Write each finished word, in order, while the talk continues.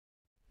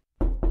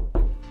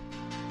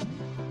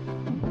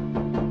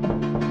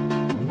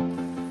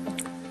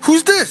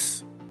Who's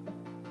this?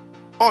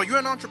 Oh, you're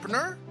an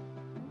entrepreneur?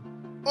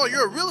 Oh,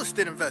 you're a real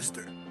estate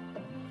investor.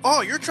 Oh,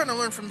 you're trying to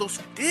learn from those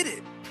who did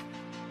it.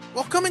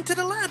 Well, come into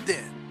the lab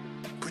then.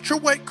 Put your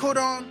white coat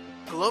on,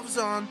 gloves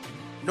on,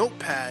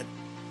 notepad,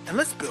 and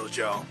let's build,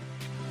 y'all.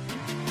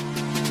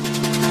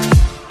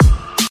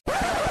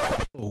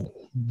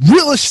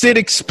 Real estate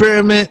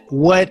experiment.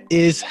 What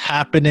is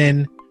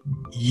happening,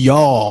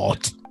 y'all?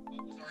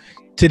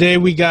 Today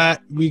we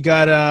got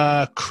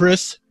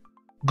Chris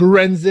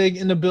Grenzig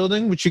in the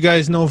building, which you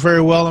guys know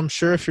very well, I'm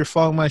sure, if you're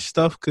following my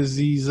stuff, because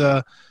he's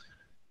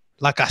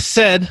like I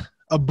said,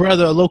 a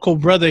local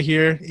brother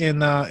here.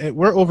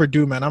 We're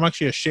overdue, man. I'm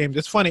actually ashamed.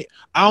 It's funny.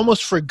 I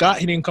almost forgot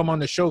he didn't come on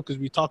the show because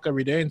we talk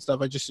every day and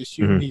stuff. I just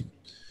assumed he's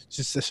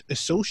just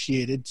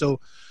associated. So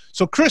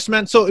Chris,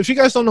 man. So if you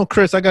guys don't know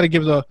Chris, he's gonna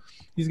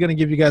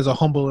give you guys a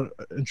humble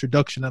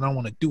introduction, and I don't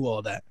want to do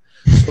all that.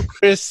 So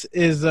Chris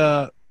is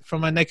from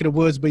my neck of the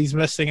woods, but he's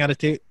messing out of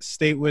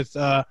state with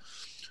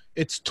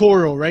it's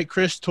Toro, right,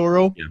 Chris?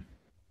 Toro. Yeah.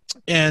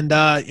 And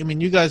I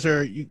mean, you guys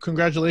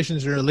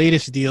congratulations on your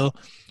latest deal.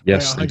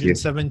 Yes,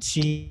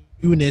 117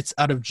 units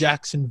out of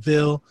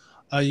Jacksonville.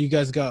 You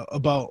guys got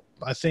about,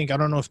 I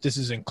don't know if this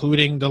is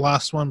including the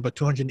last one, but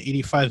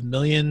 285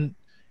 million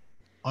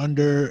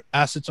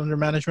assets under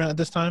management at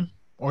this time,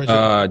 or is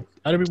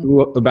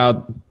it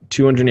about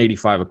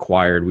 285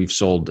 acquired. We've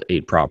sold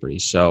 8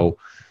 properties, so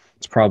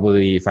it's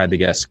probably, if I had to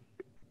guess,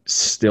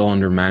 still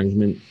under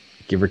management,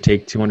 give or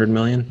take 200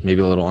 million,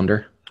 maybe a little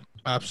under.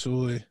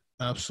 Absolutely.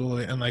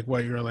 And like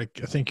what you're like,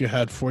 I think you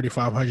had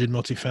 4,500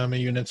 multifamily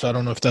units. I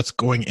don't know if that's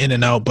going in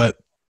and out, but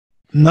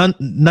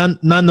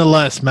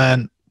nonetheless,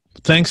 man,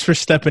 thanks for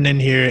stepping in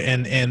here.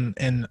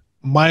 And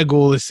my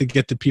goal is to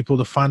get the people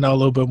to find out a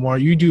little bit more.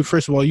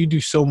 First of all, you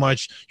do so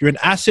much. You're an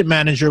asset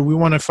manager. We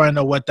want to find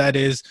out what that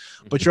is,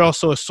 but you're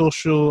also a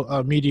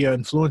social media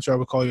influencer, I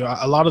would call you.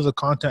 A lot of the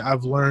content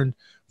I've learned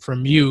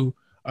from you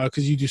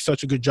because you do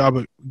such a good job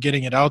of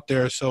getting it out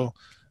there. So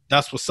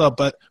that's what's up.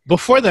 But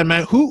before that,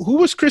 man, who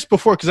was Chris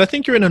before? Because I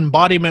think you're an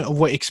embodiment of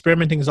what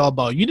experimenting is all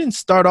about. You didn't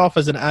start off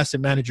as an asset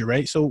manager,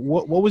 right? So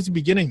what was the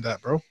beginning of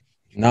that, bro?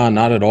 No,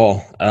 not at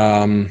all.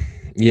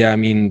 Yeah, I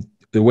mean,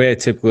 the way I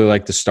typically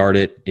like to start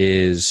it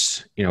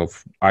is,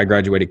 I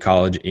graduated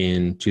college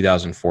in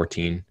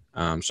 2014.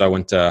 So I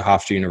went to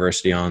Hofstra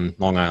University on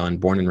Long Island,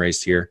 born and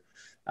raised here.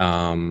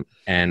 And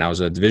I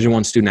was a Division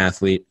I student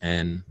athlete,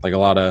 and like a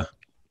lot of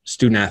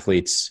student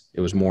athletes,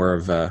 it was more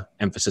of a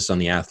emphasis on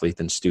the athlete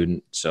than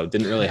student. So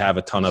didn't really have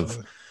a ton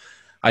of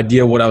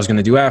idea what I was going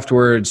to do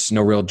afterwards.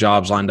 No real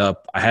jobs lined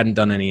up. I hadn't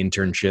done any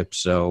internships,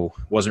 so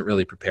wasn't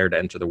really prepared to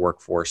enter the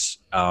workforce,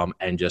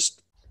 and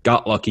just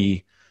got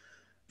lucky.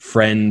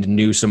 Friend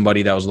knew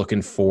somebody that was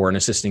looking for an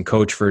assistant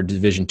coach for a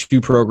Division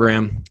II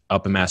program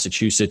up in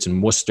Massachusetts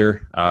in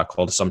Worcester,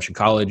 called Assumption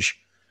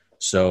College.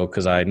 So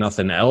because I had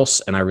nothing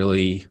else and I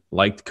really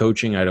liked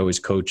coaching, I'd always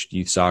coached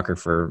youth soccer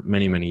for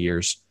many, many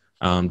years.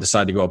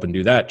 Decided to go up and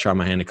do that, try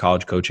my hand at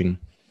college coaching.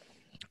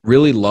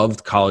 Really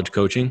loved college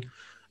coaching.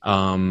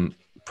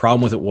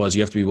 Problem with it was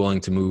you have to be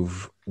willing to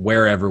move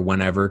wherever,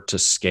 whenever to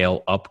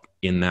scale up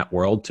in that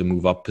world, to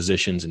move up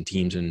positions and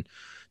teams and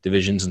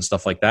divisions and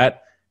stuff like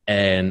that.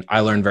 And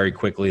I learned very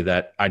quickly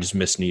that I just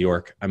missed New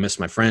York. I missed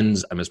my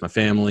friends. I missed my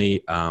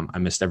family. I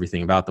missed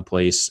everything about the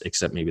place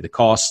except maybe the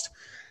cost,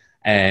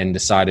 and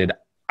decided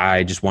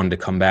I just wanted to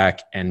come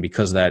back. And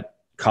because that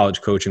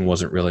college coaching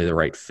wasn't really the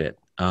right fit.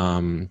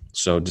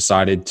 So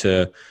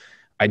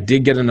I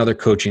did get another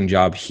coaching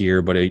job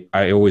here, but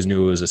I always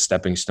knew it was a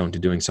stepping stone to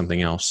doing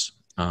something else.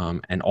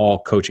 And all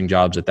coaching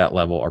jobs at that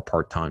level are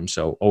part-time.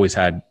 So always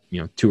had,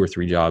 2 or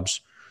 3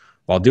 jobs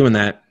while doing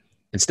that.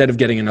 Instead of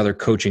getting another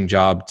coaching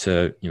job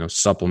to,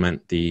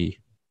 supplement the,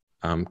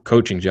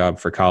 coaching job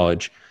for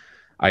college,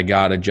 I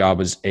got a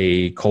job as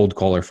a cold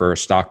caller for a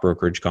stock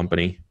brokerage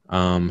company,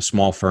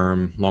 small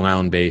firm, Long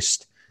Island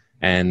based.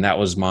 And that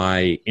was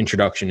my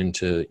introduction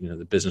into,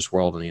 the business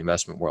world and the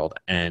investment world,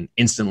 and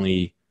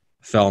instantly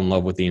fell in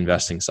love with the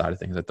investing side of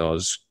things. I thought it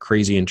was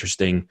crazy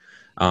interesting.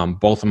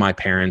 Both of my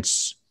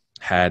parents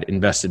had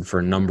invested for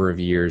a number of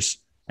years,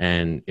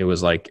 and it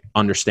was like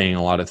understanding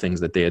a lot of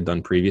things that they had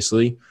done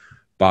previously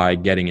by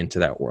getting into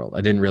that world. I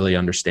didn't really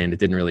understand it,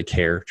 didn't really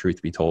care,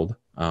 truth be told.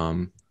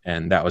 And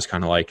that was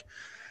kind of like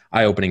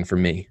eye-opening for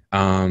me.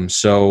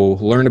 So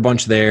learned a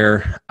bunch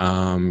there,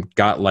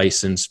 got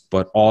licensed,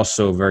 but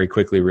also very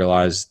quickly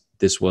realized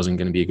this wasn't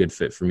going to be a good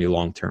fit for me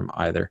long-term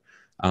either.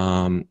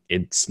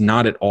 It's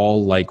not at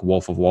all like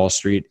Wolf of Wall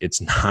Street. It's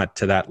not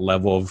to that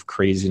level of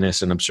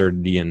craziness and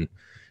absurdity and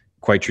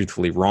quite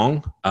truthfully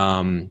wrong.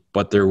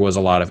 But there was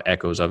a lot of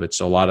echoes of it.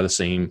 So a lot of the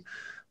same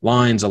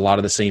lines, a lot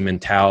of the same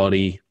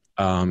mentality.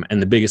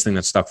 And the biggest thing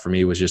that stuck for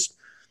me was just,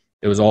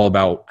 it was all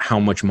about how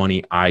much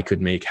money I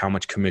could make, how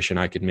much commission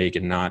I could make,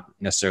 and not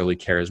necessarily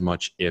care as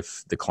much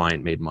if the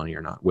client made money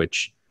or not,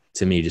 which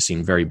to me just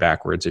seemed very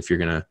backwards if you're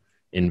going to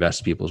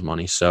invest people's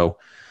money. So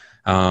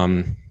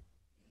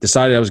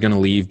decided I was going to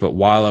leave. But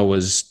while I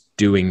was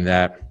doing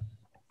that,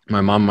 my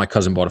mom and my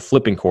cousin bought a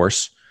flipping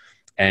course,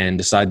 and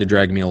decided to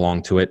drag me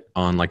along to it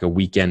on like a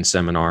weekend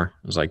seminar.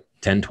 It was like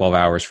 10, 12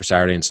 hours for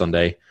Saturday and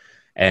Sunday.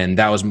 And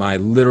that was my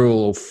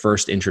literal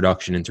first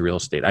introduction into real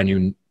estate. I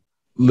knew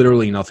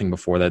literally nothing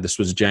before that. This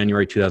was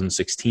January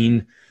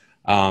 2016.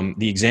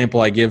 The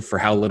example I give for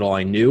how little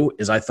I knew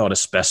is I thought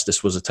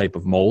asbestos was a type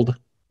of mold.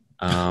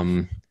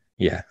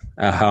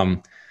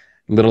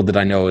 Little did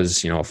I know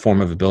is, a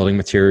form of a building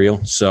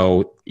material.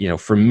 So,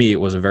 for me,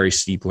 it was a very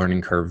steep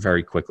learning curve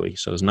very quickly.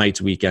 So it was nights,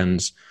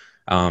 weekends,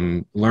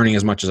 learning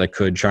as much as I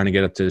could, trying to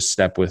get up to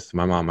step with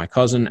my mom, my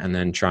cousin, and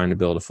then trying to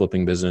build a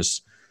flipping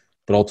business,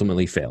 but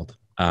ultimately failed.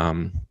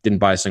 Didn't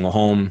buy a single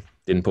home,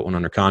 didn't put one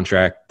under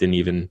contract, didn't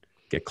even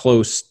get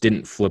close,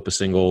 didn't flip a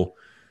single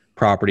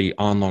property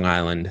on Long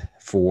Island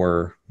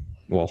for,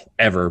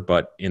 ever,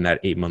 but in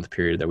that 8-month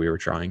period that we were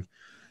trying.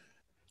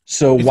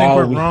 So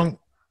wrong?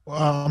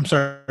 I'm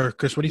sorry,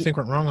 Chris. What do you think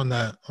went wrong on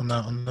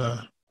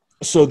that?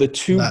 So the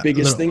two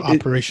biggest things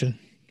operation.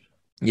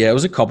 It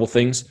was a couple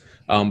things,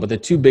 but the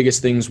two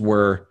biggest things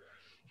were,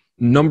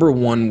 number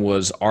one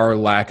was our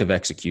lack of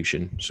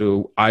execution.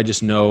 So I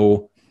just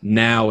know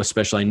now,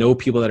 especially I know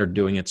people that are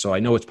doing it, so I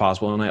know it's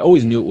possible, and I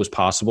always knew it was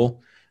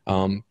possible.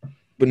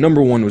 But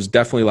number one was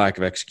definitely lack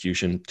of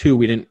execution.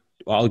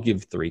 I'll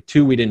give 3.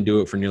 2, we didn't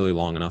do it for nearly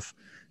long enough.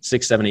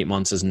 6, 7, 8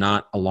 months is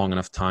not a long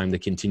enough time to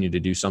continue to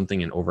do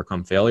something and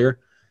overcome failure.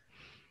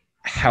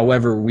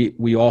 However,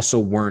 we also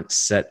weren't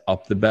set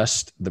up the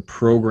best. The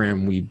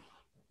program we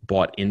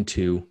bought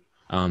into,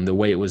 the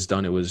way it was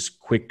done, it was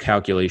quick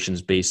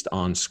calculations based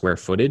on square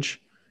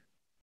footage,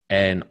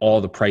 and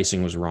all the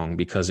pricing was wrong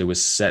because it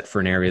was set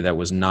for an area that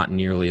was not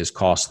nearly as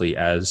costly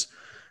as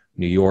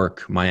New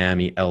York,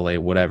 Miami, LA,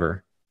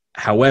 whatever.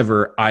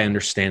 However, I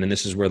understand, and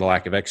this is where the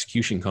lack of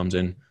execution comes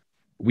in,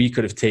 we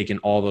could have taken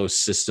all those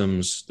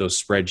systems,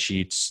 those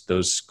spreadsheets,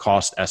 those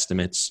cost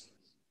estimates,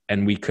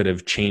 and we could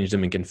have changed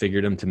them and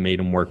configured them to make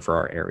them work for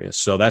our area.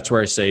 So that's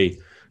where I say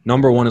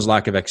number one is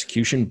lack of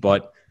execution.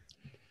 But,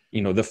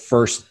 the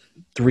first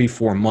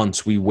 3-4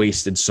 months, we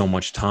wasted so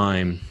much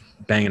time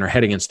banging our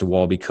head against the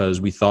wall because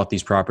we thought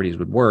these properties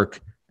would work.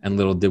 And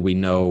little did we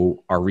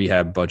know our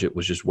rehab budget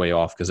was just way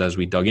off, because as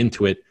we dug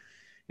into it,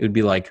 it would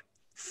be like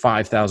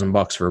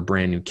 $5,000 for a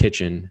brand new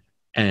kitchen.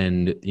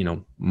 And,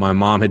 my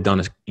mom had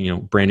done,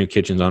 brand new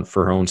kitchens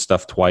for her own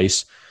stuff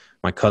twice.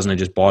 My cousin had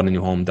just bought a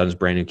new home, done his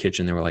brand new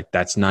kitchen. They were like,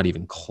 that's not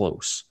even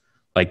close.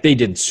 Like, they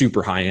did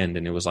super high end,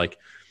 and it was like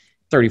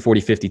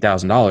 $30,000, $40,000,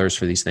 $50,000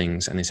 for these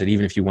things. And they said,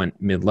 even if you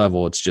went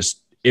mid-level,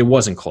 it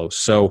wasn't close.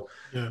 So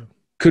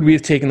could we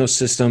have taken those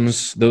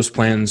systems, those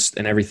plans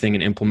and everything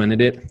and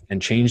implemented it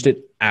and changed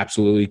it?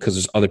 Absolutely. Because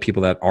there's other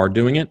people that are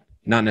doing it,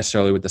 not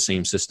necessarily with the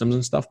same systems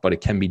and stuff, but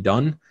it can be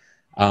done.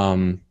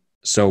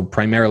 So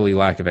primarily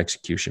lack of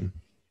execution.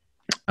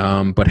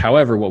 But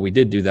however, what we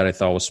did do that I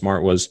thought was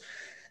smart was,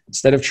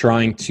 instead of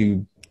trying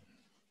to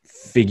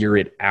figure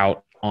it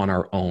out on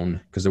our own,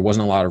 because there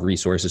wasn't a lot of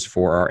resources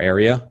for our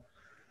area,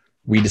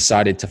 we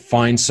decided to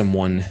find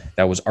someone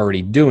that was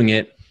already doing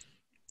it,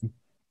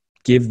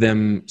 give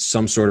them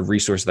some sort of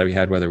resource that we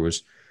had, whether it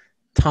was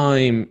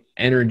time,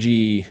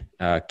 energy,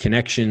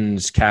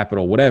 connections,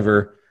 capital,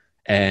 whatever,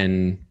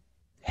 and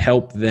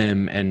help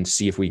them and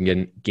see if we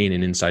can gain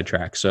an inside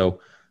track. So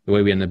the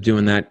way we ended up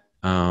doing that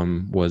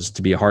was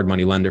to be a hard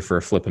money lender for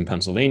a flip in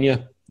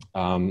Pennsylvania.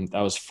 That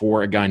was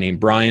for a guy named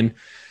Brian,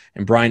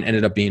 and Brian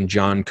ended up being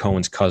John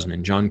Cohen's cousin.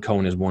 And John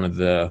Cohen is one of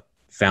the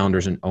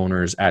founders and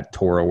owners at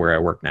Toro, where I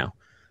work now.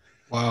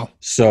 Wow.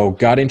 So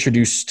got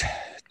introduced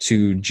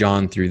to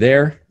John through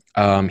there.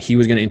 He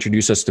was going to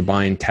introduce us to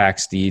buying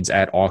tax deeds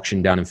at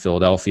auction down in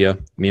Philadelphia.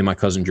 Me and my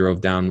cousin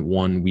drove down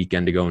one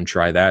weekend to go and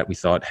try that. We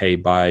thought, hey,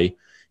 buy,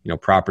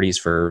 properties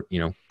for,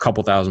 a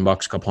couple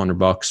 $1,000, couple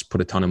 $100,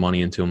 put a ton of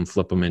money into them,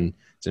 flip them, and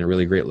it's in a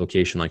really great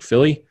location like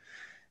Philly.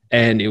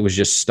 And it was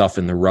just stuff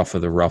in the rough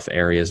of the rough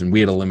areas. And we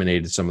had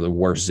eliminated some of the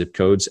worst zip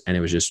codes, and it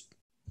was just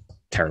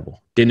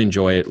terrible. Didn't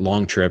enjoy it.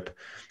 Long trip.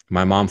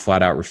 My mom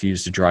flat out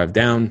refused to drive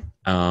down.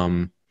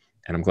 And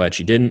I'm glad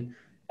she didn't.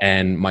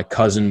 And my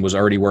cousin was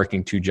already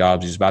working 2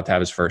 jobs. He was about to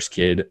have his first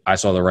kid. I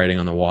saw the writing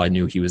on the wall. I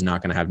knew he was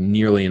not going to have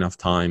nearly enough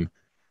time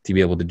to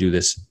be able to do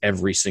this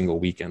every single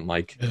weekend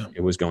like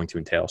it was going to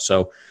entail.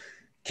 So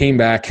came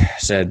back,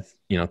 said,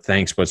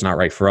 thanks, but it's not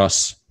right for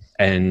us.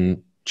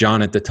 And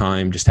John at the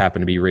time just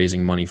happened to be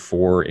raising money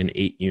for an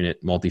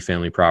 8-unit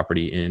multifamily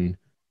property in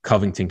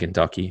Covington,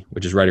 Kentucky,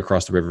 which is right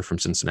across the river from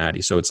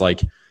Cincinnati. So it's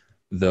like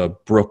the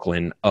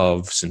Brooklyn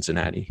of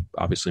Cincinnati,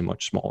 obviously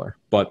much smaller,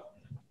 but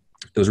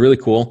it was really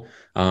cool.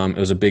 It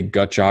was a big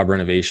gut job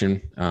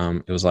renovation.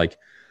 It was like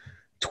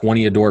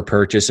 20 a door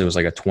purchase. It was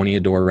like a 20 a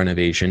door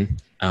renovation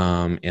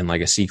in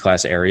like a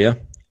C-class area.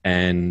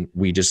 And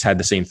we just had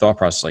the same thought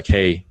process, like,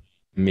 hey,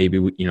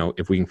 maybe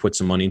if we can put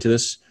some money into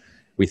this,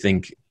 we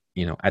think,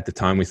 at the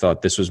time we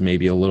thought this was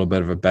maybe a little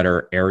bit of a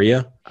better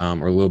area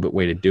or a little bit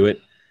way to do it.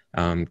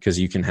 Because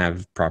you can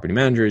have property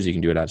managers, you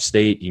can do it out of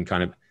state, you can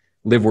kind of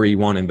live where you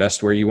want,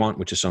 invest where you want,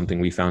 which is something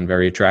we found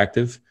very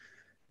attractive.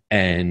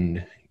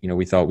 And,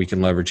 we thought we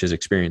can leverage his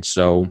experience.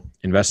 So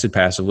invested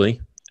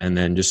passively and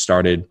then just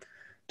started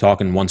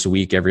talking once a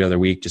week, every other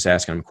week, just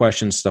asking him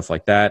questions, stuff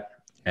like that.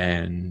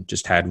 And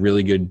just had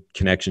really good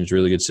connections,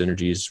 really good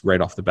synergies right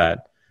off the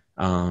bat.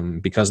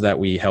 Because of that,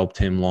 we helped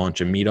him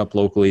launch a meetup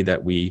locally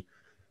that we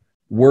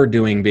were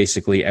doing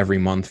basically every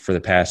month for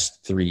the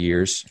past 3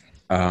 years.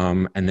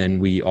 And then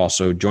we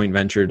also joint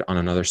ventured on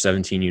another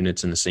 17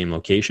 units in the same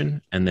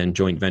location, and then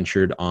joint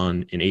ventured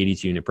on an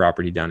 82 unit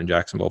property down in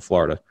Jacksonville,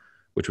 Florida,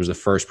 which was the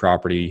first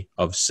property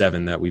of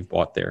 7 that we've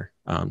bought there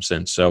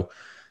since. So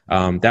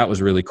that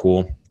was really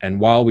cool. And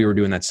while we were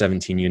doing that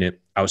 17 unit,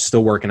 I was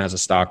still working as a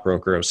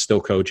stockbroker. I was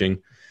still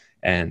coaching,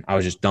 and I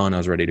was just done. I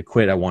was ready to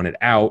quit. I wanted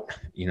out,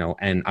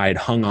 and I had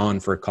hung on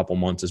for a couple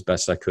months as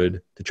best I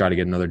could to try to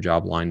get another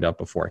job lined up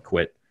before I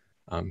quit.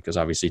 Because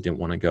obviously didn't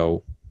want to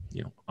go,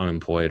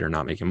 unemployed or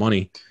not making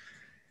money.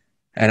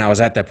 And I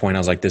was at that point, I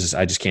was like,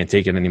 I just can't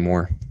take it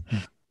anymore.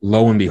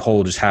 Lo and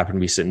behold, just happened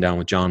to be sitting down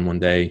with John one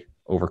day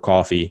over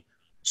coffee.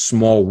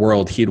 Small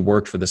world. He had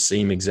worked for the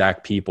same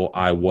exact people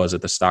I was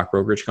at the stock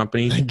brokerage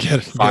company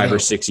 5 or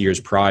 6 years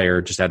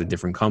prior, just at a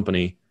different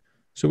company.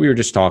 So we were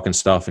just talking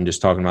stuff and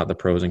just talking about the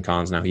pros and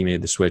cons. Now he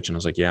made the switch, and I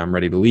was like, yeah, I'm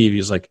ready to leave. He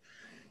was like,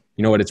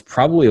 you know what? It's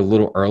probably a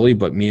little early,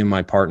 but me and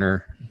my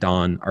partner,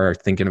 Don, are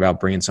thinking about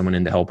bringing someone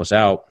in to help us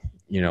out.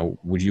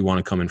 Would you want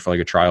to come in for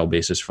like a trial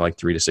basis for like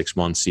 3 to 6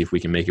 months, see if we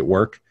can make it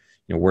work?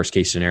 Worst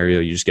case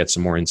scenario, you just get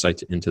some more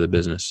insight into the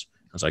business.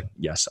 I was like,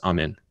 yes, I'm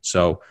in.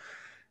 So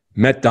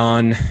met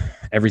Don,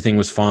 everything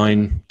was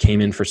fine.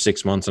 Came in for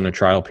 6 months on a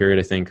trial period,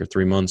 I think, or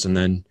 3 months, and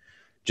then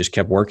just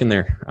kept working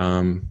there.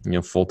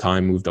 Full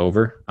time, moved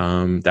over.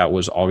 That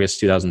was August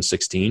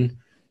 2016,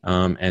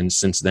 and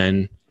since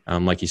then,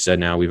 like you said,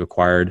 now we've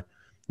acquired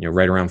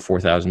right around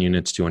 4,000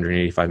 units,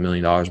 $285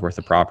 million worth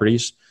of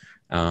properties.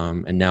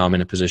 And now I'm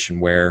in a position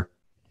where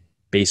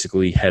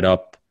basically head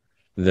up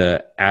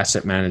the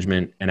asset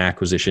management and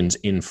acquisitions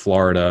in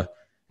Florida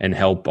and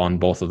help on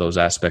both of those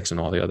aspects and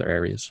all the other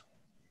areas.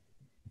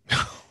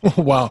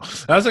 Wow.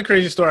 That's a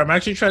crazy story. I'm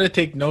actually trying to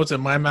take notes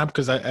in my map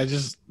because I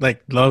just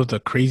love the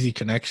crazy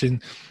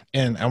connection.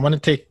 And I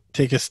want to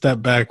take a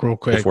step back real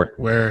quick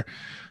where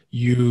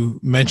you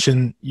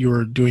mentioned you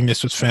were doing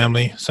this with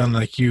family. Sound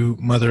like you,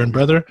 mother and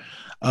brother.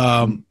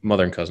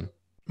 Mother and cousin.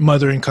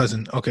 Mother and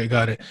cousin. Okay,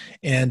 got it.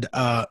 And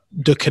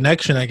the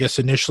connection, I guess,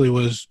 initially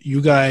was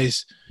you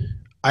guys.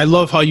 I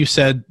love how you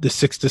said the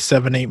 6 to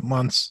 7, 8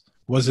 months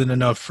wasn't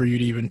enough for you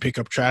to even pick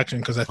up traction,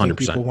 because I think 100%.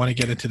 People want to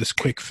get into this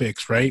quick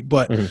fix, right?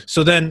 But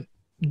So then,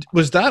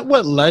 was that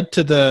what led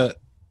to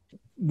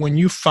when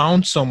you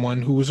found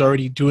someone who was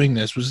already doing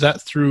this? Was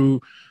that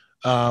through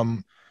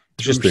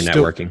just through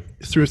networking?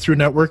 Through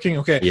networking,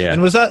 okay. Yeah.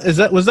 And was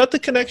that the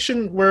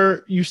connection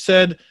where you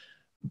said,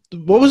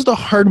 what was the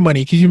hard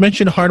money? Because you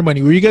mentioned hard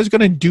money. Were you guys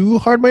going to do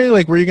hard money?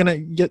 Were you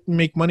going to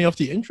make money off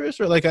the interest?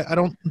 Or I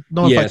don't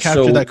know if I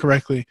captured that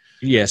correctly.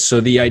 Yeah.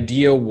 So the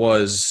idea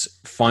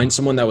was find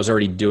someone that was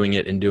already doing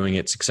it and doing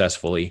it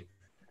successfully,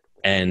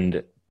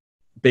 and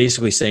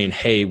basically saying,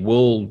 hey,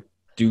 we'll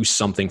do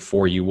something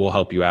for you. We'll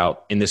help you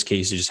out. In this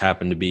case, it just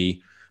happened to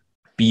be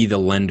the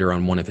lender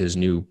on one of his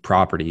new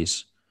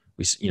properties.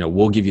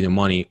 We'll give you the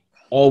money.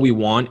 All we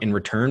want in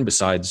return,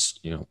 besides,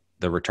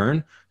 the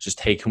return, just,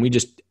 hey, can we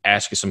just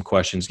ask you some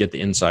questions, get the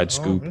inside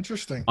scoop,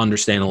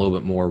 understand a little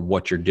bit more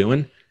what you're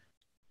doing?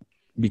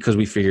 Because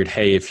we figured,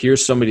 hey, if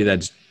here's somebody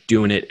that's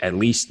doing it at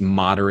least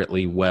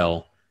moderately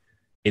well,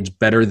 it's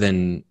better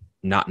than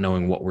not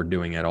knowing what we're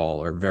doing at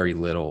all, or very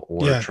little,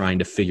 or trying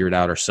to figure it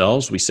out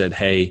ourselves. We said,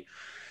 hey,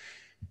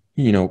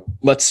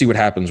 let's see what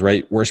happens,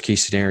 right? Worst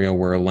case scenario,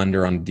 we're a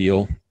lender on a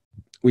deal.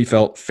 We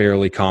felt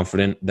fairly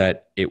confident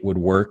that it would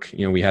work.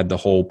 We had the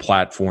whole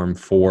platform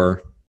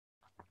for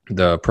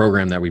the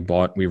program that we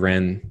bought. We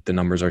ran the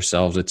numbers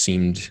ourselves. It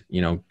seemed,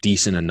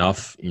 decent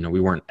enough.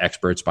 We weren't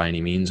experts by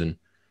any means. And,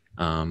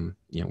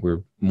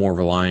 we're more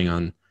relying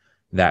on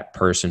that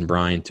person,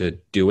 Brian, to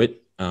do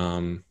it.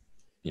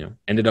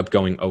 Ended up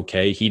going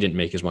okay. He didn't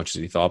make as much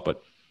as he thought,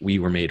 but we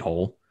were made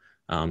whole.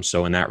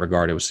 So in that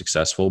regard, it was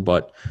successful.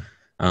 But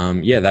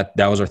that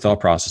was our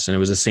thought process. And it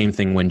was the same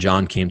thing when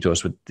John came to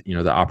us with,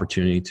 the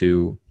opportunity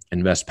to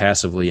invest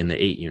passively in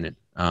the 8 unit.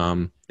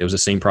 It was the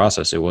same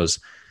process. It was,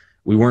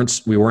 we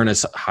weren't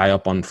as high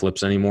up on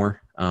flips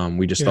anymore.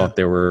 We just thought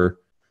they were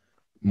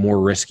more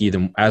risky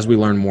than, as we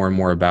learned more and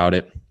more about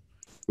it,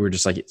 we were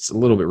just like, it's a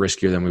little bit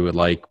riskier than we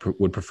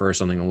would prefer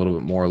something a little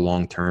bit more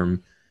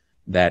long-term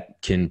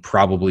that can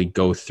probably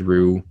go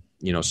through,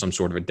 some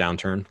sort of a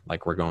downturn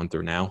like we're going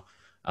through now.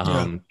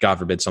 God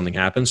forbid something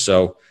happens.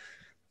 So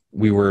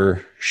we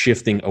were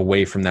shifting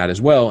away from that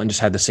as well, and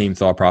just had the same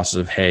thought process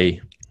of,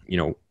 hey,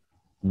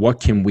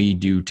 what can we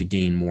do to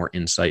gain more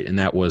insight? And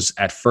that was,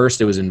 at first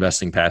it was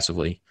investing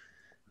passively.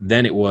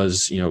 Then it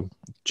was,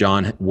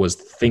 John was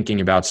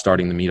thinking about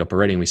starting the meetup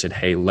already. And we said,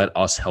 hey, let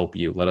us help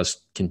you. Let us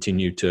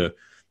continue to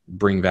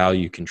bring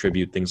value,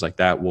 contribute, things like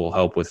that. We'll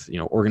help with,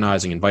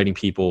 organizing, inviting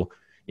people,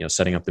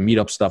 setting up the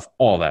meetup stuff,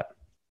 all that.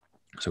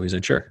 So he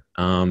said, sure.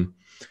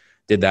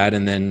 Did that.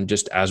 And then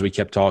just as we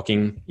kept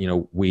talking,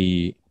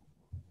 we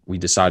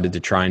decided to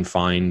try and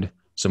find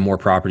some more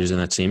properties in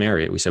that same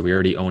area. We said, we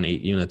already own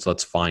 8 units.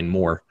 Let's find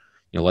more.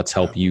 let's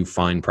help you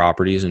find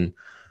properties, and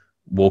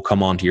we'll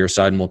come onto your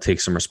side and we'll take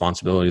some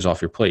responsibilities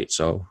off your plate.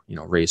 So,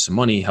 raise some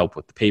money, help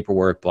with the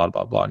paperwork, blah,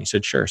 blah, blah. And he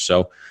said, sure.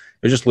 So it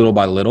was just little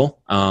by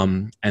little.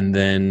 And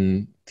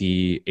then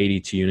the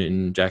 82 unit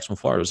in Jacksonville,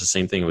 Florida was the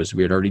same thing.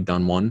 We had already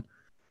done one.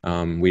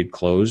 We had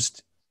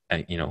closed,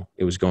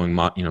 it was going,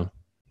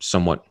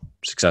 somewhat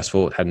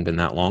successful. It hadn't been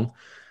that long.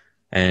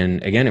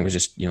 And again, it was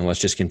just, let's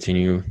just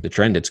continue the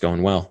trend. It's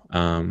going well.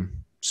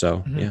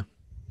 Yeah.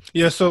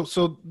 Yeah.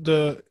 So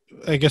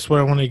I guess what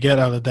I want to get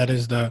out of that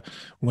is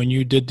when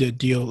you did the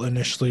deal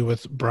initially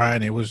with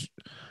Brian, it was,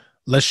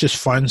 let's just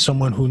find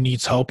someone who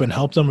needs help and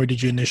help them. Or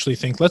did you initially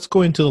think, let's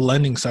go into the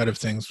lending side of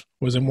things?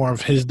 Was it more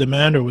of his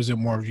demand, or was it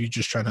more of you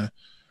just trying to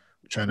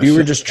we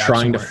were just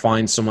trying to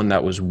find someone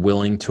that was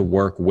willing to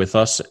work with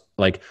us.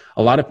 Like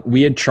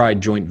we had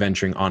tried joint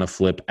venturing on a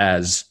flip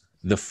as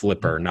the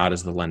flipper, not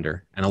as the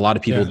lender. And a lot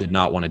of people did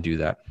not want to do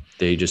that.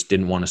 They just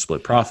didn't want to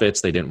split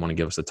profits. They didn't want to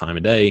give us the time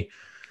of day.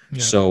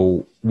 Yeah.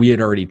 So we had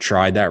already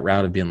tried that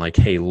route of being like,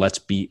 hey, let's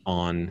be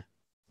on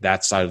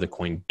that side of the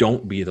coin.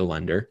 Don't be the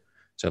lender.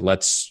 So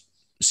let's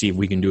see if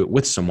we can do it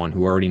with someone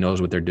who already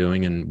knows what they're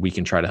doing, and we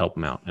can try to help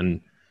them out.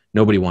 And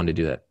nobody wanted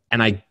to do that.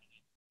 And I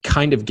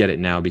kind of get it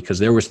now, because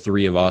there was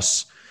 3 of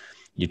us.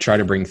 You try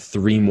to bring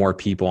 3 more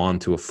people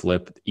onto a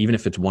flip, even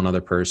if it's one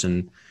other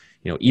person,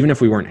 even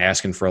if we weren't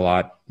asking for a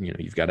lot,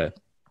 you've got to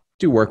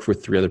do work for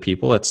 3 other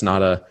people. That's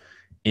not a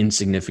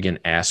insignificant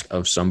ask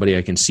of somebody.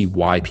 I can see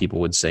why people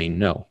would say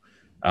no.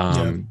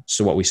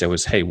 So what we said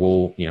was, hey,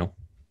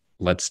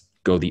 let's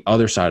go the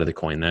other side of the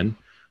coin. Then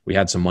we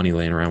had some money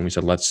laying around. We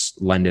said,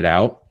 let's lend it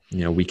out.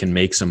 We can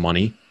make some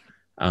money,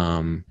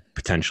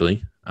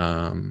 potentially,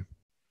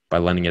 by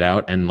lending it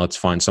out, and let's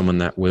find someone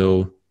that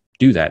will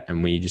do that.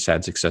 And we just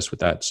had success with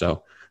that.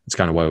 So that's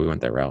kind of why we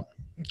went that route.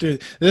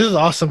 Dude, this is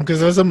awesome,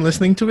 because as I'm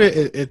listening to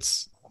it,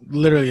 it's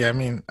literally,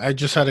 I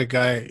just had a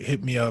guy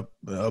hit me up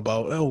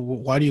about,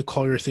 why do you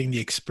call your thing the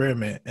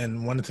experiment?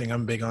 And one thing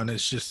I'm big on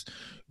is just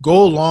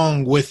go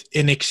along with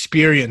an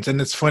experience. And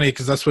it's funny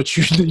because that's what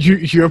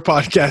your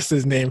podcast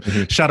is named.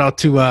 Mm-hmm. Shout out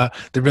to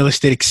the Real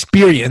Estate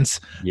Experience,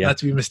 not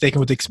to be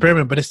mistaken with the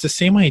experiment, but it's the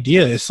same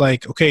idea. It's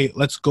like, okay,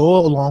 let's go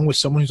along with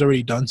someone who's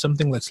already done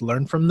something. Let's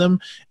learn from them.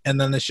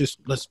 And then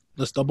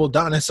let's double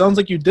down. It sounds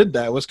like you did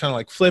that. It was kind of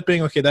like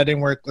flipping. Okay, that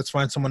didn't work. Let's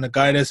find someone to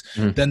guide us.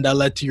 Mm-hmm. Then that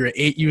led to your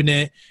 8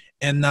 unit.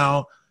 And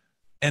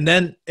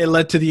then it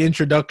led to the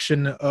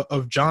introduction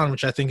of John,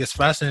 which I think is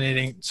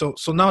fascinating. So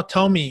now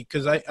tell me,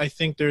 because I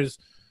think there's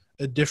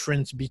a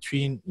difference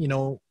between,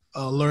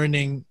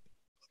 learning,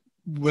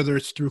 whether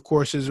it's through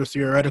courses or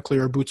theoretically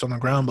or boots on the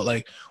ground, but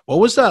like, what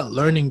was that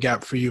learning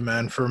gap for you,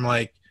 man? From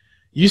like,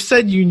 you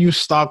said you knew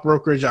stock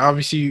brokerage.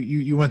 Obviously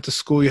you went to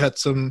school, you had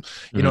some,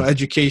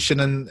 education,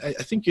 and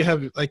I think you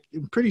have, like,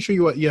 I'm pretty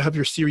sure you have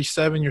your Series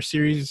 7, your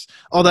series,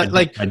 all that.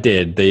 I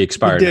did. They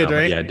expired. You did,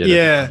 right? Yeah, I did.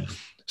 Yeah.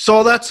 So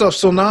all that stuff.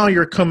 So now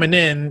you're coming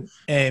in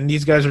and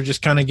these guys are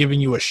just kind of giving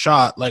you a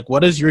shot. Like,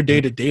 what does your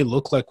day-to-day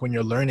look like when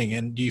you're learning?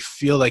 And do you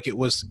feel like it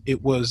was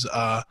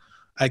I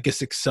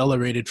guess,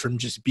 accelerated from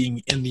just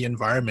being in the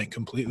environment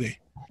completely?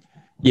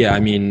 Yeah. I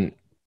mean,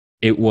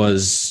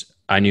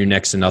 I knew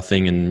next to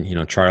nothing,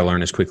 and, try to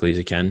learn as quickly as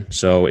you can.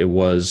 So it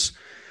was,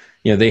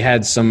 they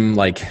had some,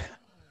 like,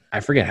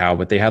 I forget how,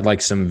 but they had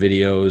like some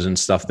videos and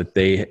stuff that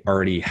they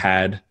already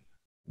had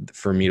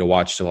for me to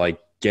watch to like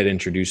get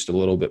introduced a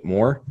little bit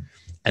more.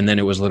 And then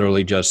it was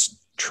literally just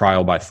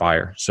trial by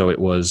fire. So it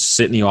was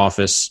sit in the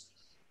office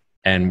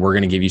and we're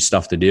going to give you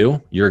stuff to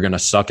do. You're going to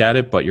suck at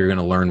it, but you're going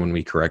to learn when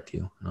we correct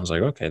you. And I was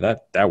like, okay,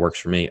 that works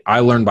for me. I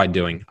learned by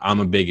doing. I'm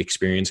a big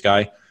experience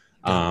guy.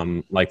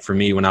 Like for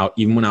me,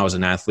 even when I was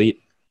an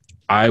athlete,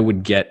 I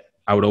would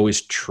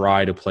always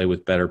try to play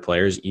with better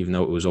players, even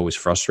though it was always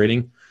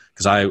frustrating,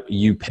 because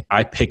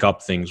I pick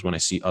up things when I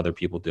see other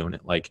people doing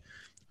it. Like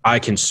I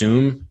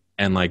consume,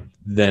 and like,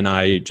 then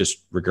I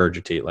just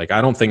regurgitate. Like, I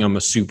don't think I'm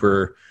a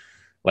super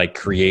like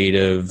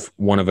creative,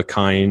 one of a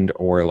kind,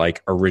 or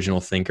like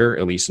original thinker,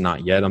 at least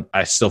not yet.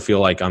 I still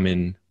feel like I'm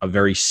in a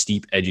very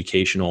steep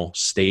educational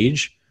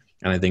stage.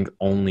 And I think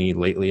only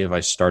lately have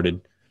I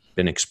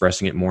been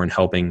expressing it more and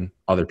helping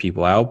other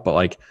people out. But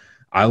like,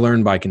 I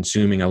learn by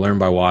consuming, I learn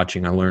by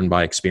watching, I learn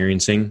by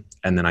experiencing.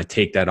 And then I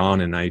take that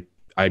on, and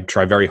I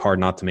try very hard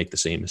not to make the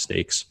same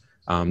mistakes.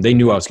 They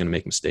knew I was going to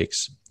make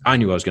mistakes. I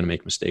knew I was going to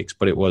make mistakes,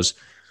 but it was,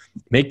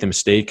 make the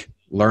mistake,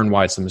 learn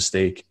why it's a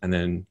mistake, and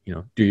then,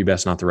 do your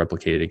best not to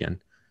replicate it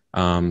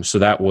again. So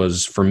that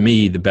was, for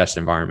me, the best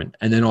environment.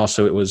 And then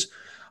also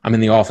I'm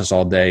in the office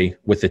all day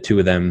with the 2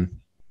 of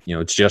them.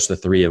 It's just the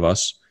 3 of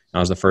us. I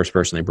was the first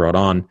person they brought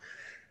on.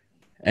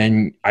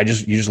 And you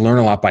just learn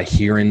a lot by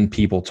hearing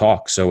people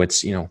talk. So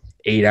it's,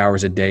 8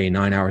 hours a day,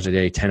 9 hours a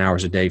day, 10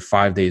 hours a day,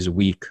 5 days a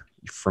week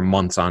for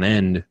months on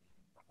end.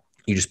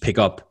 You just pick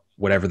up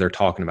whatever they're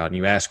talking about, and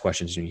you ask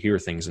questions and you hear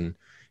things. And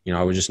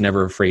I was just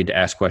never afraid to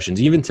ask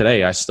questions. Even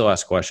today, I still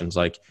ask questions.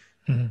 Like,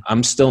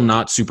 I'm still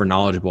not super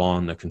knowledgeable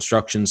on the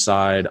construction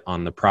side,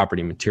 on the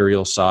property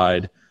material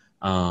side.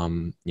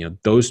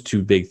 Those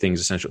 2 big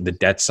things, essentially. The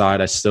debt side,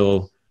 I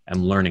still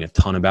am learning a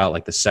ton about,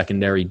 like the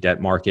secondary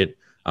debt market.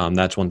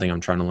 That's one thing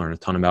I'm trying to learn a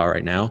ton about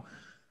right now.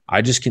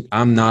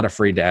 I'm not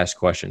afraid to ask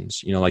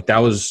questions. Like that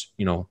was,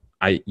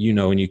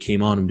 when you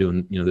came on, I'm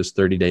doing, this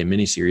 30-day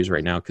mini series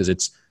right now,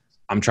 because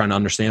I'm trying to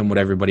understand what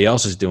everybody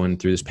else is doing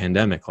through this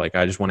pandemic. Like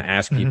I just want to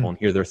ask people and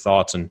hear their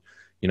thoughts and,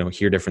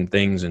 hear different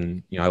things.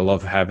 And, I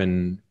love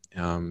having,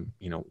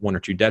 one or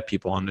two debt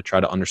people on to try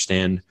to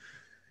understand,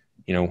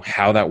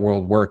 how that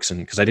world works.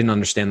 And because I didn't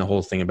understand the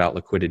whole thing about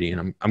liquidity,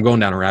 and I'm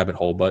going down a rabbit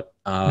hole, but,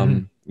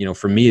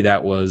 for me,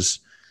 that was,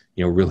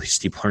 really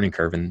steep learning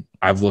curve. And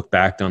I've looked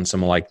back on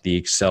some of like the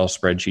Excel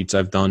spreadsheets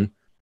I've done,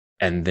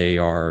 and they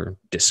are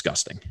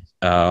disgusting.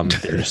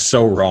 They're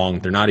so wrong.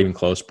 They're not even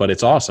close, but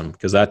it's awesome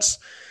because that's,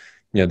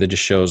 that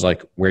just shows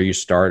like where you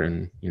start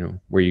and,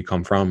 where you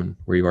come from and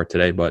where you are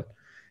today. But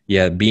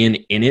yeah, being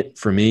in it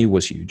for me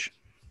was huge.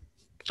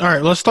 All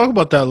right, let's talk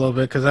about that a little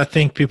bit, because I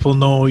think people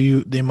know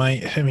you. They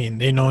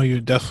know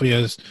you definitely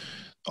as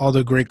all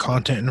the great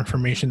content and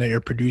information that you're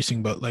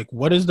producing. But like,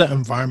 what does the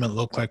environment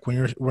look like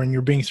when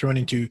you're being thrown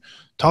into?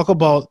 Talk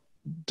about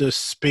the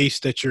space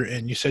that you're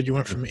in. You said you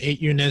went from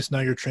 8 units, now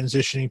you're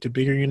transitioning to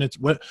bigger units.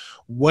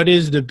 What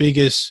is the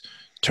biggest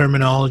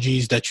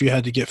terminologies that you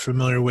had to get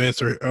familiar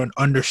with, or an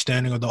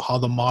understanding of how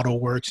the model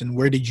works, and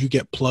where did you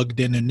get plugged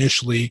in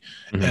initially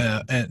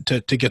and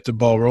to get the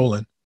ball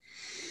rolling?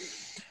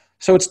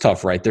 So it's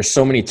tough, right? There's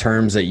so many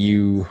terms that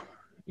you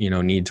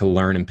need to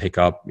learn and pick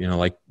up,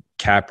 like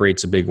cap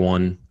rate's a big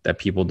one that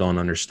people don't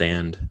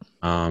understand.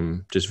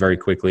 Just very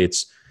quickly,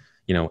 it's,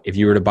 if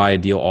you were to buy a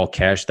deal all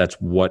cash, that's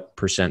what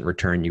 %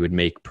 return you would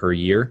make per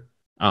year.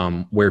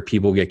 Where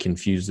people get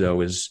confused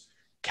though is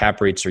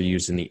cap rates are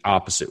used in the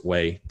opposite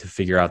way to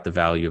figure out the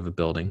value of a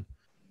building,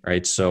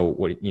 right?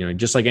 So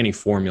just like any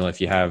formula,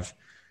 if you have,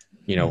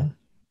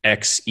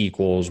 X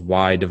equals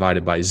Y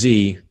divided by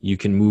Z, you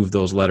can move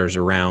those letters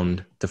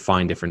around to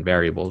find different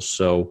variables.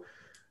 So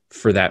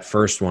for that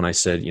first one, I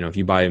said, if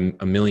you buy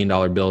 $1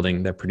 million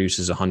building that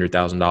produces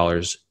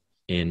 $100,000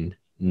 in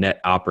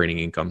net operating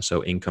income,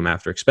 so income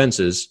after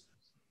expenses,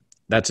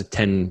 that's a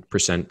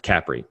 10%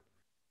 cap rate.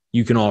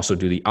 You can also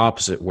do the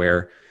opposite,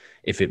 where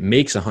if it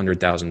makes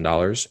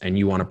 $100,000 and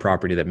you want a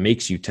property that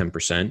makes you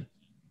 10%,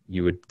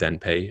 you would then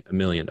pay $1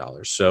 million.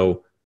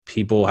 So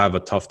people have a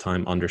tough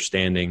time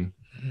understanding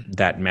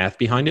that math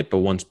behind it. But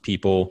once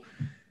people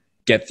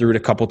get through it a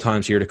couple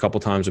times, hear it a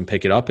couple times and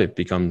pick it up, it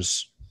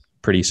becomes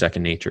pretty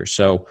second nature.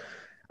 So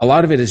a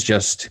lot of it is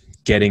just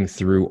getting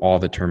through all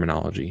the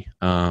terminology.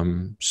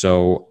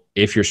 So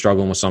if you're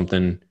struggling with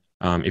something,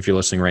 if you're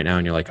listening right now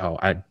and you're like, oh,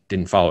 I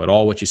didn't follow at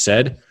all what you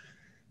said,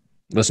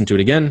 listen to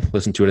it again,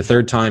 listen to it a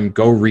third time,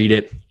 go read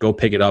it, go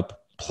pick it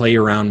up, play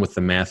around with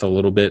the math a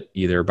little bit,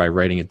 either by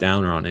writing it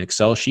down or on an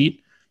Excel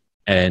sheet.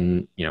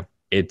 And,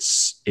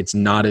 it's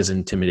not as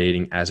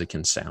intimidating as it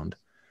can sound.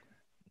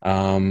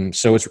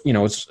 So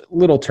it's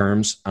little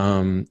terms.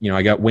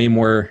 I got way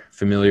more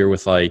familiar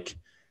with like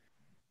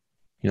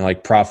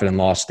profit and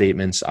loss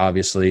statements,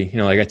 obviously,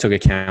 like I took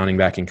accounting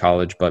back in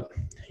college, but,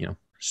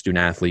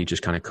 student athlete,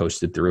 just kind of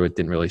coasted through it,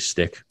 didn't really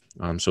stick.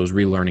 So I was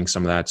relearning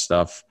some of that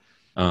stuff.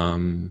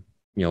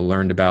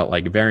 Learned about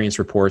like variance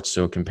reports.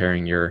 So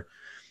comparing your,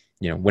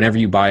 whenever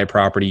you buy a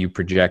property, you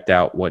project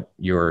out what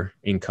your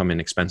income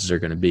and expenses are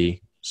going to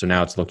be. So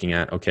now it's looking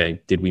at,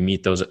 okay, did we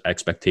meet those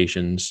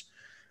expectations?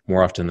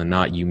 More often than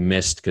not, you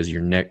missed, because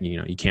your net,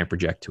 you can't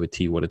project to a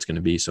T what it's going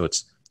to be. So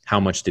it's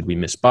how much did we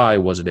miss by?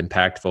 Was it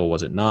impactful?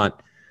 Was it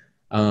not?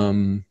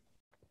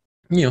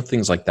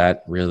 Things like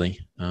that,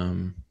 really.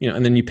 And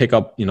then you pick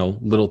up,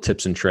 little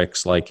tips and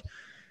tricks like,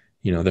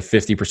 the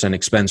 50%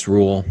 expense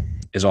rule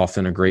is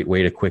often a great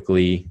way to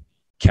quickly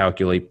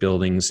calculate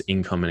buildings'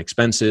 income and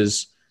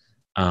expenses.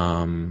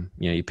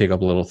 You pick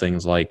up little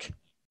things like,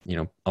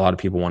 a lot of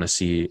people want to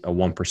see a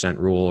 1%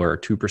 rule or a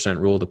 2%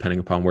 rule, depending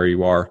upon where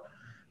you are,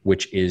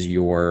 which is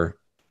your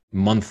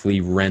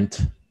monthly rent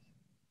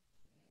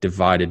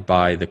divided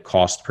by the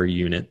cost per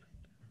unit.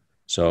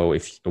 So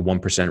if a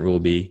 1% rule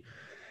would be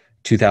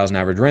 2,000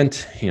 average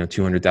rent,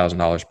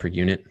 $200,000 per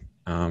unit.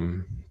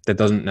 That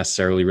doesn't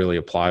necessarily really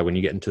apply when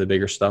you get into the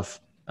bigger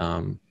stuff,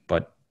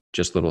 but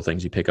just little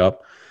things you pick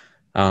up.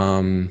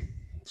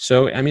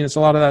 So, it's a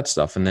lot of that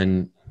stuff. And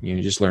then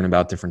you just learn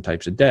about different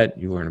types of debt.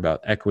 You learn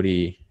about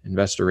equity,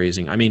 investor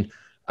raising.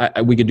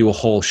 We could do a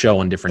whole show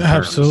on different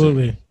terms.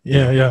 Absolutely.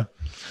 Yeah.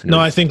 No,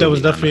 I think that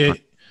was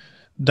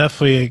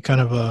definitely a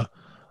kind of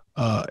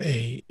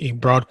a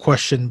broad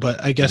question,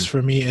 but I guess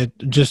for me, it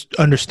just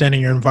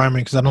understanding your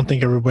environment, because I don't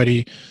think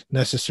everybody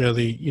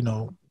necessarily,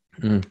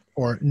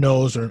 or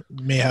knows or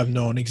may have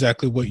known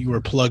exactly what you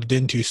were plugged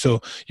into.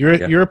 So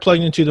you're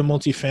plugged into the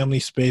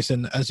multifamily space,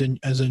 and as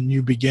a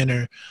new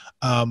beginner,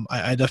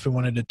 I definitely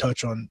wanted to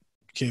touch on,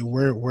 okay,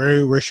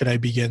 where should I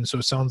begin? So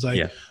it sounds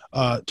like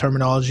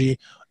terminology.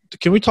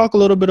 Can we talk a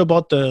little bit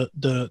about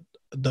the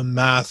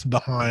math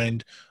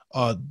behind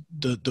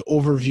the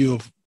overview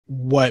of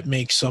what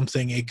makes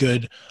something a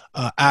good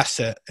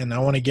asset? And we're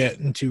going to get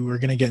into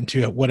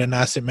what an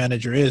asset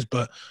manager is,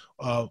 but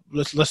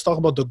let's talk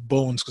about the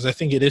bones, because I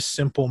think it is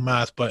simple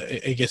math, but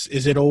I guess,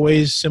 is it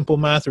always simple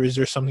math, or is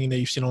there something that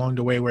you've seen along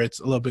the way where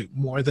it's a little bit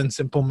more than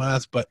simple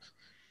math? But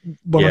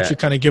why don't you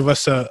kind of give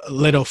us a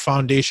little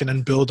foundation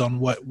and build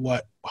on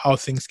how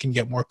things can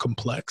get more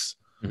complex?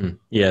 Mm-hmm.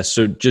 Yeah.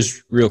 So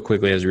just real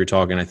quickly, as we were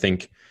talking, I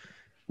think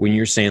when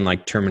you're saying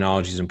like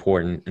terminology is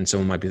important and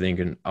someone might be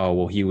thinking, oh,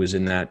 well, he was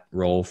in that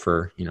role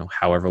for,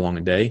 however long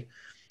a day,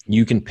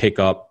 you can pick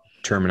up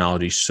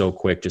terminology so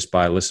quick just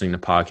by listening to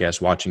podcasts,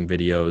 watching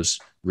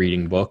videos,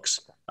 reading books.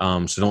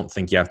 So don't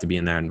think you have to be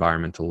in that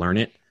environment to learn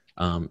it.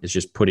 It's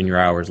just put in your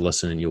hours,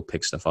 listen, and you'll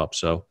pick stuff up.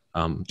 So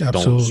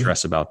don't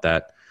stress about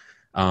that.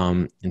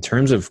 In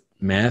terms of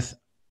math,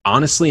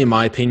 honestly, in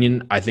my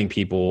opinion, I think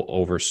people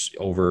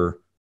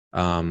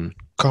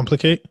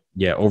complicate.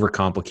 Yeah,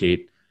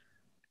 overcomplicate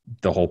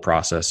the whole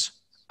process.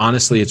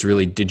 Honestly, it's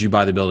really, did you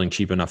buy the building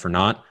cheap enough or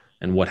not?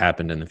 And what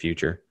happened in the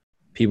future?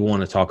 People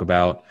want to talk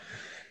about,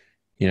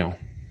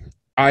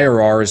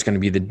 IRR is going to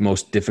be the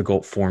most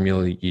difficult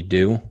formula you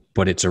do,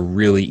 but it's a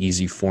really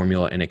easy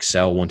formula in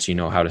Excel once you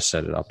know how to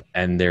set it up.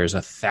 And there's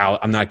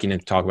I'm not going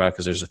to talk about it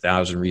because there's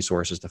 1,000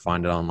 resources to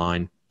find it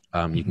online.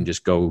 You can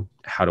just go,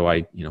 how do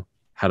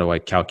I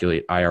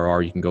calculate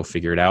IRR? You can go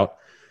figure it out.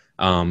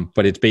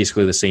 But it's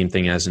basically the same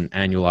thing as an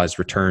annualized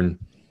return,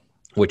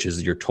 which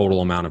is your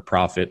total amount of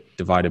profit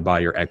divided by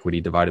your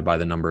equity divided by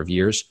the number of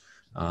years.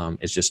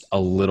 It's just a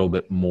little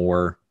bit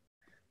more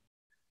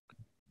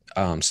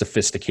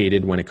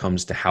sophisticated when it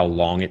comes to how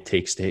long it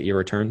takes to hit your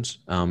returns.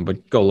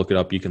 But go look it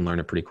up. You can learn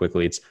it pretty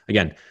quickly. It's,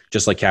 again,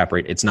 just like cap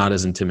rate. It's not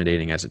as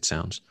intimidating as it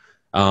sounds.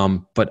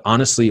 But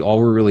honestly, all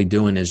we're really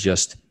doing is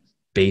just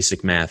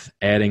basic math,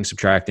 adding,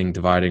 subtracting,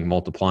 dividing,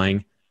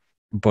 multiplying.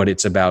 But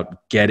it's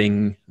about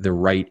getting the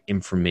right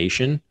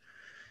information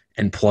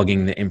and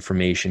plugging the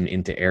information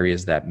into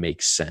areas that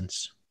make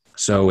sense.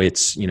 So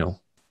it's,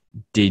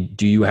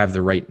 do you have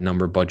the right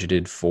number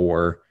budgeted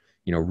for,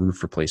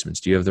 roof replacements?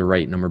 Do you have the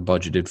right number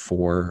budgeted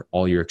for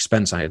all your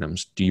expense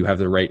items? Do you have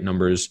the right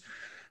numbers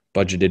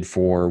budgeted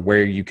for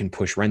where you can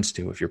push rents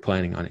to if you're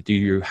planning on it? Do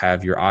you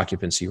have your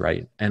occupancy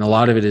right? And a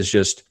lot of it is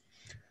just,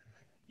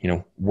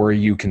 were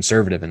you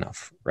conservative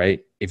enough,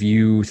 right? If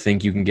you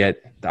think you can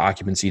get the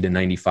occupancy to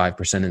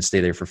 95% and stay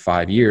there for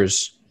 5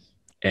 years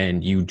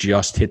and you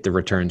just hit the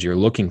returns you're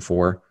looking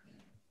for,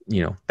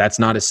 that's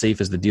not as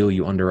safe as the deal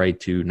you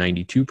underwrite to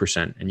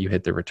 92% and you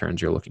hit the returns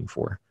you're looking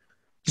for.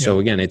 Yeah. So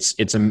again,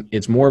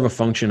 it's more of a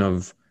function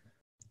of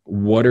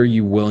what are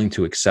you willing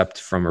to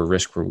accept from a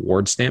risk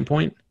reward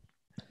standpoint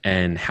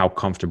and how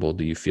comfortable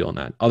do you feel in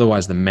that?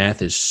 Otherwise, the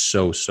math is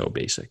so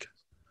basic.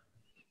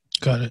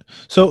 Got it.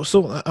 So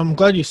I'm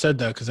glad you said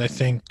that because I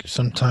think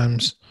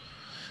sometimes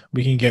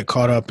we can get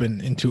caught up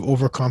into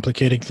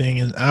overcomplicating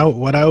things. And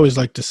what I always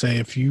like to say,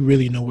 if you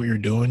really know what you're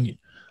doing,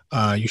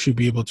 you should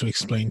be able to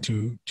explain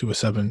to a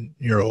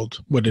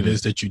 7-year-old what it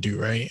is that you do,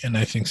 right? And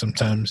I think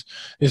sometimes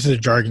this is a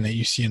jargon that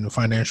you see in the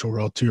financial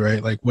world too,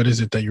 right? Like, what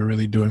is it that you're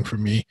really doing for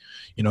me?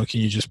 Can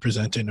you just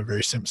present it in a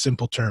very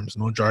simple terms,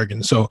 no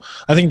jargon? So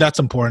I think that's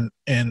important,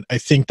 and I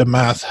think the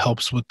math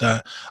helps with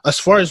that. As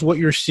far as what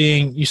you're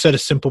seeing, you said a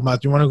simple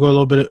math. You want to go a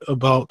little bit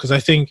about, because I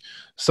think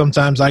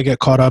sometimes I get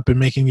caught up in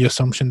making the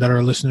assumption that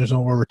our listeners know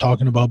what we're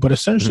talking about, but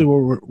essentially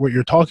what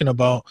you're talking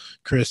about,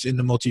 Chris, in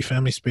the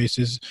multifamily space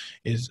is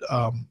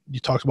you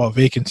talked about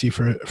vacancy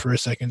for a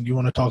second. You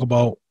want to talk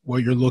about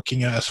what you're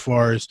looking at as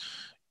far as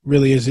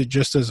really, is it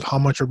just as how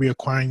much are we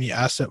acquiring the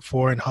asset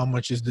for and how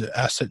much is the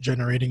asset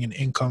generating an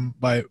income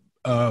by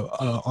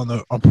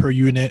on a per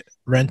unit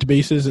rent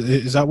basis?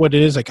 Is that what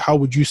it is? Like, how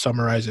would you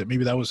summarize it?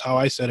 Maybe that was how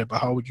I said it, but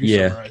how would you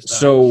summarize that?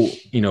 So,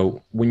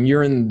 when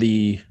you're in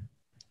the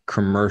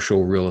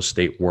commercial real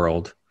estate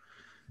world,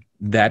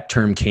 that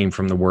term came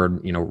from the word,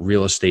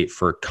 real estate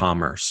for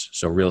commerce.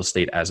 So real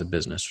estate as a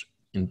business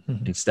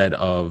instead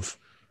of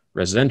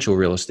residential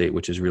real estate,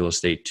 which is real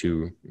estate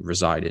to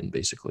reside in,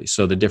 basically.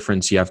 So the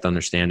difference you have to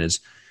understand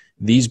is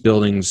these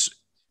buildings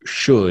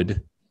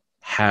should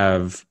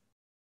have,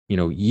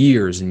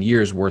 years and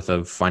years worth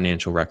of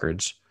financial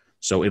records.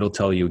 So it'll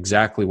tell you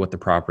exactly what the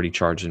property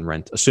charged in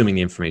rent, assuming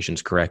the information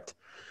is correct,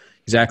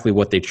 exactly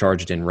what they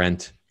charged in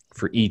rent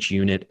for each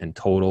unit and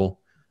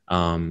total,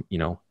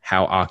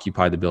 how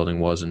occupied the building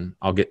was. And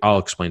I'll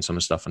explain some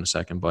of the stuff in a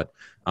second, but,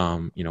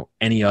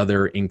 any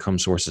other income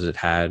sources it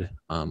had,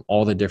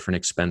 all the different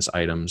expense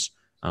items,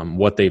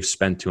 what they've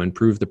spent to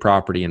improve the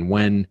property and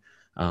when,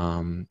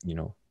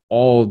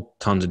 all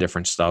tons of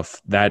different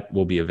stuff that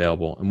will be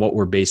available. And what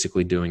we're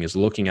basically doing is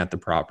looking at the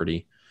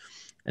property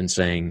and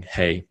saying,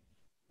 hey,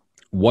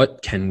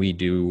 what can we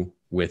do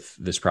with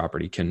this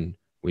property? Can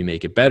we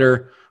make it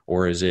better?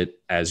 Or is it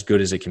as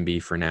good as it can be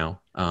for now?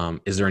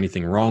 Is there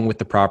anything wrong with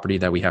the property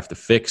that we have to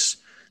fix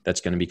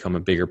that's going to become a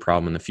bigger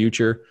problem in the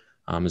future?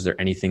 Is there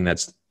anything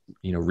that's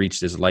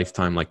reached its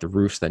lifetime, like the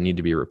roofs that need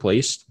to be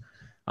replaced?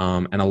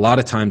 And a lot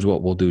of times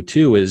what we'll do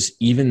too is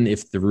even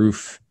if the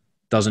roof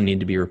doesn't need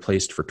to be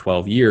replaced for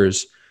 12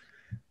 years,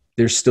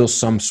 there's still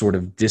some sort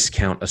of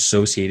discount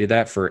associated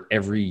that for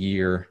every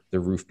year the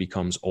roof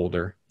becomes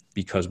older,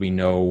 because we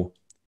know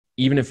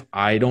even if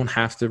I don't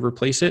have to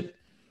replace it,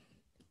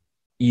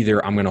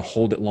 either I'm going to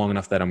hold it long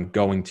enough that I'm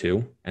going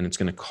to, and it's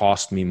going to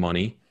cost me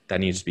money that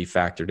needs to be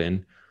factored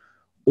in,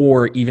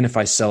 or even if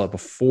I sell it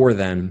before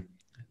then,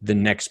 the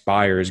next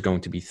buyer is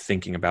going to be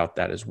thinking about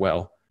that as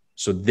well.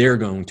 So they're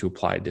going to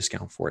apply a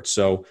discount for it.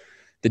 So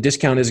the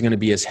discount isn't going to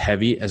be as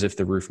heavy as if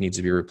the roof needs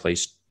to be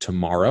replaced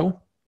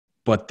tomorrow,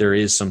 but there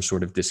is some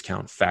sort of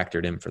discount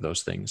factored in for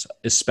those things,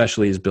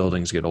 especially as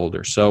buildings get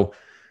older. So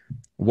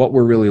what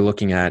we're really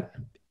looking at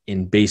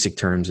in basic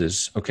terms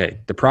is, okay,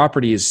 the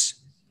property is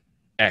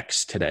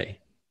X today.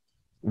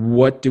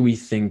 What do we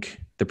think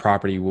the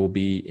property will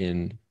be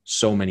in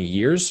so many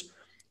years?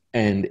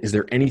 And is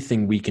there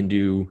anything we can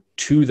do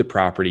to the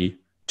property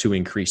to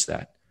increase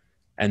that?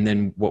 And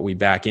then what we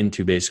back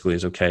into basically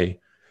is,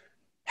 okay,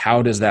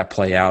 how does that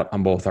play out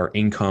on both our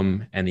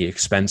income and the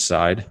expense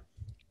side?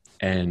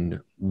 And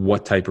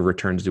what type of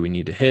returns do we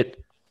need to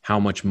hit? How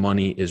much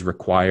money is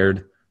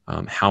required?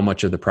 How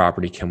much of the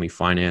property can we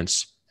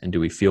finance? And do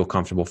we feel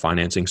comfortable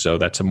financing? So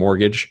that's a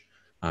mortgage,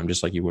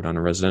 just like you would on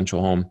a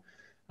residential home.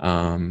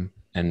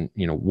 And,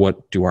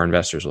 what do our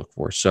investors look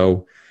for?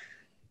 So,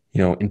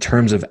 in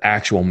terms of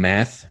actual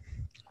math,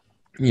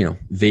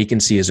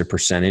 vacancy is a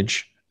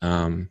percentage.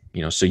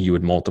 So you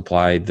would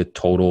multiply the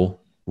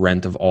total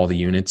rent of all the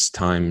units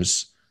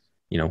times,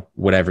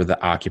 whatever the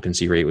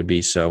occupancy rate would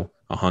be. So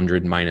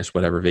 100 minus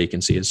whatever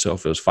vacancy is. So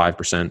if it was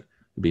 5%, it'd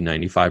be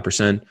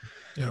 95%.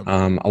 Yep.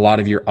 A lot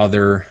of your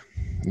other,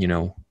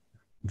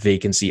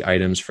 vacancy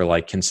items for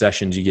like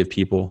concessions you give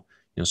people,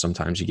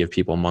 sometimes you give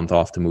people a month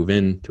off to move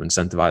in to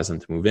incentivize them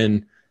to move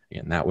in.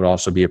 And that would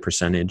also be a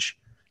percentage.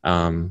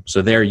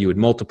 So there you would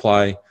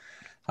multiply,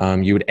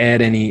 you would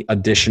add any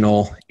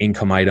additional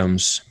income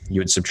items,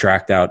 you would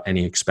subtract out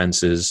any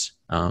expenses,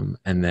 and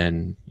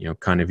then,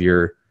 kind of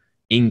your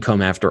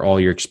income after all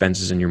your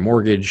expenses and your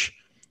mortgage,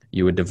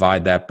 you would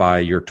divide that by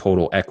your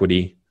total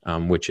equity,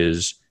 which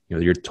is,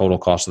 your total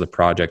cost of the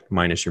project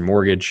minus your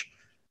mortgage,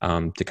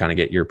 to kind of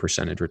get your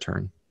percentage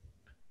return.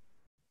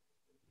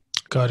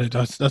 Got it.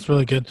 That's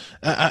really good.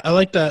 I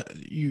like that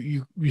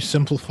you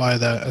simplify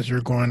that as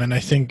you're going. And I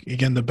think,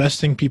 again, the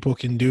best thing people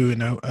can do,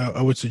 and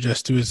I would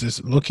suggest too, is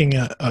this looking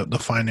at the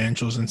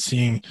financials and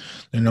seeing,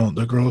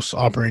 the gross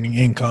operating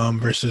income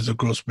versus the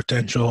gross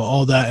potential,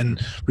 all that,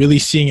 and really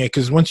seeing it.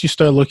 Because once you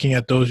start looking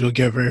at those, you'll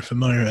get very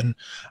familiar.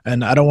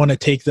 And I don't want to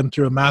take them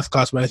through a math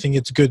class, but I think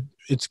it's good.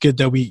 It's good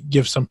that we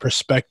give some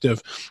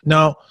perspective.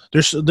 Now,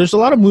 there's a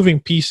lot of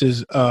moving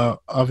pieces,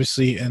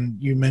 obviously, and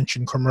you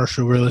mentioned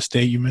commercial real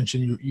estate. You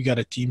mentioned you got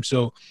a team.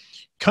 So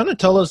kind of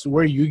tell us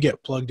where you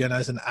get plugged in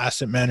as an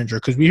asset manager,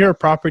 because we hear a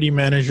property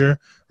manager,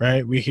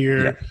 right? We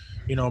hear,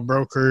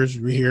 brokers,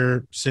 we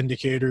hear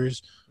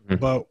syndicators,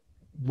 but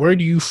where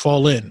do you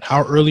fall in?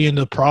 How early in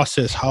the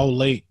process? How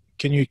late?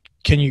 Can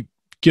you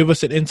give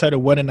us an insight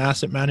of what an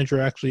asset manager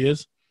actually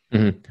is?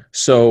 Mm-hmm.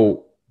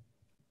 So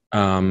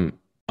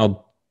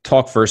I'll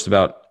talk first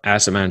about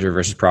asset manager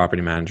versus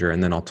property manager,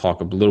 and then I'll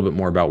talk a little bit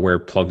more about where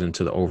it plugged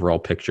into the overall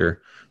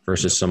picture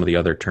versus some of the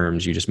other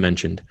terms you just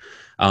mentioned.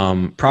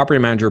 Property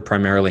manager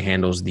primarily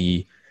handles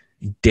the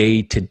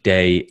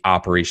day-to-day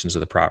operations of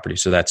the property.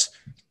 So that's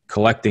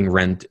collecting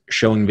rent,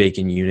 showing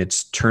vacant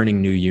units,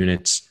 turning new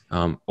units,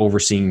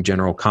 overseeing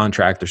general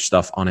contractor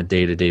stuff on a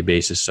day-to-day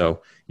basis.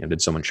 So,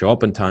 did someone show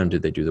up in time?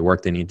 Did they do the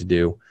work they need to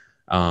do?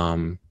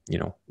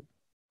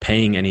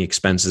 Paying any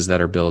expenses that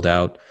are billed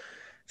out,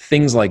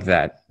 things like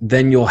that.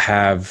 Then you'll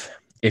have,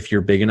 if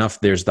you're big enough,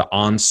 there's the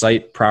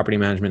on-site property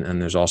management,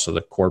 and there's also the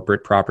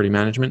corporate property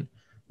management.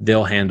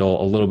 They'll handle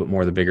a little bit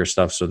more of the bigger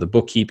stuff. So the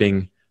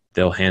bookkeeping,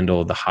 they'll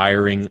handle the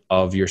hiring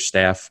of your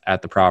staff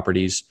at the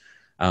properties.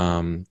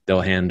 They'll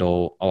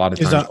handle a lot of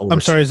times.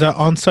 I'm sorry, is that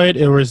on-site,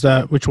 or is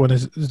that, which one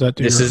is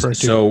that?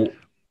 So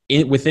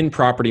within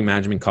property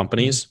management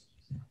companies,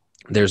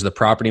 there's the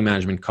property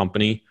management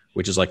company,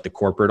 which is like the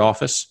corporate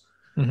office.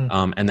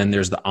 Mm-hmm. And then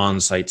there's the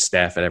on-site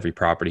staff at every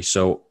property.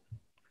 So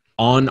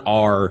on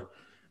our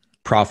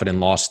profit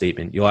and loss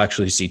statement, you'll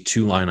actually see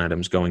two line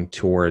items going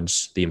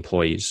towards the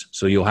employees.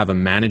 So you'll have a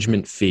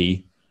management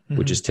fee,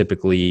 which is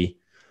typically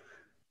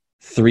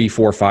 3,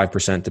 4,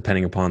 5%,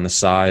 depending upon the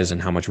size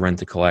and how much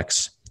rent it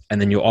collects.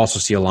 And then you'll also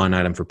see a line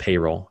item for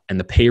payroll. And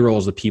the payroll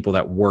is the people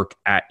that work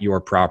at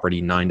your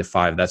property 9 to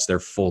 5. That's their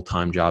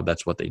full-time job.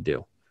 That's what they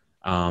do.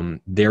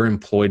 They're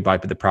employed by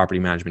the property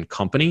management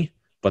company,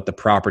 but the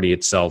property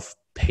itself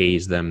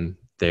pays them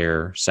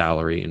their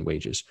salary and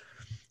wages.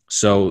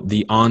 So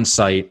the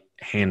on-site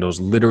handles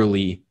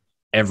literally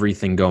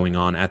everything going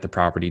on at the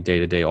property day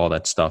to day, all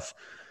that stuff.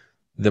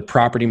 The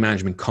property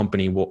management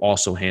company will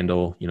also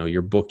handle,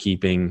 your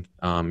bookkeeping,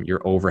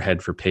 your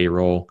overhead for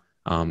payroll.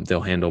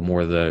 They'll handle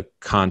more of the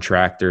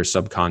contractor,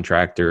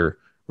 subcontractor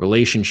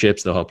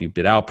relationships. They'll help you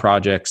bid out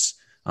projects.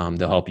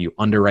 They'll help you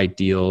underwrite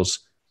deals.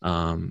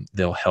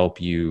 They'll help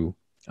you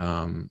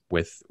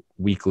with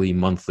weekly,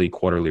 monthly,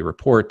 quarterly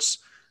reports.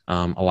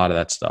 A lot of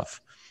that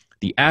stuff.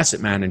 The asset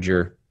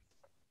manager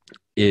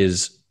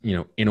is,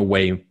 in a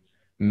way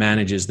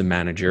manages the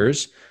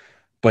managers,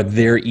 but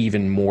they're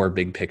even more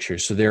big picture.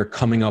 So they're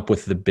coming up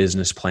with the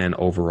business plan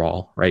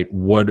overall, right?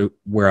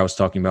 Where I was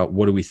talking about,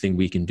 what do we think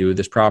we can do with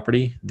this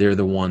property? They're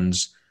the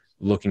ones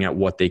looking at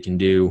what they can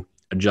do,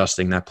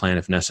 adjusting that plan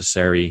if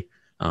necessary,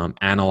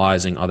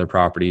 analyzing other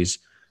properties.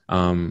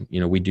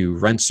 We do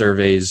rent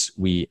surveys.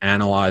 We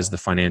analyze the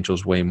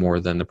financials way more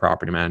than the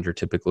property manager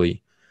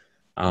typically,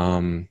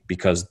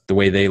 because the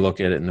way they look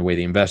at it and the way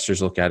the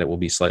investors look at it will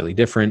be slightly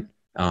different.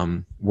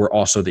 We're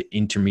also the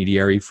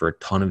intermediary for a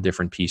ton of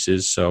different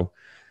pieces. So,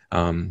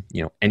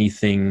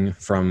 anything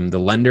from the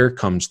lender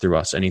comes through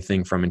us.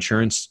 Anything from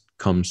insurance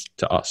comes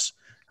to us.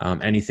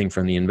 Anything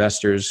from the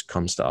investors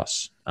comes to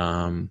us.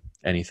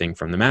 Anything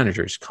from the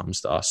managers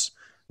comes to us.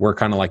 We're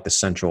kind of like the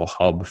central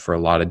hub for a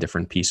lot of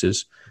different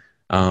pieces.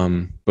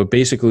 But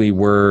basically,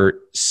 we're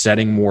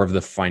setting more of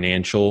the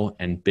financial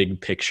and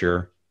big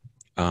picture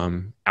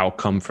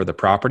outcome for the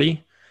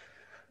property.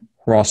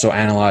 We're also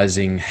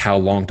analyzing how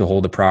long to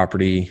hold the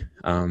property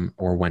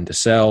or when to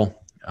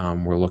sell.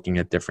 We're looking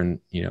at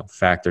different,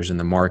 factors in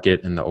the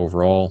market and the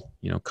overall,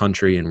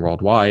 country and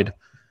worldwide,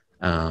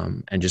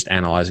 and just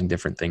analyzing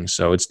different things.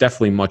 So it's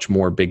definitely much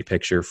more big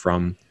picture,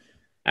 from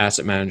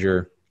asset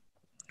manager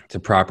to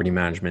property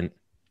management,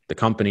 the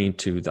company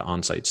to the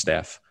on-site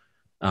staff.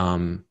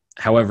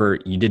 However,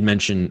 you did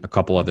mention a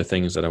couple other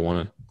things that I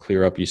want to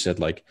clear up. You said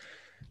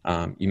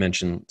you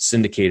mentioned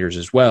syndicators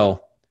as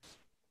well.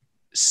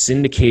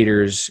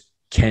 Syndicators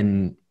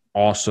can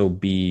also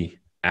be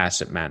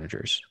asset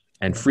managers,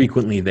 and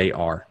frequently they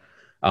are.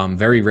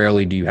 Very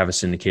rarely do you have a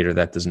syndicator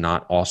that does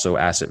not also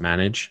asset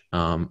manage.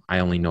 I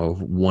only know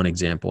of one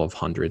example of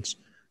hundreds,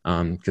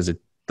 because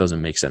it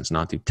doesn't make sense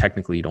not to.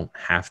 Technically, you don't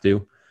have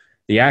to.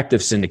 The act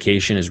of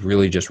syndication is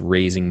really just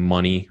raising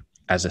money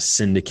as a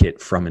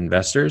syndicate from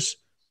investors.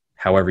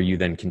 However, you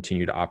then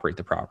continue to operate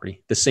the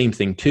property. The same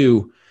thing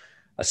too,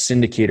 a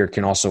syndicator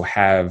can also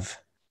have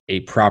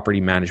a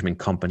property management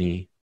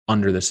company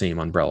under the same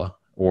umbrella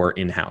or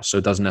in-house. So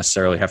it doesn't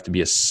necessarily have to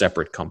be a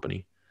separate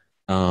company.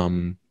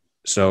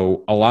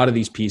 So a lot of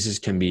these pieces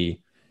can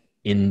be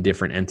in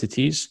different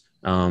entities,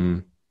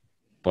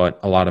 but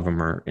a lot of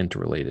them are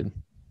interrelated.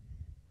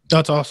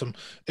 That's awesome.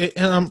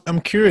 And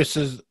I'm curious,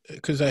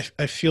 because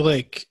I feel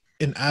like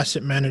an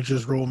asset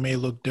manager's role may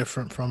look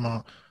different from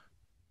a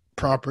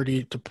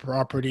property to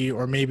property,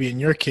 or maybe in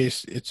your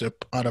case, it's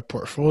at a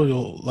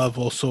portfolio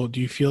level. So do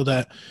you feel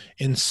that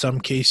in some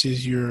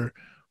cases you're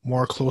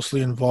more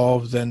closely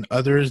involved than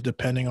others,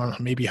 depending on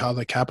maybe how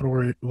the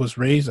capital was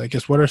raised? I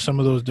guess, what are some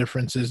of those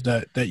differences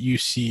that you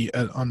see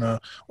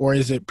or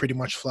is it pretty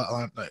much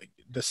flatline, like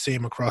the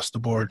same across the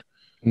board?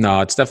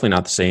 No, it's definitely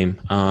not the same.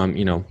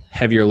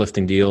 Heavier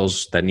lifting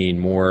deals that need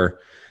more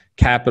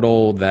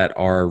capital, that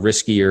are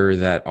riskier,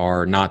 that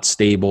are not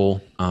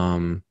stable,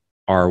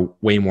 are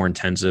way more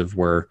intensive.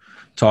 We're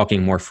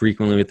talking more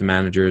frequently with the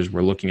managers.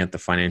 We're looking at the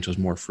financials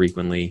more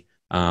frequently.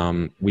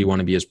 We want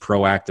to be as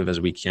proactive as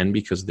we can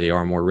because they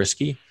are more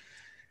risky.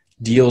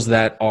 Deals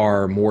that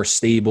are more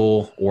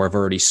stable or have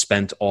already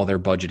spent all their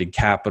budgeted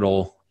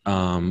capital,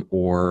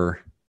 or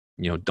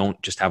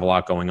don't just have a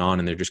lot going on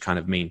and they're just kind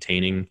of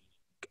maintaining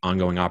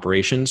ongoing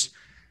operations,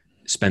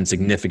 spend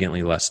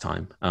significantly less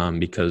time,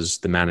 because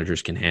the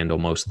managers can handle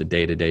most of the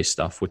day-to-day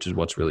stuff, which is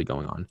what's really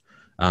going on.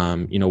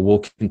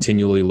 We'll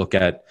continually look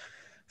at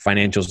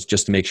financials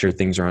just to make sure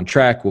things are on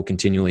track. We'll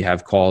continually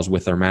have calls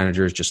with our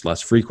managers, just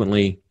less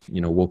frequently.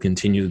 We'll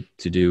continue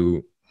to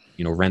do,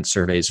 rent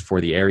surveys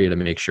for the area to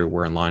make sure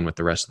we're in line with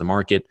the rest of the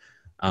market.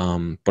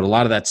 But a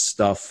lot of that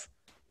stuff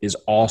is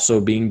also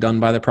being done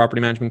by the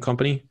property management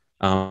company.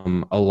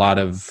 A lot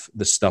of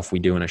the stuff we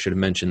do, and I should have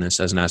mentioned this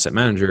as an asset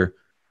manager,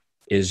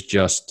 is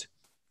just,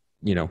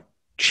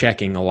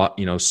 checking a lot,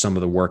 some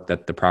of the work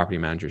that the property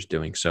manager is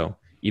doing. So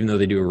even though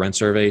they do a rent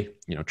survey,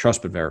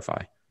 trust but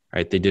verify,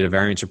 right? They did a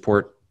variance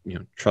report,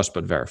 trust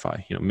but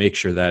verify, make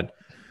sure that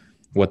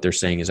what they're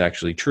saying is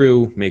actually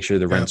true, make sure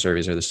the rent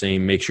surveys are the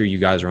same, make sure you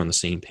guys are on the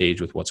same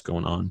page with what's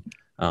going on,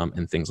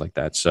 and things like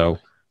that. So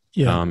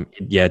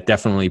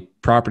definitely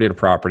property to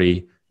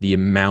property, the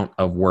amount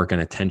of work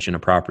and attention a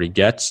property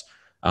gets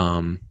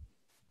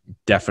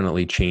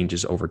definitely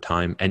changes over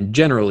time. And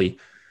generally,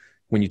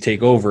 when you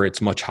take over, it's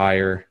much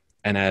higher.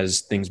 And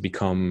as things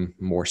become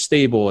more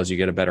stable, as you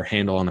get a better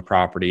handle on the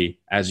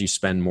property, as you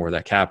spend more of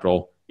that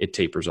capital, it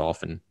tapers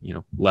off and,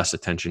 less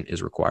attention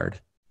is required.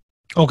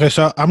 Okay,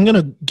 so I'm going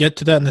to get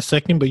to that in a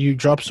second, but you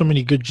dropped so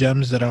many good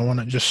gems that I want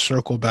to just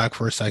circle back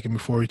for a second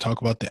before we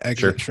talk about the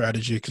exit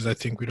strategy, because I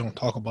think we don't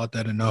talk about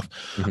that enough.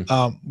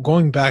 Mm-hmm.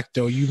 Going back,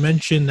 though, you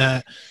mentioned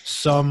that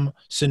some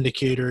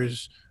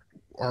syndicators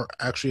or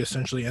actually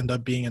essentially end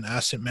up being an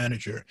asset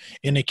manager.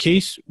 In a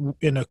case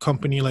in a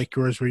company like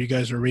yours where you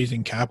guys are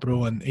raising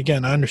capital, and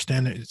again, I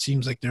understand that it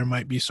seems like there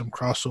might be some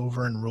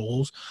crossover in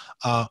roles,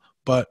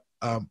 but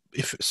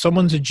if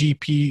someone's a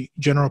GP,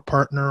 general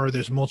partner, or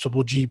there's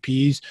multiple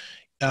GPs,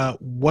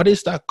 what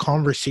is that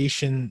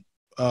conversation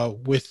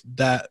with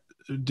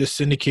the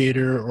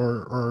syndicator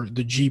or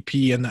the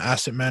GP and the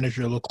asset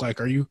manager look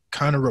like? Are you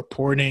kind of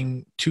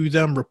reporting to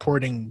them,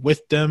 reporting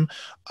with them?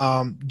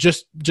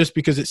 Just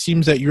because it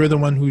seems that you're the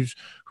one who's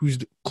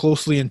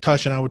closely in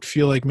touch, and I would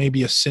feel like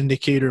maybe a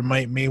syndicator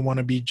may want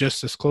to be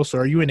just as close. So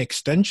are you an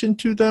extension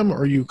to them?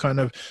 Or are you kind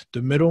of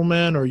the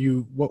middleman? Or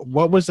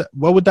what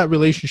would that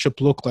relationship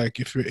look like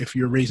if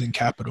you're raising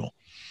capital?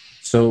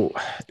 So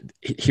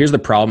here's the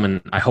problem,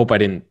 and I hope I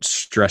didn't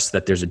stress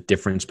that there's a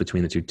difference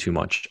between the two too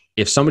much.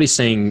 If somebody's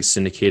saying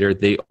syndicator,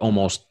 they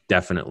almost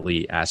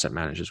definitely asset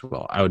manage as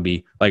well. I would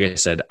be, like I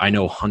said, I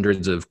know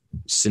hundreds of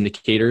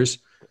syndicators.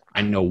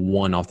 I know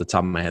one off the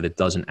top of my head that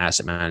doesn't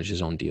asset manage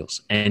his own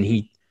deals. And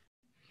he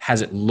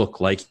has it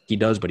look like he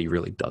does, but he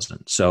really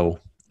doesn't. So,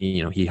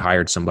 he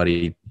hired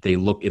somebody, it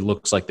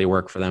looks like they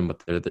work for them,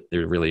 but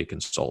they're really a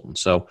consultant.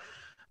 So,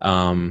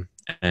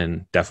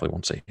 and definitely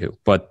won't say who,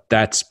 but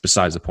that's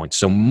besides the point.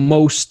 So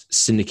most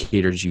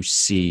syndicators you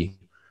see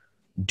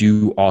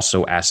do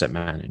also asset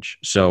manage.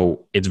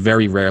 So it's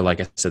very rare,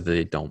 like I said, that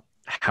they don't.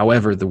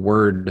 However, the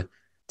word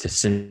to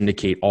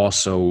syndicate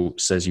also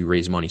says you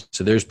raise money.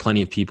 So there's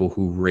plenty of people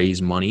who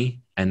raise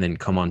money and then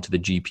come onto the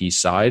GP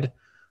side,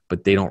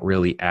 but they don't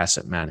really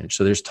asset manage.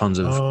 So there's tons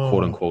of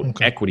quote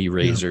unquote equity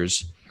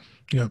raisers,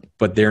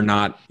 but they're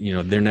not,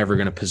 they're never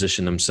going to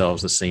position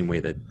themselves the same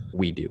way that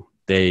we do.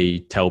 They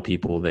tell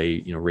people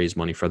they, raise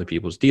money for other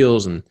people's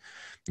deals and,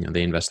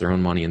 they invest their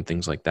own money and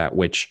things like that,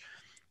 which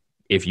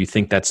if you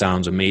think that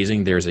sounds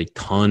amazing, there's a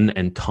ton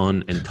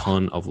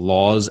of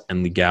laws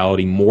and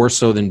legality, more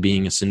so than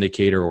being a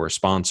syndicator or a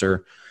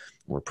sponsor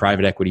or a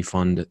private equity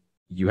fund.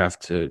 You have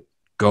to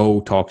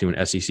go talk to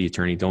an SEC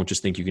attorney. Don't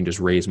just think you can just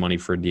raise money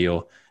for a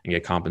deal and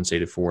get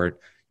compensated for it.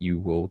 You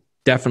will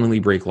definitely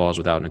break laws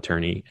without an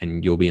attorney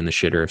and you'll be in the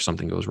shitter if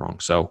something goes wrong.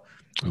 So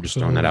I'm just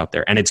throwing that out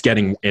there. And it's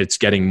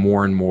getting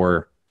more and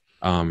more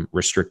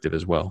restrictive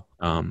as well.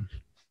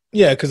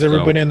 Because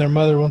everybody and their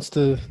mother wants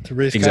to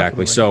raise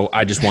exactly. capital. So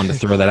I just wanted to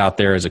throw that out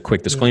there as a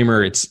quick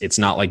disclaimer. It's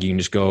not like you can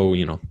just go,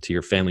 to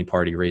your family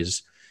party,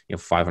 raise,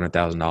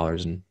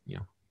 $500,000 and,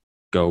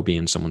 go be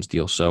in someone's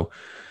deal. So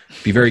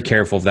be very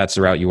careful if that's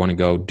the route you want to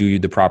go. Do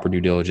the proper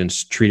due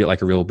diligence, treat it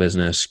like a real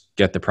business,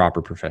 get the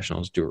proper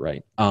professionals, do it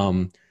right.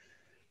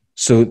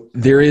 So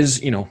there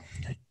is,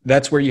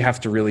 that's where you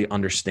have to really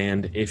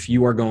understand if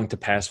you are going to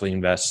passively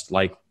invest,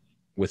 like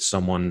with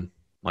someone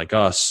like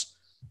us,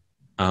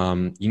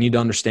 you need to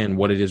understand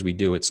what it is we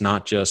do. It's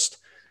not just,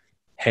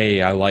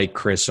 hey, I like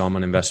Chris, so I'm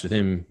going to invest with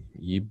him.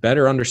 You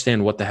better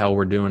understand what the hell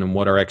we're doing and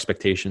what our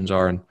expectations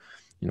are and,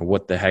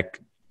 what the heck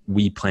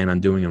we plan on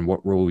doing and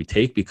what role we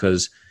take,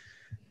 because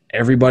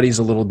everybody's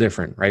a little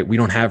different, right? We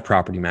don't have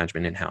property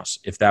management in-house.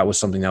 If that was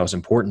something that was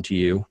important to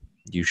you,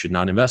 you should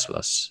not invest with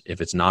us.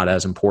 If it's not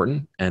as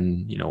important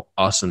and,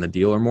 us and the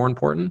deal are more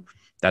important,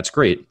 that's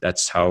great.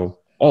 That's how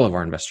all of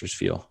our investors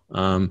feel.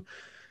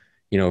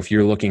 If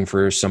you're looking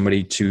for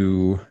somebody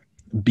to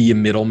be a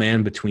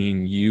middleman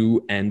between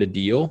you and a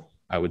deal,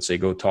 I would say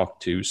go talk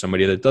to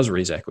somebody that does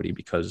raise equity,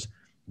 because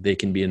they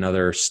can be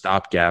another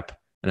stopgap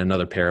and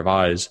another pair of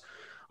eyes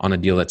on a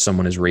deal that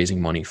someone is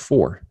raising money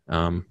for.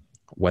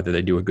 Whether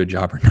they do a good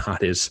job or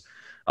not is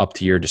up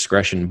to your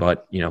discretion,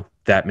 but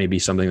that may be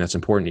something that's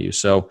important to you.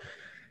 So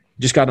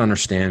you just got to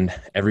understand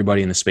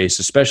everybody in the space,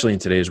 especially in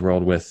today's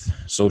world with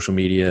social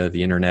media,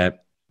 the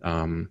internet,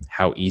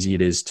 how easy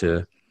it is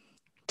to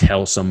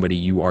tell somebody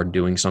you are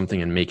doing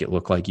something and make it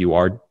look like you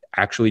are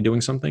actually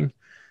doing something.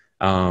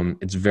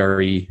 It's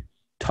very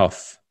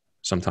tough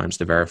sometimes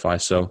to verify.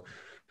 So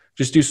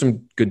just do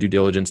some good due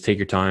diligence, take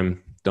your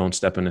time, don't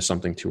step into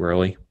something too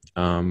early.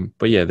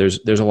 But yeah, there's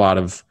a lot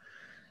of,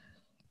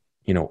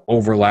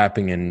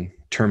 overlapping and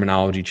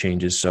terminology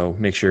changes. So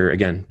make sure,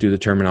 again, do the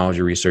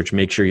terminology research,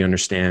 make sure you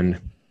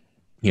understand,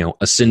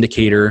 a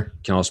syndicator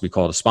can also be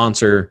called a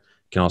sponsor,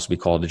 can also be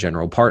called a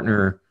general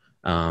partner,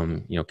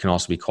 can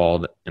also be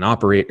called an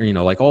operator,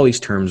 like all these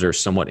terms are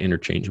somewhat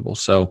interchangeable.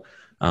 So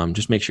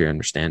just make sure you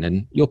understand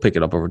and you'll pick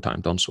it up over time.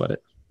 Don't sweat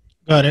it.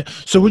 Got it.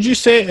 So would you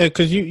say,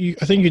 because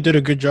I think you did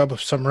a good job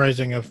of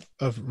summarizing of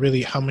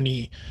really how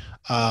many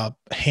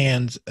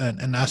hands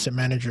an asset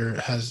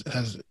manager has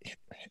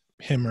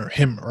him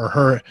or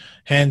her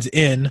hands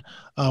in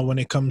when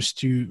it comes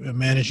to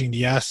managing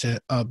the asset.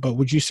 But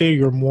would you say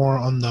you're more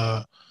on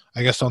the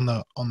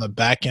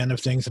back end of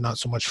things and not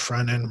so much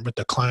front end with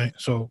the client?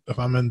 So if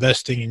I'm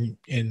investing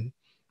in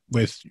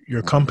with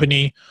your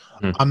company,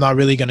 I'm not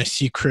really going to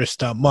see Chris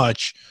that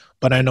much,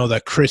 but I know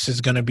that Chris is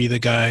going to be the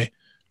guy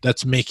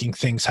that's making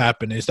things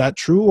happen. Is that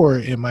true, or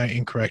am I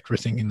incorrect for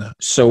thinking that?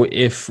 So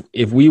if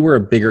we were a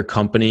bigger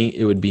company,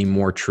 it would be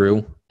more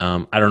true.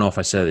 I don't know if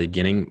I said at the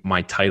beginning,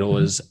 my title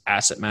is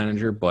asset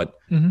manager, but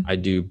I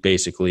do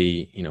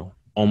basically,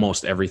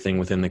 almost everything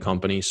within the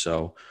company.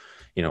 So,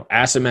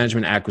 asset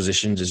management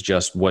acquisitions is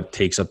just what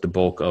takes up the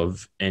bulk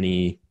of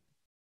any,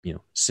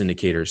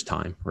 syndicator's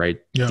time,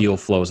 right? Yeah. Deal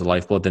flow is the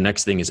lifeblood. The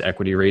next thing is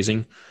equity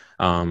raising.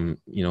 I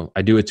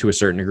do it to a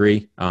certain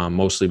degree,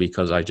 mostly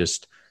because I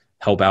just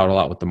help out a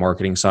lot with the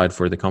marketing side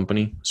for the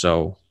company.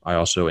 So I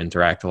also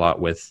interact a lot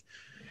with,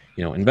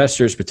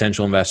 investors,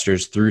 potential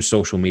investors through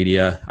social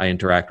media. I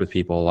interact with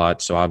people a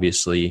lot. So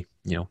obviously,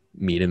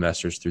 meet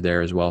investors through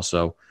there as well.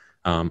 So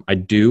I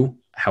do.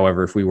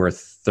 However, if we were a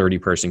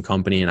 30-person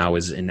company and I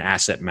was an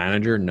asset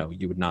manager, no,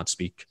 you would not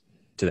speak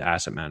to the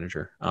asset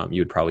manager.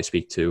 You would probably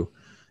speak to,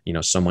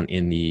 someone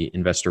in the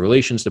investor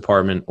relations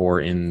department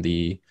or in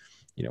the,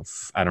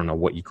 I don't know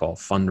what you call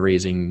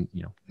fundraising,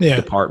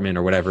 department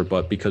or whatever.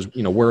 But because,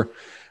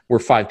 we're we're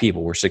 5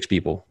 people, we're 6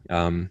 people.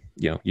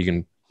 You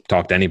can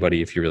talk to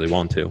anybody if you really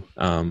want to.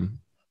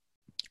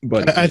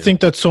 But I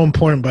think that's so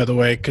important, by the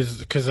way,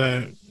 because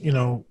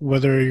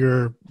whether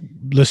you're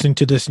listening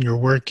to this and you're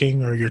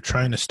working or you're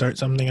trying to start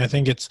something, I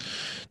think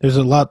there's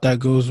a lot that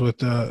goes with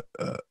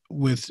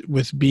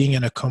being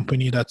in a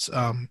company that's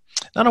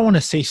I don't want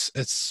to say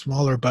it's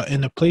smaller, but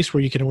in a place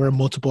where you can wear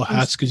multiple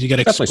hats because you get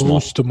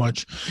exposed to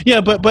much.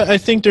 Yeah, but I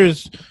think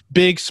there's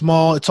big,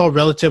 small. It's all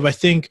relative. I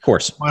think. Of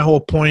course. My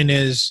whole point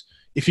is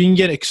if you can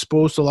get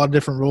exposed to a lot of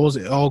different roles,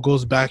 it all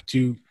goes back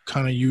to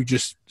kind of you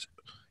just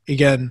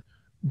again.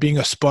 Being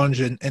a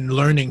sponge and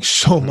learning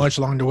so much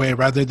along the way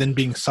rather than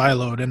being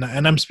siloed.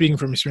 And I'm speaking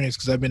from experience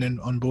because I've been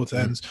on both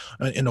ends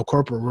in a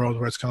corporate world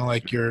where it's kind of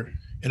like you're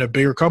in a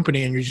bigger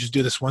company and you just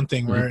do this one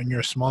thing where in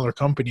your smaller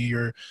company,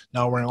 you're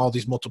now wearing all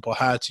these multiple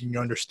hats and you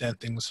understand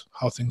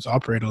how things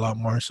operate a lot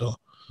more. So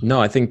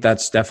no, I think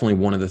that's definitely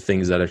one of the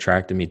things that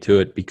attracted me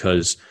to it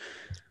because,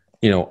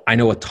 I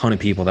know a ton of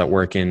people that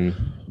work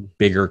in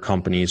bigger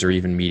companies or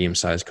even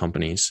medium-sized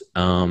companies,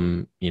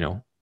 and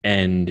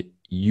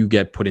you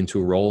get put into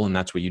a role and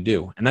that's what you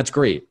do. And that's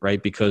great,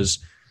 right? Because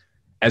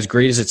as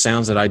great as it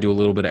sounds that I do a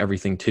little bit of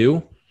everything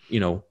too,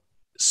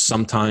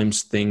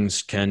 sometimes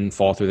things can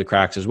fall through the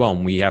cracks as well.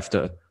 And we have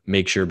to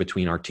make sure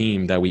between our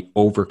team that we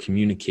over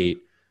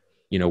communicate,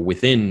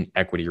 within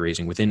equity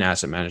raising, within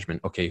asset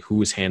management, okay, who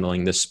is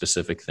handling this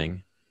specific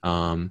thing?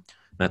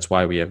 That's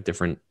why we have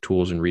different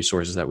tools and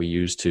resources that we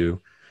use to,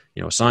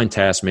 assign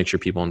tasks, make sure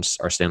people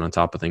are staying on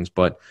top of things.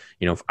 But,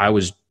 if I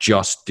was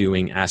just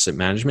doing asset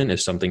management,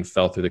 if something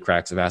fell through the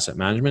cracks of asset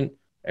management,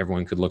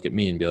 everyone could look at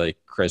me and be like,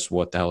 Chris,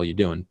 what the hell are you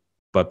doing?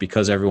 But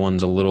because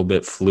everyone's a little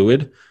bit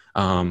fluid,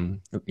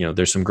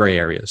 there's some gray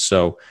areas.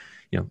 So,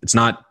 it's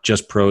not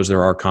just pros,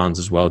 there are cons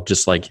as well,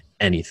 just like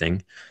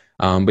anything.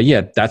 But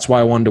yeah, that's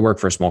why I wanted to work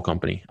for a small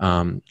company.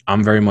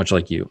 I'm very much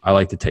like you. I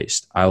like to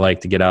taste. I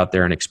like to get out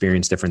there and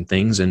experience different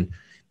things. And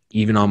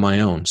even on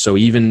my own. So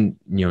even,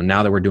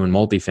 now that we're doing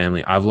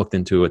multifamily, I've looked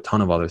into a ton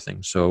of other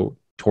things. So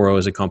Toro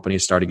as a company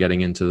started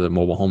getting into the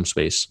mobile home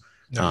space.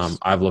 Nice.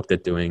 I've looked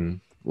at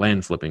doing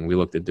land flipping. We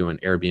looked at doing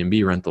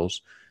Airbnb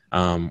rentals.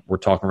 We're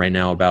talking right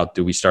now about,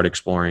 do we start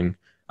exploring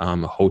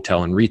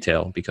hotel and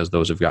retail because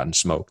those have gotten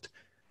smoked.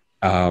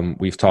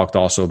 We've talked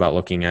also about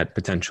looking at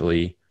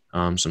potentially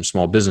some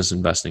small business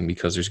investing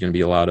because there's going to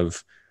be a lot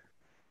of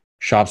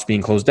shops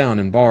being closed down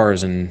and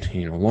bars and,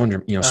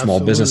 laundry, small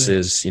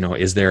businesses,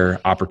 is there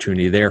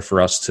opportunity there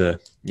for us to,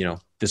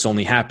 this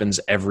only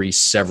happens every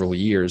several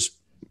years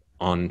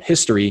on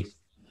history,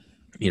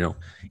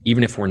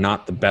 even if we're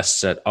not the best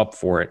set up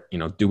for it,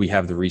 do we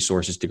have the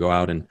resources to go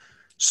out and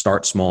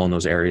start small in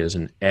those areas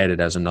and add it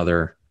as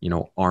another,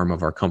 arm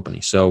of our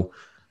company. So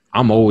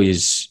I'm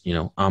always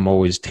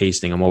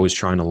tasting, I'm always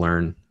trying to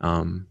learn,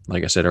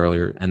 like I said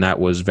earlier, and that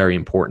was very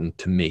important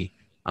to me.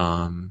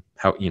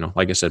 How,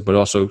 like I said, but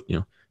also,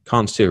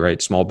 cons too,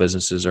 right? Small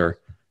businesses are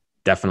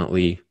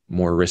definitely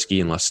more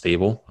risky and less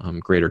stable,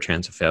 greater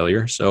chance of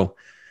failure. So,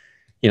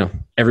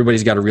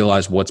 everybody's got to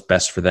realize what's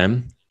best for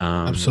them.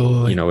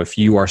 Absolutely. If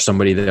you are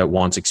somebody that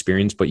wants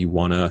experience, but you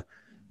want a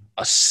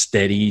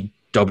steady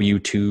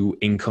W-2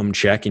 income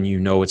check and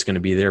it's going to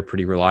be there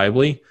pretty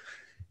reliably,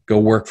 go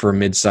work for a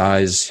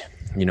mid-size,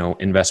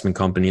 investment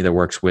company that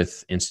works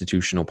with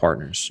institutional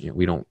partners.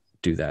 We don't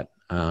do that.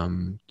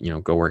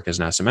 Go work as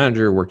an asset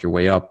manager, work your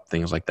way up,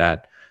 things like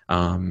that.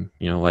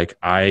 Like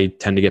I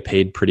tend to get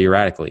paid pretty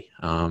erratically,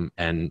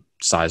 and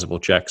sizable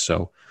checks.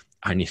 So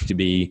I need to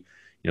be,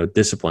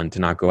 disciplined to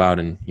not go out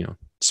and,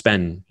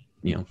 spend,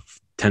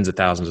 tens of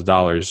thousands of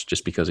dollars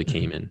just because it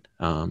came in,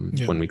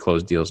 when we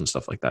close deals and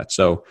stuff like that.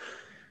 So,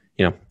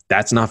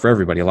 that's not for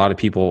everybody. A lot of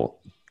people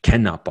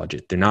cannot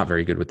budget. They're not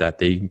very good with that.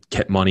 They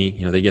get money,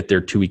 they get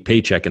their 2-week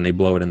paycheck and they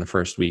blow it in the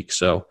first week.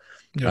 So,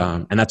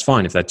 and that's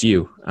fine if that's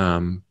you.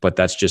 But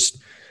that's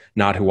just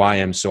not who I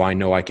am. So I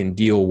know I can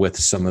deal with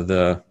some of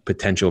the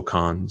potential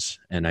cons,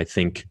 and I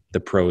think the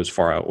pros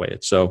far outweigh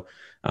it. So,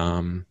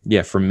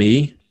 for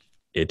me,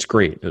 it's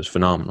great. It was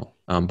phenomenal.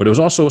 But it was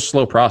also a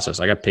slow process.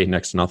 I got paid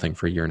next to nothing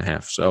for a year and a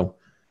half. So,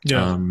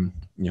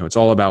 it's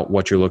all about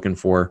what you're looking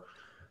for,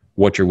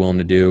 what you're willing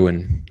to do,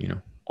 and,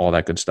 all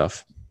that good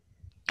stuff.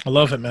 I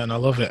love it, man. I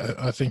love it.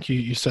 I think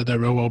you said that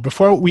real well.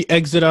 Before we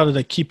exit out of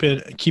the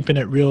keeping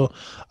it real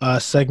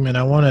segment,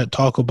 I want to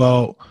talk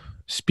about,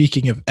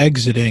 speaking of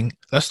exiting,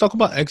 let's talk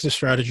about exit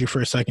strategy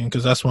for a second,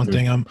 because that's one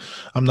thing I'm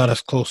not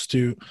as close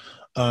to,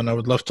 and I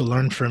would love to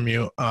learn from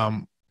you.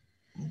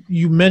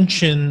 You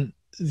mentioned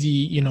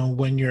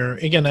when you're,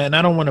 again, and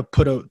I don't want to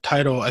put a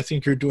title, I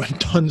think you're doing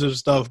tons of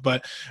stuff,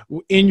 but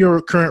in your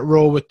current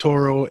role with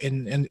Toro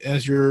and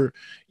as your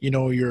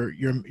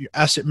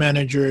asset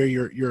manager,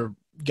 you're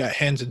got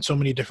hands in so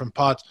many different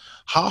pots.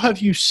 How have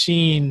you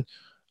seen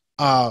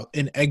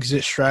an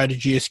exit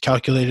strategy is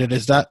calculated?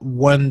 Is that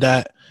one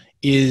that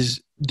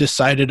is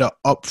decided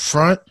up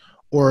front,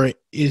 or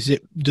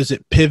does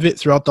it pivot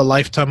throughout the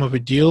lifetime of a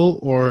deal,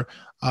 or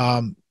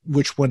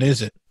which one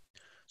is it?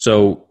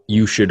 So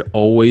you should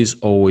always,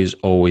 always,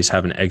 always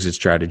have an exit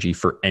strategy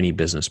for any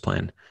business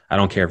plan. I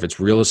don't care if it's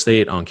real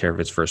estate. I don't care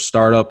if it's for a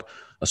startup.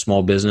 a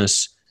small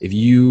business, if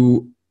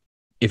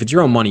it's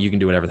your own money, you can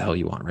do whatever the hell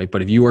you want, right?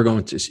 But if you're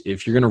going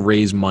to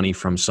raise money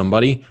from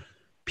somebody,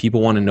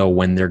 people want to know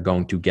when they're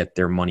going to get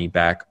their money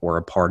back, or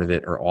a part of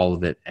it, or all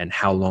of it, and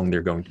how long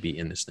they're going to be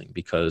in this thing.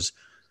 Because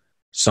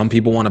some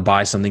people want to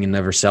buy something and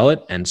never sell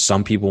it, and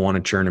some people want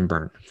to churn and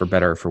burn, for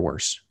better or for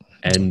worse.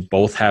 And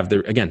both have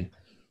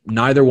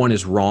neither one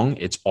is wrong.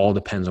 It all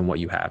depends on what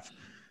you have.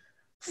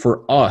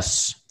 For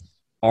us,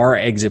 our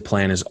exit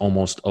plan is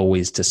almost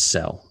always to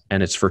sell.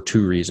 And it's for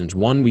two reasons.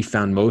 One, we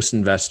found most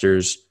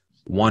investors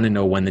want to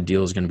know when the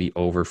deal is going to be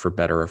over, for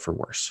better or for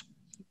worse.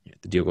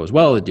 If the deal goes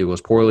well, the deal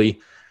goes poorly,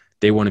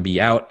 they want to be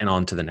out and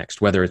on to the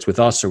next, whether it's with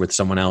us or with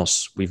someone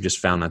else. We've just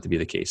found that to be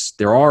the case.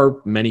 There are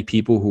many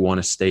people who want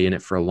to stay in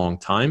it for a long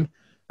time.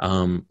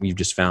 We've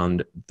just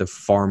found the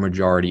far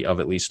majority of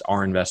at least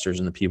our investors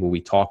and the people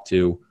we talk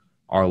to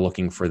are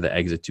looking for the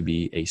exit to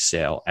be a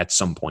sale at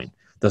some point.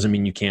 Doesn't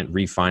mean you can't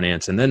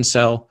refinance and then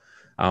sell,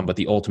 but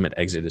the ultimate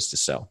exit is to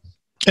sell.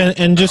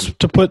 And just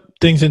to put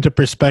things into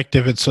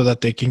perspective, it's so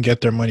that they can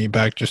get their money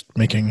back, just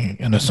making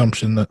an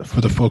assumption that for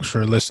the folks who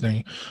are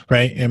listening,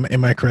 right?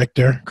 Am I correct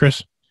there,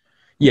 Chris?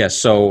 Yeah.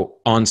 So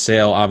on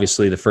sale,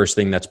 obviously the first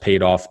thing that's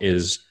paid off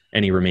is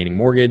any remaining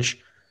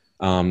mortgage.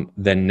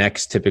 Then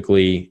next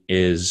typically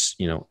is,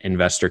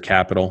 investor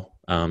capital.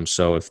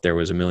 So if there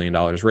was $1 million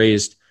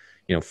raised,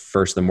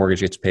 first the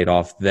mortgage gets paid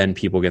off, then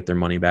people get their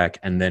money back,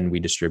 and then we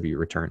distribute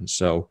returns.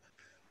 So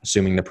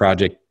assuming the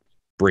project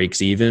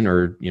breaks even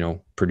or,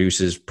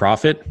 produces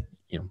profit,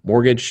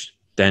 mortgage,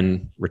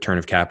 then return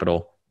of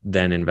capital,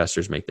 then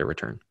investors make their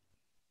return.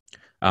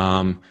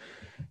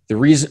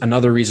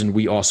 Another reason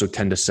we also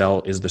tend to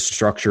sell is the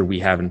structure we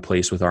have in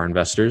place with our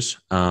investors.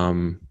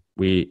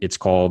 It's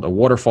called a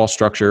waterfall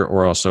structure,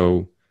 or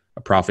also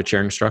a profit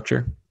sharing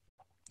structure.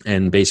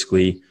 And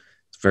basically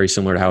it's very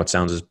similar to how it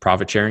sounds. As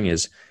profit sharing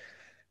is,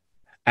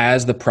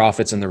 as the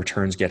profits and the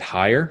returns get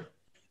higher,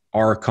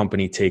 our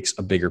company takes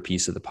a bigger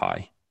piece of the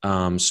pie.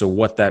 So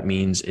what that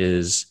means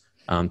is,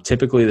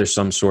 typically there's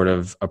some sort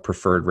of a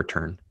preferred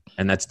return,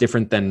 and that's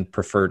different than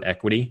preferred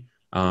equity,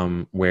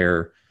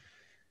 where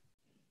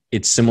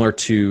it's similar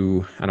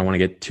to, I don't want to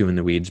get too in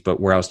the weeds, but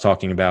where I was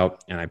talking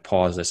about, and I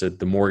paused, I said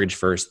the mortgage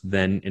first,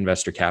 then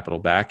investor capital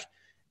back.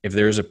 If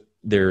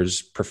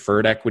there's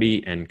preferred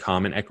equity and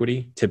common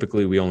equity,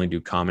 typically we only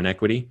do common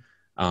equity,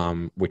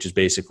 which is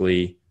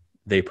basically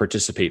they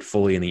participate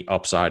fully in the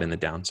upside and the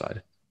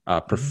downside.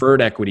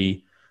 Preferred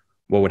equity,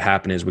 what would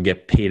happen is we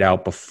get paid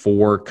out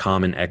before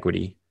common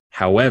equity.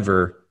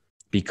 However,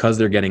 because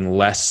they're getting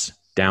less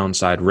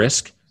downside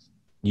risk,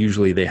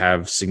 usually they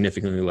have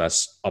significantly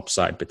less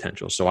upside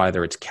potential. So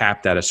either it's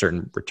capped at a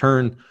certain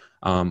return,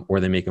 or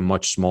they make a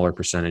much smaller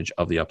percentage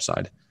of the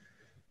upside.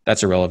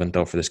 That's irrelevant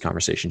though for this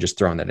conversation, just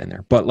throwing that in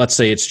there. But let's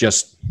say it's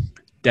just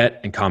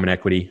debt and common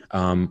equity.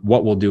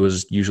 What we'll do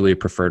is usually a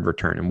preferred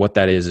return. And what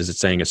that is it's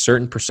saying a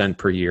certain percent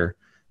per year,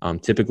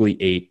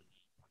 typically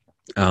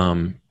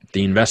 8%.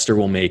 The investor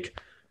will make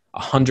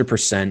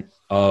 100%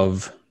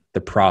 of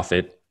the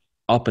profit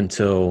up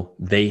until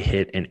they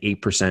hit an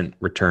 8%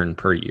 return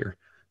per year.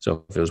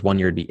 So if it was 1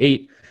 year, it'd be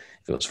 8.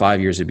 If it was 5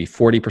 years, it'd be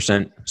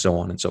 40%, so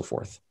on and so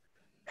forth.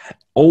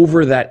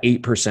 Over that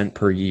 8%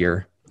 per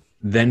year,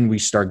 then we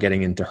start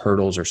getting into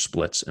hurdles or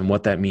splits. And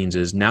what that means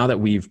is, now that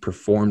we've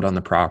performed on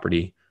the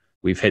property,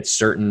 we've hit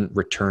certain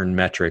return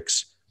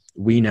metrics,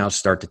 we now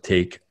start to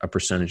take a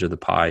percentage of the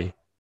pie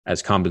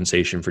as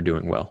compensation for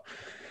doing well.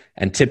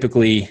 And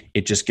typically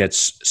it just gets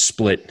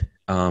split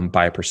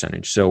by a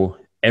percentage. So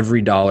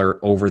every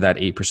dollar over that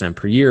 8%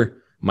 per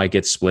year might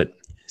get split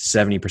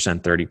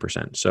 70%,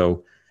 30%.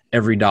 So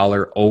every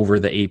dollar over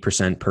the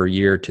 8% per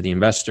year to the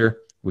investor,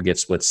 we get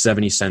split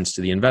 70 cents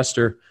to the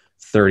investor,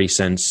 30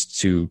 cents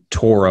to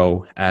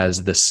Toro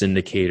as the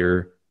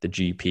syndicator, the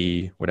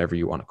GP, whatever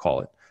you want to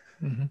call it.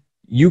 Mm-hmm.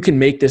 You can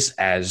make this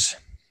as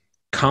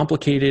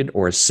complicated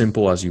or as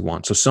simple as you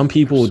want. So some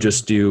people will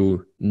just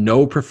do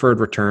no preferred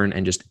return,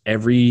 and just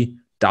every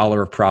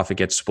dollar of profit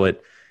gets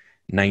split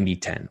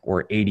 90-10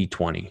 or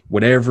 80-20,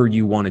 whatever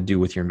you want to do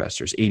with your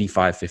investors,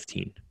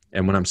 85-15.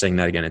 And when I'm saying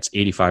that again, it's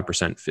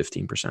 85%,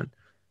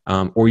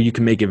 15%. Or you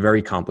can make it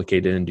very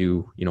complicated and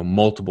do,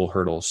 multiple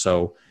hurdles.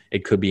 So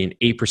it could be an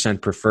 8%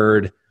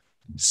 preferred,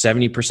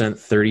 70%,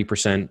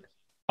 30%,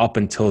 up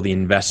until the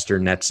investor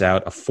nets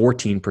out a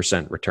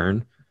 14%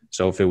 return.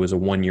 So if it was a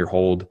 1 year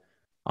hold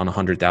on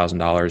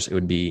 $100,000, it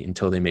would be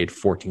until they made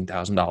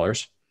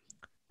 $14,000.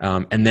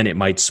 And then it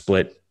might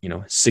split,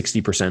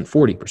 60%,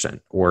 40%,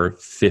 or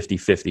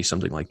 50-50,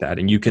 something like that.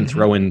 And you can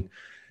throw in,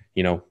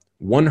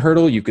 one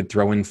hurdle, you could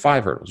throw in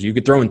 5 hurdles. You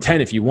could throw in 10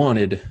 if you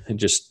wanted, and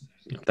just,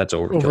 that's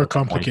overkill.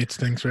 Overcomplicates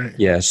things, right?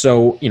 Yeah.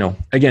 So,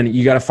 again,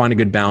 you got to find a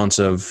good balance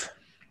of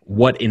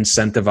what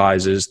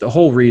incentivizes. The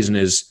whole reason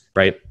is,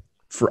 right,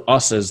 for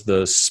us as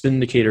the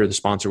syndicator, the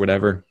sponsor,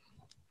 whatever,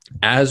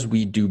 as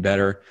we do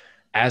better,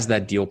 as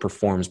that deal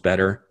performs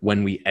better,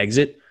 when we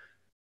exit,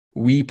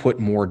 we put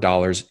more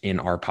dollars in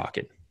our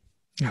pocket.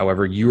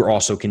 However, you're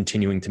also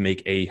continuing to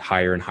make a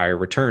higher and higher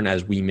return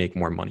as we make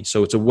more money.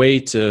 So it's a way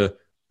to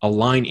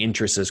align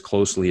interests as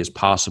closely as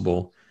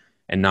possible.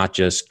 and not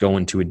just go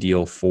into a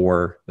deal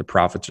for the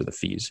profits or the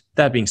fees.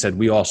 That being said,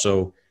 we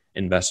also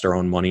invest our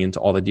own money into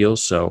all the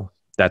deals. So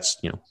that's,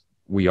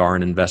 we are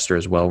an investor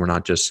as well. We're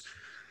not just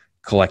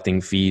collecting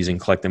fees and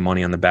collecting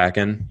money on the back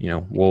end.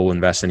 We'll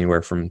invest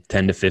anywhere from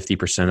 10 to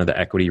 50% of the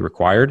equity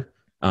required.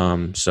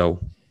 So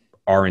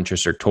our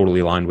interests are totally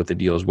aligned with the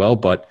deal as well.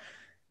 But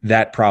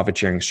that profit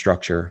sharing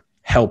structure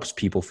helps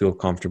people feel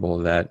comfortable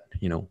that,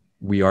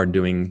 we are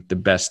doing the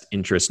best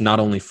interest, not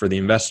only for the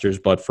investors,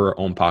 but for our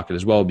own pocket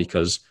as well,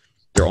 because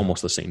they're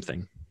almost the same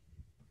thing.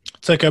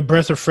 It's like a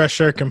breath of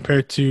fresh air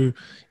compared to,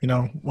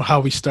 how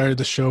we started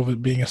the show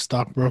with being a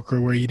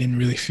stockbroker, where you didn't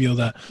really feel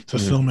that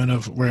fulfillment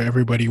of where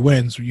everybody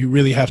wins. You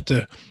really have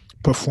to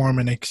perform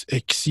and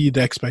exceed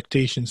the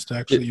expectations to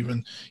actually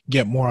even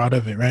get more out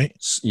of it, right?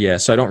 Yeah.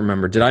 So I don't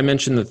remember. Did I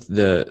mention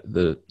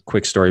the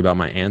quick story about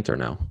my aunt or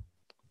no?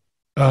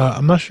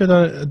 I'm not sure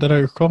that I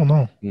recall.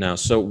 No. No.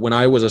 So when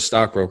I was a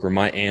stockbroker,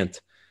 my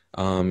aunt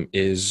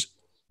is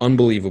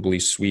unbelievably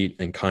sweet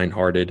and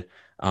kind-hearted,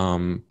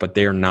 but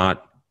they are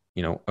not,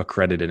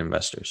 accredited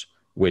investors,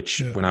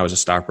 which when I was a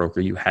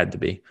stockbroker, you had to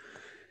be.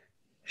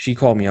 She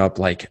called me up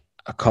like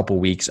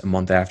a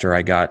month after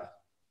I got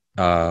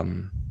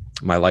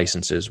my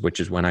licenses, which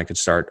is when I could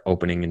start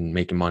opening and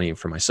making money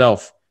for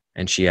myself.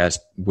 And she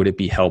asked, would it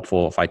be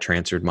helpful if I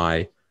transferred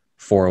my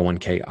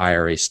 401k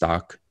IRA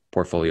stock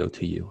portfolio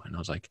to you? And I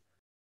was like,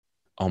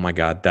 oh my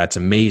God, that's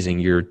amazing.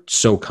 You're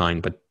so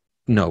kind, but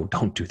no,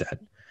 don't do that.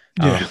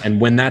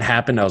 And when that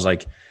happened, I was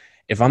like,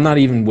 if I'm not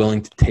even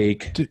willing to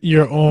take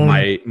your own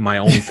my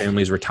own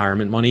family's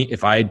retirement money,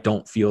 if I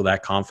don't feel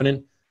that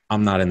confident,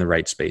 I'm not in the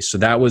right space. So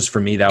that was,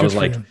 for me, that was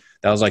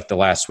like the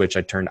last switch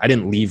I turned. I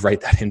didn't leave right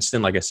that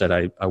instant. Like I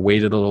said, I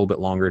waited a little bit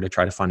longer to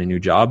try to find a new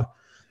job.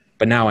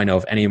 But now I know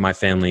if any of my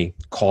family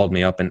called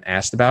me up and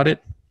asked about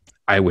it,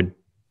 I would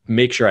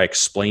make sure I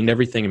explained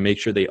everything and make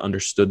sure they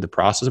understood the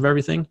process of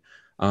everything.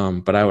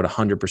 But I would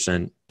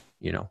 100%,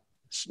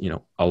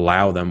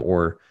 allow them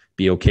or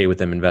be okay with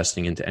them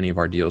investing into any of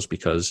our deals,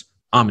 because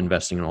I'm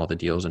investing in all the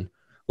deals. And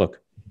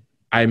look,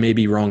 I may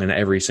be wrong in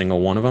every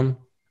single one of them.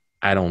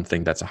 I don't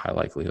think that's a high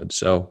likelihood.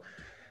 So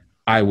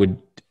I would,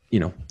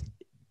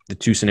 the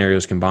two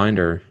scenarios combined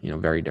are,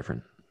 very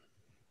different.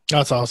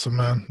 That's awesome,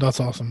 man. That's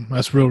awesome.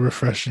 That's real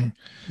refreshing.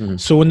 Mm-hmm.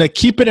 So when they're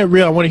keeping it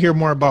real, I want to hear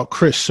more about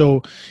Chris.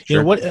 So, you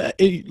know what,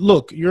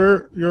 look,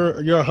 you're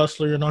a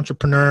hustler, you're an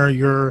entrepreneur,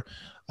 you're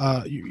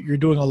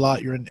doing a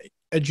lot. You're an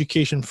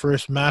education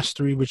first,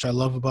 mastery, which I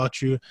love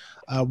about you.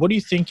 What do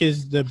you think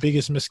is the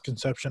biggest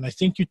misconception? I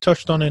think you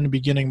touched on it in the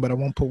beginning, but I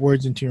won't put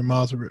words into your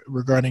mouth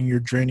regarding your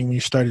journey when you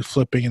started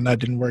flipping and that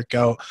didn't work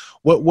out.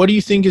 What do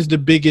you think is the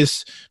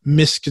biggest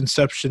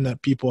misconception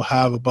that people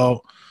have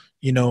about,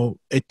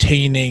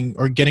 attaining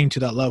or getting to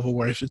that level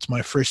where if it's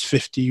my first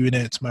 50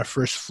 units, my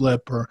first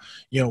flip, or,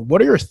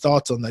 what are your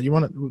thoughts on that? Do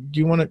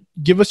you want to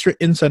give us your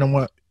insight on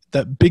what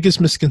that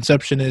biggest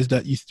misconception is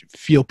that you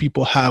feel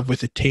people have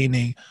with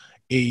attaining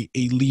a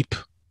leap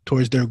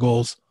towards their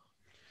goals?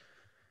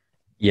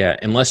 Yeah.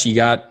 Unless you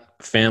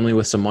got family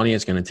with some money,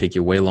 it's going to take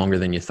you way longer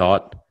than you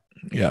thought.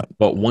 Yeah.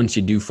 But once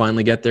you do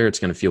finally get there, it's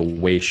going to feel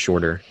way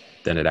shorter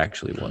than it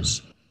actually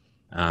was.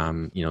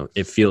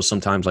 It feels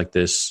sometimes like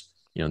this,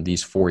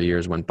 these 4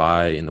 years went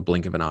by in the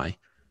blink of an eye.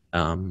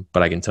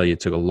 But I can tell you it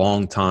took a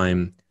long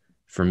time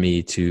for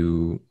me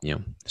to,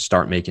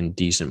 start making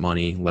decent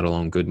money, let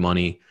alone good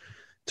money.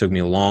 Took me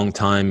a long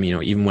time,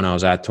 even when I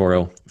was at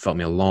Toro, it took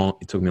me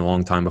a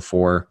long time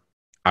before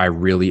I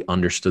really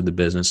understood the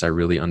business. I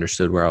really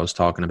understood where I was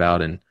talking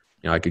about, and,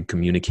 I could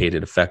communicate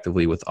it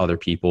effectively with other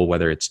people,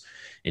 whether it's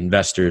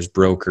investors,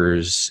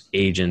 brokers,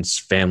 agents,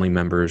 family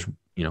members,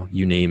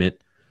 you name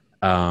it.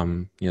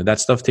 That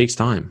stuff takes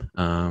time.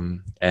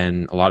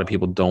 And a lot of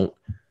people don't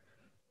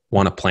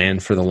want to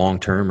plan for the long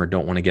term or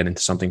don't want to get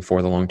into something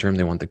for the long term.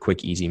 They want the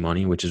quick, easy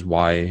money, which is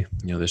why,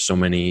 there's so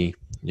many,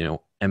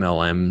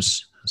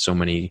 MLMs, so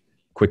many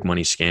quick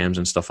money scams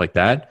and stuff like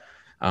that.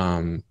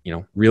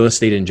 Real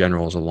estate in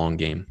general is a long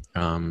game.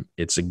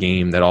 It's a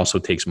game that also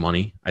takes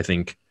money. I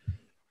think,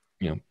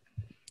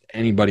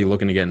 anybody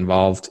looking to get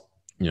involved,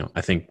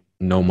 I think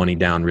no money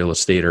down real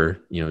estate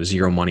or,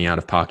 zero money out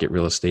of pocket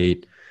real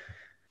estate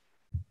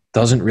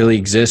doesn't really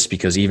exist,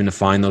 because even to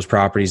find those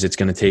properties, it's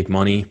going to take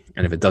money.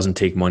 And if it doesn't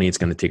take money, it's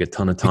going to take a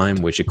ton of time,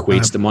 which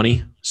equates to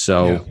money.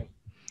 So,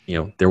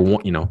 they're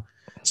one,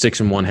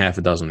 6 in one, half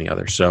a dozen the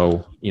other.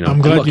 So,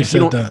 I'm glad you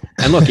said that.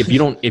 And look, if you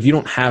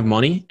don't have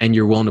money and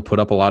you're willing to put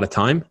up a lot of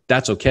time,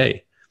 that's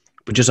okay.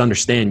 But just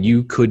understand,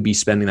 you could be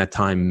spending that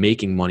time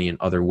making money in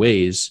other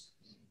ways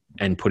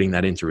and putting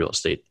that into real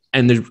estate.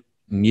 And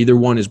neither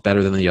one is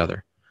better than the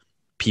other.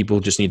 People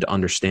just need to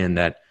understand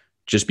that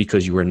just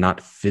because you are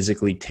not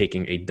physically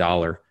taking a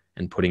dollar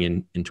and putting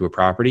it into a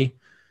property,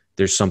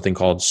 there's something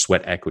called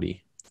sweat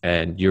equity.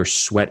 And your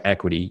sweat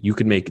equity, you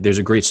could make. There's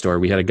a great story.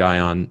 We had a guy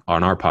on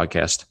our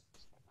podcast.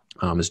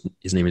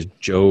 His name is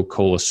Joe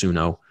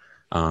Colasuno.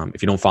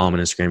 If you don't follow him on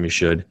Instagram, you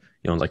should.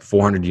 He owns like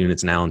 400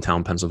 units in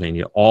Allentown,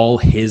 Pennsylvania, all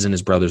his and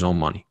his brother's own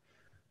money.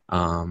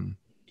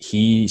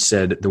 He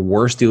said the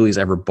worst deal he's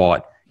ever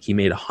bought, he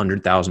made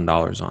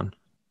 $100,000 on.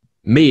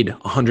 made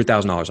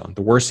 $100,000 on.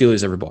 The worst deal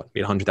he's ever bought,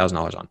 made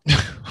 $100,000 on.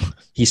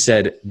 He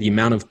said the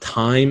amount of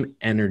time,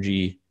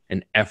 energy,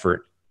 and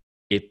effort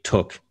it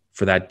took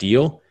for that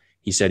deal,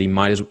 he said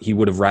he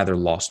would have rather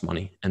lost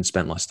money and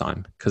spent less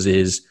time because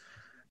his,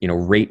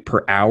 rate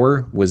per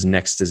hour was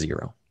next to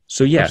zero.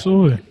 So yeah,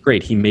 absolutely.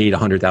 Great. He made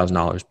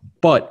 $100,000,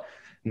 but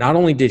not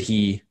only did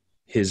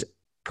his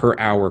per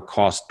hour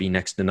cost be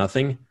next to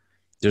nothing,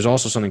 there's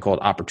also something called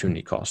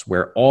opportunity cost,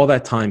 where all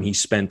that time he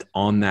spent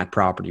on that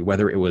property,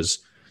 whether it was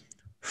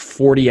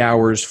 40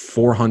 hours,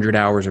 400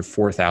 hours, or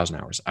 4,000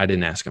 hours, I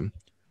didn't ask him.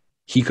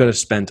 He could have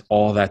spent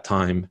all that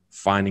time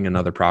finding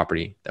another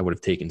property that would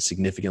have taken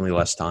significantly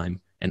less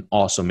time and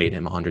also made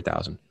him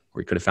 $100,000,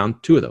 or he could have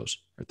found 2 of those,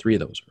 or 3 of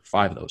those, or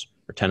 5 of those,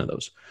 or 10 of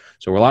those.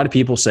 So where a lot of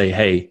people say,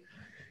 hey,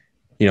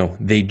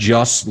 they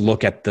just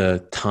look at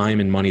the time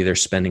and money they're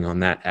spending on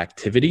that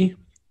activity.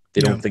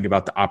 They don't think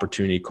about the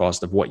opportunity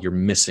cost of what you're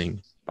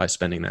missing by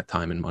spending that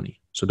time and money.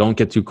 So don't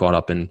get too caught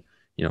up in,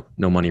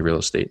 no money real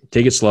estate.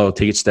 Take it slow,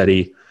 take it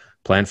steady,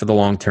 plan for the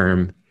long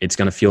term. It's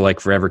going to feel like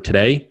forever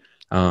today.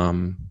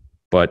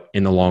 But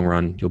in the long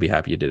run, you'll be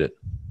happy you did it.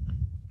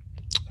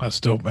 That's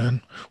dope,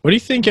 man. What do you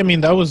think? I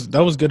mean, that was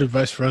good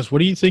advice for us. What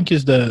do you think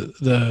is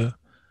the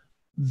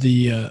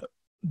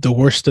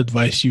worst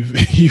advice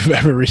you've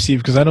ever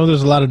received? Because I know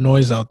there's a lot of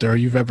noise out there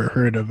you've ever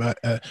heard of.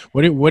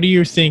 What do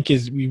you think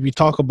is, we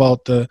talk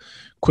about the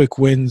quick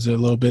wins a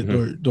little bit,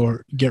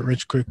 or get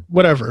rich quick,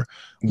 whatever.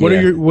 What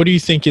do you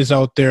think is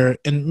out there?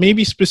 And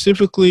maybe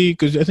specifically,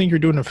 because I think you're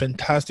doing a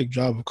fantastic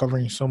job of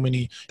covering so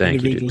many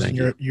individuals in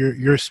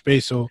your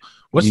space. So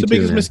what's the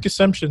biggest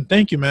misconception?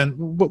 Thank you, man.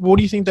 What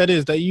do you think that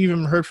is, that you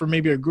even heard from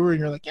maybe a guru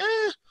and you're like,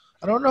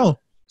 I don't know.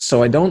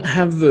 So I don't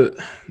have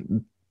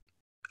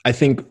I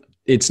think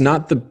it's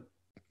not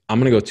I'm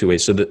going to go 2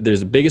 ways. So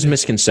there's the biggest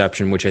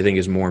misconception, which I think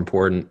is more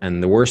important.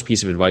 And the worst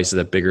piece of advice is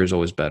that bigger is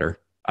always better.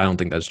 I don't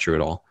think that's true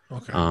at all.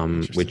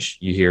 Okay. Which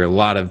you hear a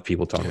lot of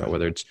people talk about,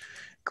 whether it's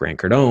Grant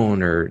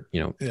Cardone or,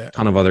 a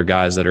ton of other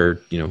guys that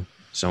are,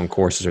 selling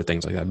courses or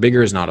things like that.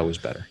 Bigger is not always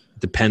better. It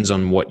depends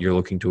on what you're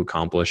looking to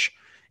accomplish.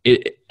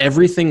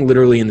 Everything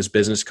literally in this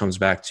business comes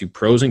back to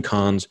pros and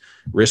cons,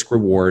 risk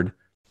reward,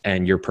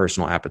 and your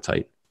personal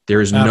appetite.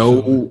 There's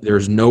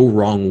no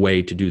wrong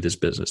way to do this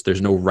business.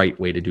 There's no right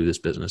way to do this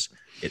business.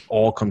 It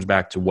all comes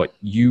back to what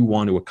you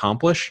want to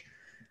accomplish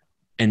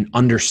and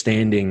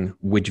understanding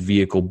which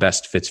vehicle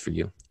best fits for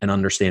you, and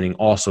understanding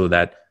also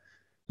that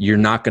you're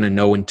not going to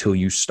know until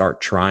you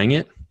start trying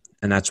it.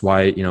 And that's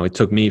why, it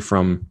took me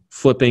from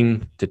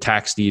flipping to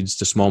tax deeds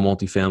to small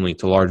multifamily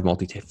to large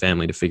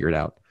multifamily to figure it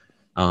out.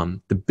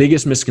 The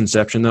biggest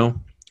misconception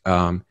though,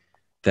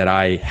 that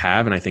I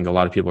have, and I think a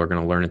lot of people are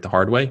going to learn it the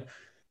hard way,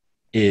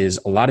 is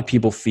a lot of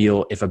people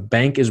feel if a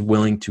bank is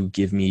willing to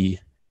give me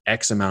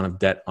X amount of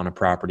debt on a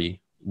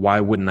property, why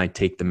wouldn't I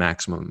take the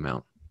maximum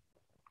amount?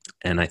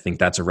 And I think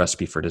that's a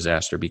recipe for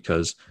disaster,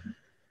 because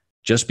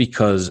just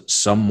because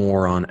some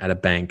moron at a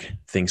bank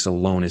thinks a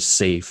loan is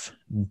safe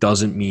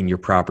doesn't mean your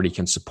property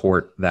can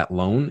support that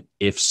loan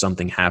if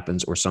something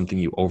happens or something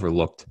you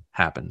overlooked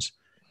happens.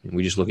 And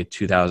we just look at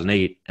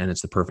 2008 and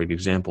it's the perfect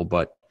example,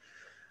 but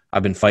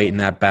I've been fighting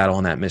that battle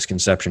and that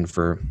misconception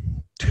for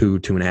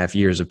 2.5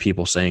 years of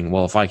people saying,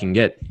 well, if I can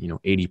get,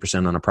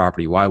 80% on a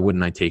property, why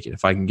wouldn't I take it?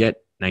 If I can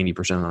get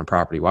 90% on a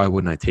property, why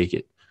wouldn't I take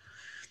it?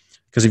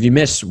 Because if you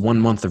miss 1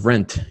 month of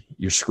rent,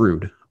 you're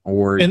screwed,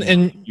 or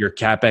your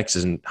CapEx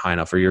isn't high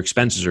enough, or your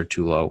expenses are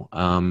too low.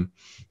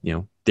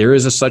 There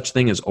is a such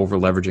thing as over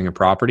leveraging a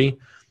property.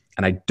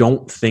 And I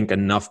don't think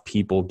enough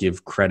people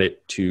give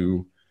credit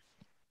to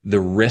the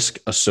risk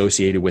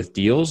associated with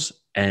deals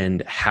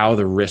and how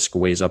the risk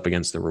weighs up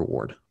against the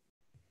reward.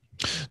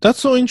 That's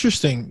so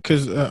interesting,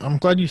 because I'm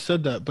glad you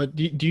said that. But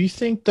do you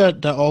think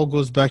that all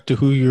goes back to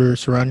who you're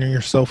surrounding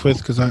yourself with?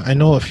 Because I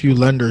know a few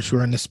lenders who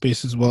are in this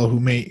space as well who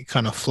may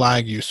kind of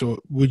flag you.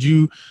 So would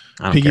you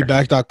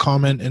piggyback that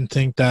comment and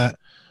think that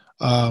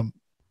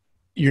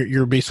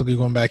you're basically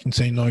going back and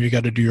saying, no, you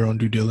got to do your own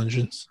due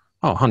diligence?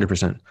 Oh,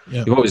 100%.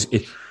 Yeah.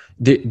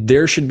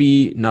 There should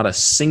be not a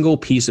single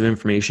piece of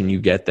information you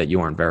get that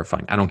you aren't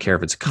verifying. I don't care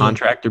if it's a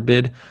contractor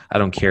bid. I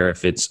don't care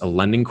if it's a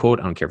lending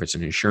quote. I don't care if it's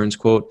an insurance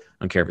quote. I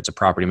don't care if it's a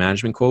property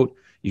management quote.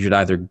 You should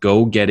either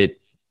go get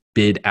it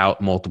bid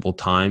out multiple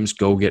times,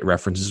 go get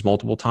references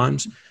multiple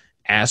times,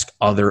 ask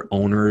other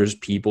owners,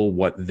 people,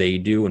 what they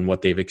do and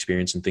what they've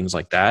experienced and things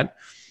like that.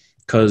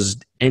 Because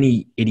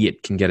any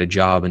idiot can get a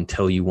job and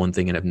tell you one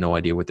thing and have no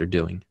idea what they're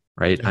doing,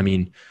 right? Yeah. I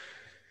mean,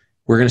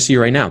 we're going to see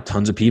right now,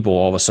 tons of people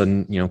all of a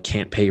sudden,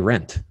 can't pay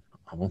rent.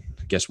 Well,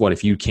 guess what?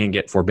 If you can't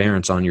get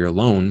forbearance on your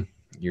loan,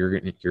 you're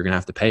going to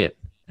have to pay it.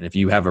 And if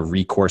you have a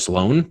recourse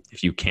loan,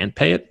 if you can't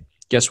pay it,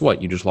 guess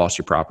what? You just lost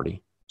your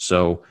property.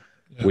 So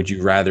would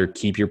you rather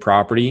keep your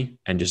property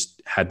and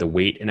just had to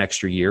wait an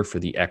extra year for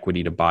the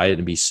equity to buy it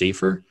and be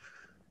safer?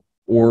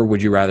 Or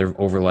would you rather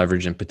over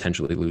leverage and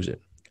potentially lose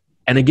it?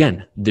 And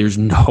again, there's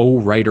no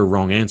right or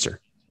wrong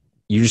answer.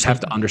 You just have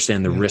to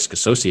understand the risk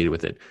associated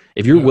with it.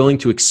 If you're willing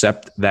to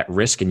accept that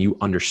risk and you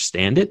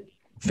understand it,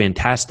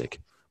 fantastic.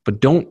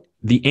 But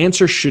the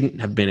answer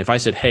shouldn't have been, if I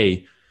said,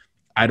 hey,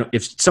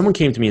 if someone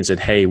came to me and said,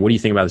 hey, what do you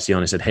think about this deal?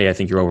 And I said, hey, I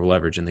think you're over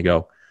leveraged. And they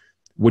go,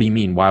 what do you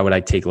mean? Why would I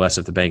take less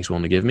if the bank's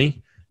willing to give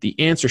me? The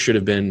answer should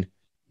have been,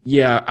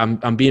 yeah,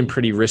 I'm being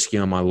pretty risky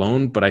on my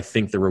loan, but I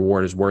think the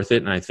reward is worth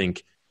it. And I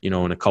think, in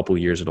a couple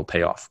of years, it'll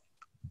pay off.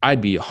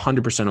 I'd be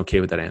 100% okay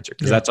with that answer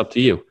because that's up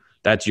to you.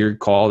 That's your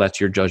call. That's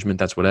your judgment.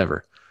 That's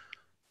whatever.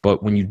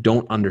 But when you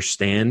don't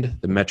understand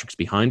the metrics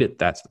behind it,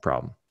 that's the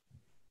problem.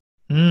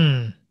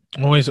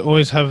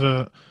 Always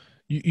have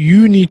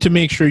you need to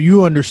make sure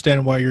you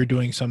understand why you're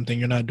doing something.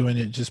 You're not doing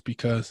it just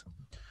because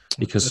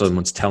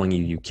someone's telling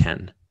you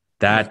can.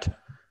 That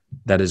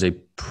is a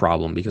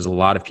problem because a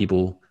lot of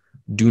people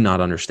do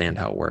not understand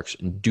how it works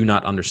and do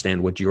not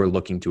understand what you're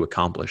looking to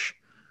accomplish.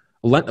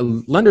 A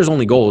lender's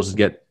only goal is to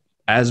get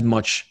as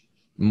much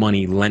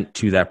money lent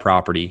to that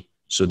property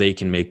so they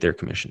can make their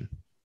commission.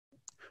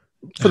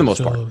 For the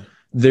most part,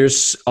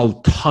 there's a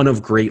ton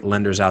of great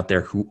lenders out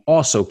there who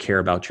also care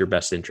about your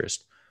best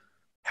interest.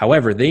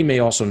 However, they may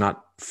also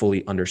not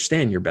fully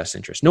understand your best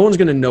interest. No one's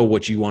going to know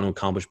what you want to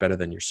accomplish better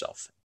than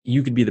yourself.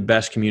 You could be the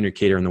best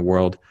communicator in the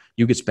world.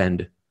 You could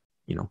spend,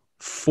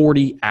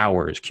 40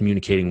 hours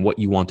communicating what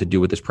you want to do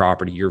with this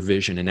property, your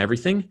vision and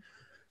everything.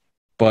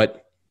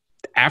 But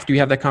after you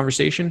have that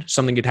conversation,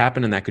 something could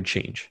happen and that could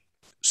change.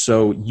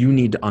 So you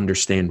need to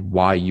understand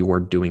why you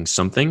are doing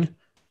something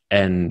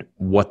and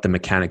what the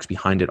mechanics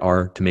behind it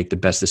are to make the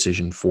best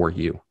decision for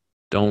you.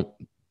 Don't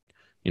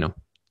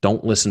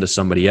listen to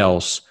somebody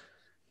else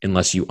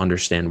unless you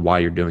understand why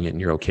you're doing it and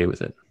you're okay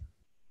with it.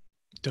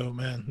 Dope,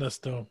 man. That's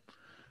dope.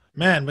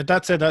 Man, but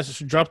that said, let's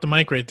just drop the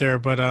mic right there.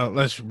 But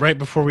right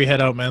before we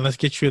head out, man, let's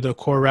get you the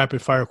core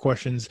rapid fire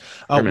questions.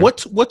 Sure,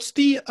 what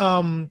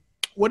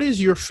is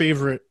your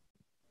favorite?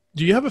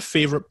 Do you have a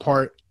favorite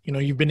part?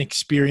 You've been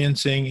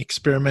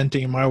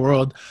experimenting in my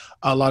world,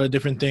 a lot of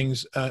different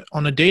things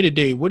on a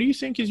day-to-day. What do you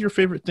think is your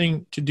favorite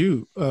thing to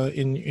do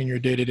in your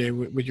day-to-day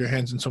with your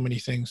hands in so many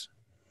things?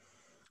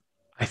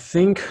 I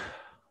think,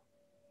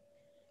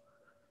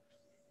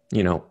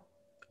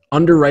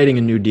 underwriting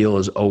a new deal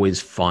is always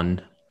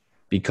fun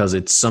because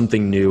it's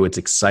something new, it's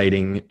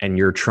exciting, and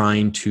you're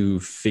trying to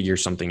figure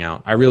something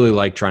out. I really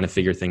like trying to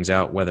figure things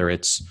out, whether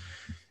it's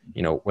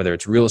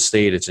real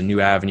estate, it's a new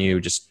avenue,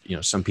 just,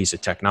 some piece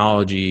of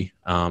technology,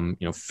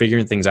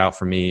 figuring things out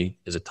for me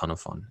is a ton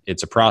of fun.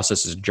 It's a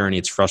process, it's a journey,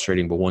 it's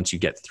frustrating, but once you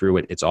get through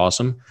it, it's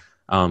awesome.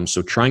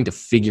 So trying to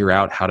figure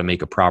out how to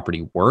make a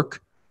property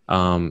work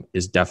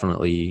is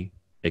definitely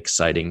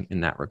exciting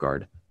in that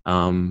regard.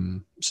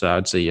 So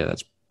I'd say,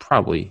 that's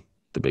probably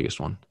the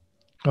biggest one.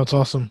 That's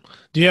awesome.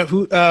 Do you have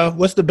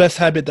what's the best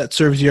habit that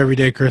serves you every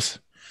day, Chris?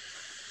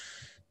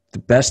 The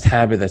best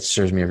habit that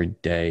serves me every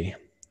day.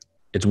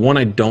 It's one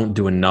I don't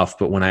do enough,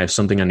 but when I have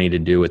something I need to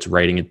do, it's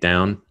writing it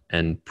down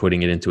and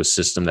putting it into a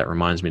system that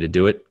reminds me to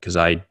do it because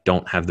I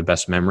don't have the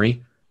best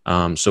memory.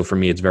 So for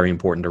me, it's very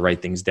important to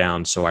write things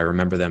down so I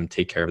remember them,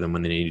 take care of them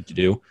when they need to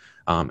do,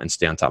 and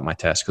stay on top of my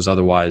tasks because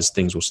otherwise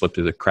things will slip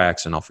through the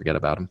cracks and I'll forget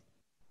about them.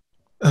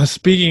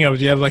 Speaking of,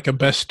 do you have like a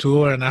best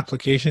tool or an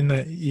application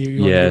that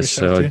you yeah,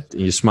 so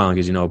you're smiling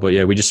because but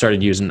yeah, we just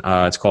started using,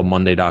 it's called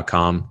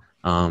Monday.com.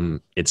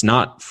 It's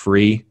not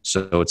free,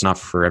 so it's not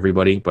for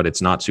everybody, but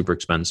it's not super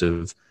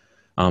expensive.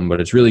 But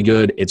it's really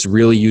good. It's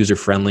really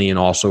user-friendly and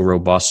also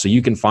robust. So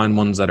you can find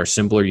ones that are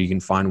simpler. You can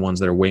find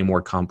ones that are way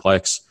more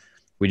complex.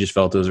 We just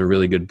felt it was a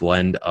really good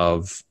blend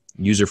of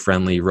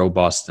user-friendly,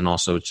 robust, and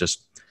also it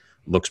just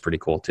looks pretty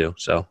cool too.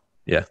 So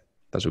yeah,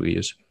 that's what we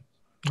use.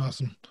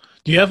 Awesome.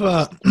 Do you have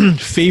a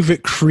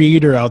favorite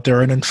creator out there,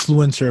 an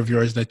influencer of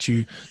yours that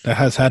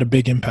has had a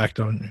big impact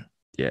on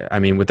you? Yeah, I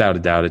mean, without a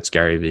doubt, it's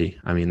Gary Vee.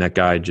 I mean, that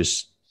guy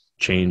just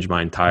changed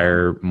my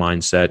entire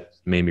mindset,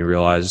 made me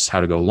realize how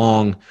to go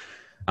long,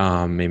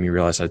 made me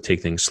realize how to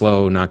take things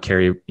slow, not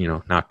care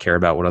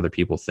about what other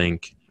people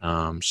think.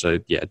 So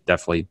yeah,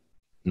 definitely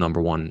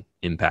number one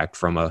impact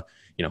from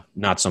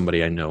not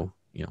somebody I know,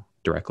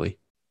 directly.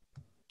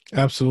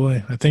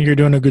 Absolutely. I think you're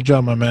doing a good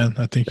job, my man.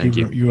 I think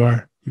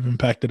you've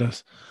impacted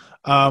us.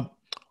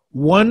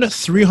 One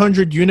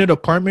 300 unit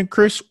apartment,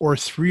 Chris, or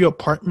 3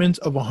 apartments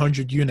of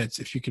 100 units,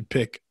 if you could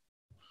pick.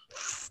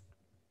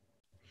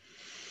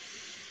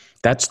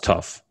 That's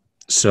tough.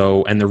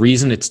 So, and the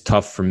reason it's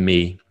tough for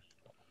me,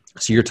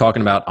 so you're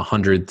talking about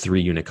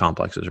 103 unit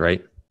complexes,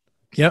 right?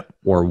 Yep.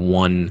 Or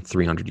one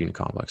 300 unit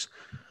complex.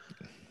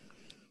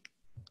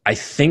 I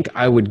think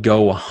I would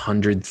go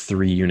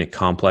 103 unit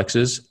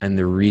complexes. And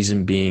the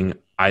reason being,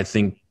 I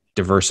think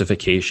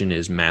diversification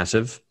is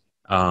massive.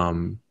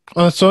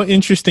 Oh, it's so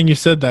interesting you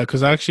said that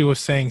because I actually was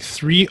saying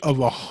 3 of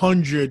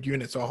 100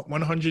 units, a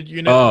 100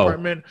 unit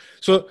apartment.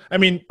 So, I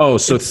mean, so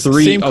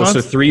 3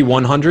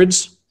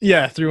 100s?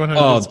 Yeah, 3 100s.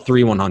 Oh,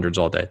 3 100s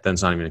all day.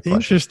 That's not even a question.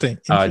 Interesting.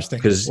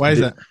 Because why is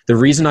that? The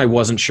reason I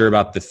wasn't sure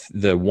about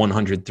the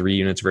 103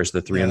 units versus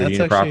the 300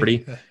 unit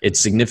property, it's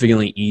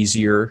significantly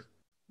easier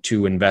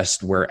to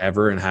invest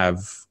wherever and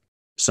have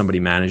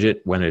somebody manage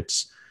it when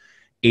it's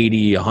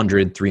 80,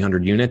 100,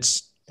 300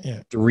 units.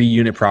 Yeah. 3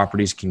 unit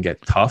properties can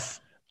get tough.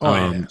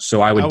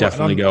 So I would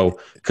definitely go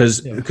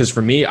because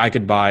for me, I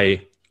could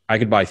buy I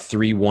could buy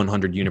 3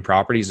 100 unit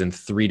properties in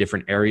 3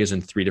 different areas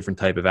and 3 different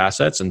type of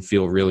assets and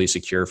feel really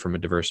secure from a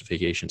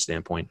diversification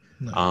standpoint.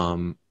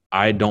 Nice.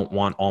 I don't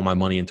want all my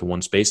money into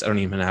one space. I don't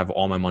even have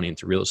all my money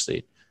into real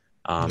estate.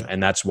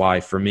 And that's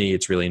why for me,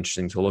 it's really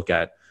interesting to look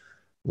at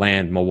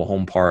land, mobile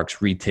home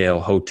parks,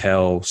 retail,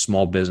 hotel,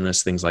 small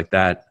business, things like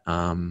that.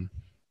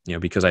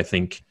 Because I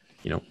think,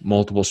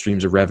 multiple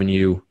streams of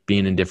revenue,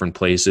 being in different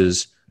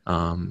places,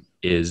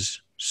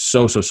 is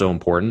so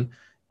important.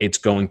 It's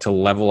going to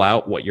level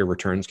out what your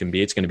returns can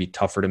be. It's going to be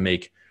tougher to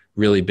make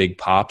really big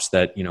pops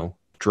that,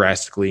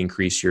 drastically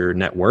increase your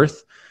net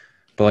worth.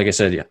 But like I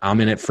said,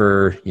 I'm in it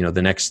for,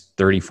 the next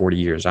 30, 40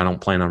 years. I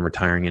don't plan on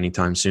retiring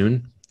anytime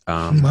soon.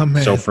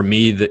 So for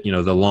me,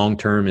 the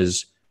long-term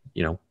is,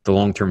 the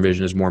long-term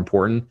vision is more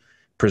important.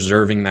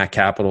 Preserving that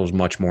capital is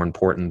much more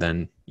important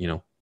than,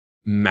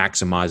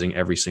 maximizing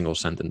every single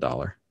cent and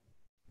dollar.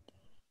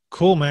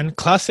 Cool, man.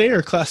 Class A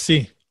or Class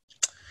C?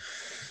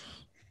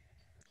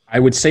 I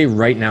would say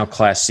right now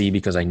Class C,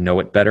 because I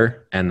know it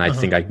better and I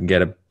think I can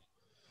get a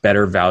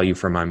better value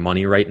for my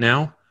money right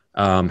now.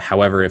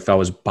 However, if I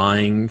was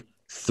buying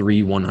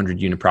 3 100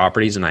 unit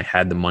properties and I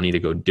had the money to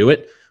go do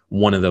it,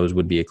 one of those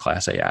would be a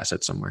Class A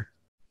asset somewhere.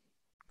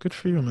 Good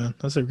for you, man.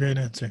 That's a great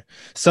answer.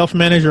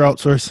 Self-manage or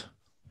outsource?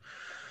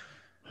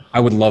 I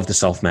would love to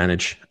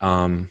self-manage,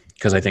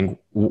 because I think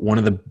one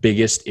of the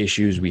biggest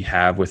issues we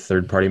have with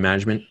third-party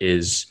management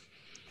is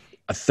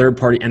a third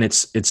party, and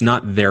it's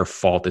not their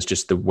fault. It's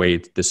just the way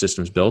the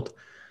system's built.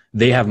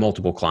 They have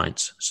multiple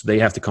clients, so they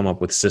have to come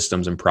up with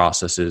systems and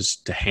processes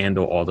to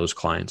handle all those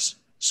clients.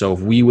 So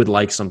if we would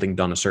like something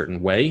done a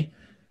certain way,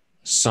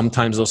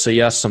 sometimes they'll say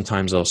yes,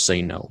 sometimes they'll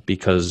say no,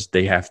 because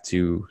they have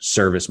to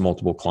service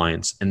multiple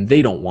clients and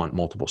they don't want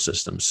multiple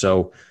systems.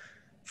 So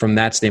from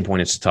that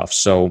standpoint, it's tough.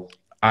 So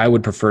I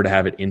would prefer to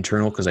have it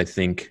internal, because I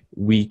think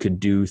we could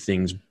do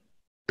things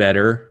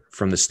better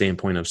from the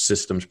standpoint of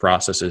systems,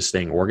 processes,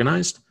 staying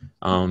organized.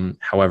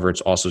 However, it's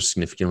also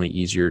significantly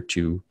easier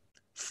to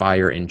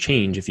fire and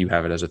change if you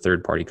have it as a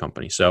third-party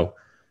company. So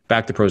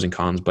back to pros and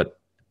cons, but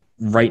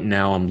right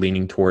now I'm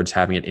leaning towards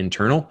having it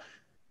internal.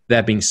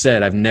 That being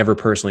said, I've never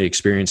personally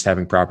experienced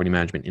having property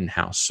management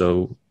in-house.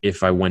 So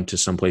if I went to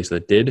some place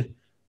that did,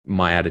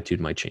 my attitude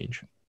might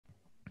change.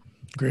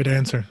 Great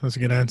answer. That's a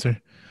good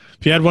answer.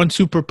 If you had one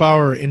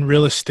superpower in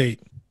real estate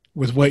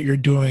with what you're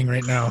doing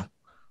right now,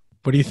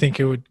 what do you think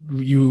you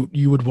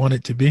would want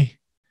it to be?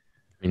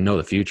 I mean, know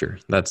the future.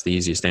 That's the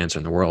easiest answer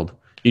in the world.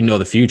 You know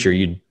the future,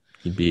 you'd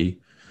be.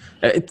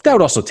 That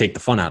would also take the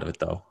fun out of it,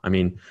 though. I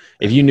mean,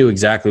 if you knew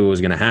exactly what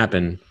was going to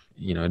happen,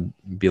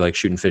 it'd be like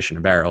shooting fish in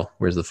a barrel.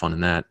 Where's the fun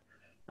in that?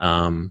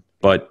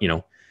 But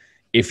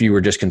if you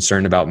were just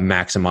concerned about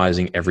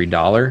maximizing every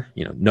dollar,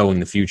 knowing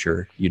the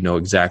future, you'd know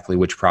exactly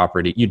which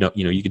property. You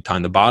could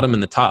time the bottom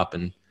and the top,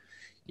 and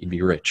you'd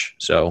be rich.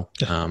 So.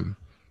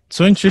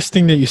 So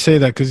interesting that you say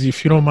that, because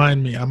if you don't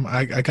mind me,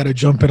 I got to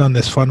jump in on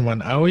this fun one.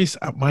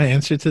 My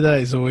answer to that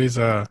is always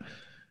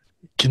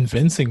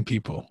convincing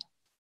people.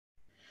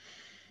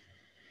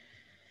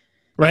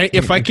 Right?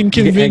 If I can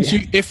convince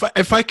you,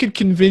 if I could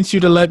convince you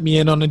to let me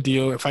in on a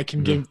deal, if I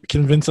can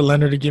convince a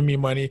lender to give me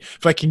money,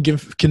 if I can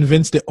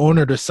convince the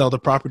owner to sell the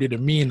property to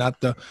me,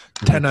 not the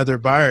 10 other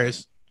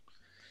buyers.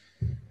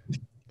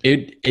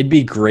 It'd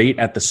be great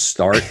at the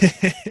start.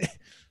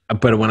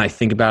 But when I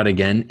think about it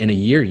again, in a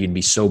year, you'd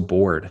be so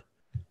bored,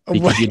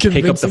 because you'd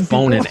pick up the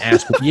phone and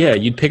ask,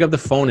 you'd pick up the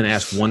phone and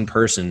ask one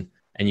person,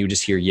 and you would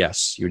just hear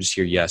yes. You would just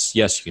hear yes.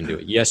 Yes, you can do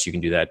it. Yes, you can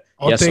do that.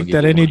 I'll take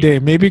that any day.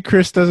 Maybe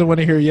Chris doesn't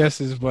want to hear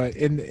yeses, but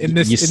in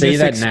this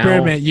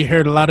experiment, you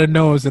heard a lot of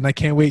no's, and I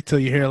can't wait till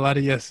you hear a lot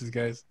of yeses,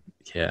 guys.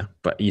 Yeah,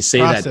 but you say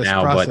that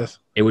now, but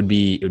it would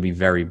be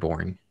very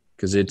boring,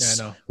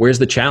 because where's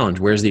the challenge?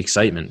 Where's the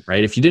excitement,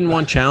 right? If you didn't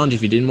want challenge,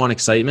 if you didn't want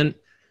excitement,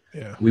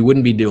 we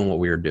wouldn't be doing what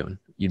we were doing.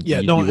 You'd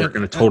be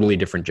working a totally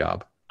different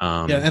job.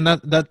 And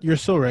that you're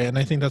so right. And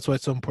I think that's why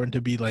it's so important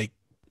to be like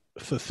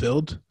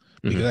fulfilled,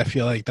 because I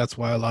feel like that's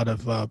why a lot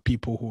of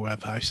people who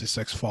have high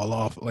success fall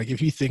off. Like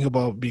if you think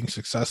about being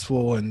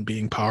successful and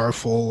being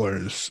powerful or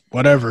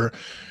whatever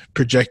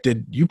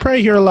projected, you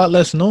probably hear a lot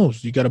less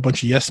no's. You got a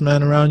bunch of yes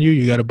men around you.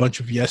 You got a bunch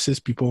of yeses.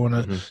 People want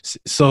to.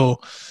 So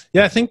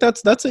yeah, I think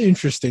that's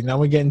interesting. Now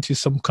we get into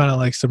some kind of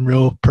like some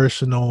real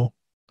personal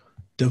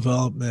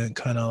development,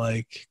 kind of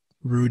like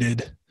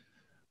rooted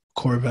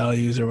core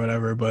values or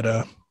whatever,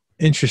 but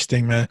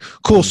interesting, man.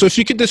 Cool. So if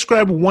you could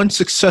describe one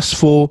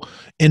successful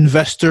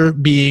investor,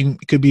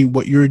 it could be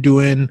what you're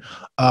doing,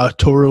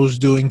 Toro's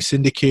doing,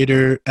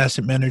 syndicator,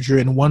 asset manager,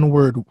 in one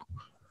word,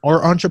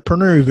 or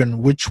entrepreneur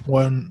even, which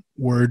one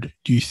word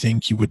do you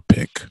think you would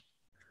pick?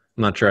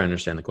 I'm not sure I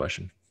understand the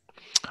question.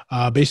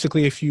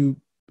 Basically, if you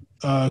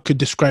could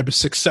describe a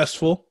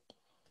successful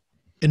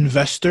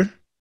investor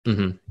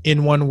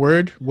in one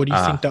word, what do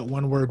you think that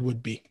one word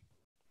would be?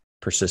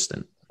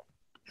 Persistent.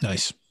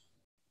 Nice.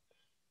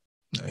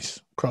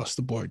 Across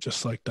the board,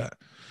 just like that.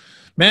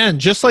 Man,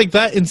 just like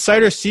that,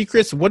 insider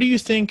secrets. What do you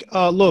think?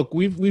 Look,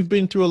 we've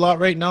been through a lot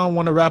right now. I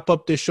want to wrap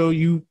up this show.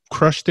 You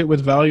crushed it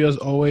with value as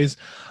always.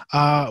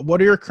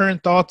 What are your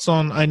current thoughts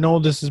on? I know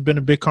this has been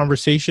a big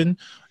conversation.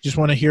 Just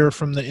want to hear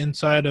from the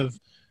inside of.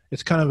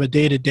 It's kind of a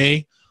day to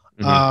day.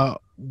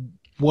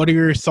 What are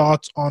your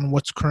thoughts on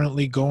what's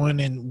currently going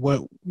and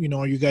what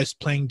are you guys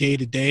playing day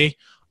to day?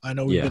 I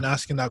know we've been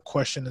asking that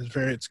question.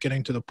 It's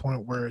getting to the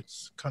point where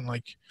it's kind of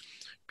like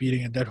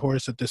beating a dead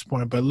horse at this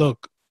point. But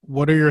look.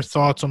 What are your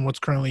thoughts on what's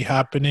currently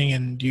happening?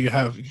 And do you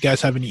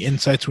guys have any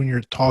insights when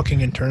you're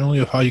talking internally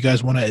of how you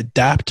guys want to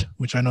adapt,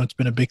 which I know it's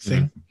been a big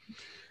thing?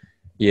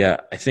 Yeah,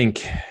 I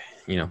think,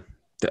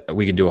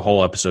 we could do a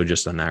whole episode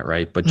just on that,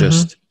 right? But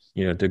just,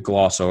 to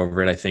gloss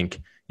over it, I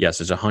think, yes,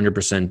 it's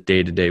 100%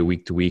 day to day,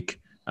 week to week.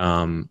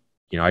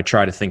 I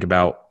try to think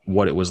about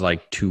what it was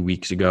like 2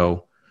 weeks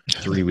ago,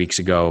 3 weeks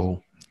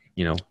ago,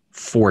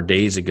 4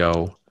 days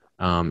ago.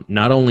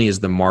 Not only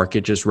is the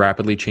market just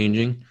rapidly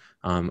changing,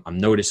 I'm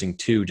noticing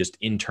too, just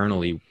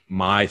internally,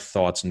 my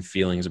thoughts and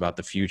feelings about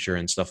the future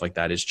and stuff like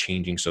that is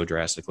changing so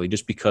drastically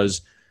just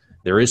because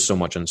there is so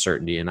much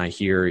uncertainty. And I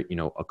hear,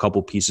 a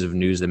couple pieces of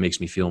news that makes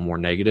me feel more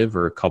negative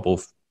or a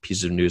couple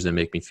pieces of news that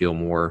make me feel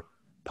more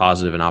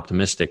positive and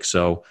optimistic.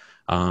 So,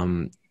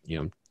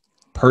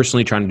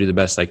 personally trying to do the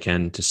best I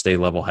can to stay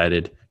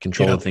level-headed,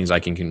 control the things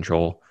I can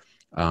control.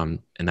 And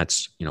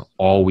that's,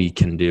 all we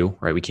can do,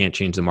 right? We can't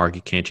change the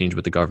market, can't change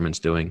what the government's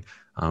doing.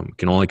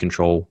 Can only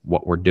control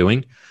what we're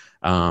doing.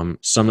 Some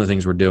of the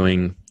things we're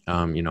doing,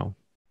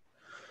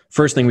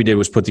 first thing we did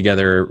was put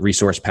together a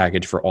resource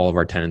package for all of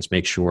our tenants,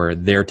 make sure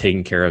they're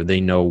taken care of.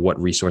 They know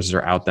what resources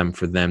are out there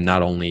for them,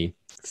 not only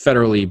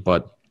federally,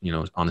 but,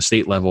 on a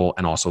state level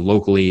and also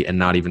locally and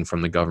not even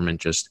from the government,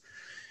 just,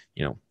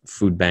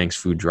 food banks,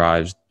 food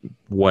drives,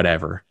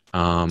 whatever.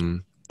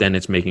 Then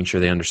it's making sure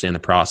they understand the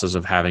process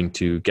of having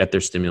to get their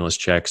stimulus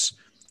checks,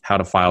 how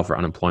to file for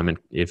unemployment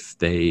if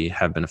they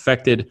have been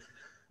affected,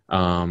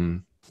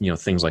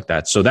 things like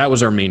that. So that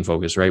was our main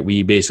focus, right?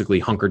 We basically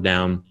hunkered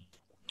down.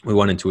 We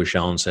went into a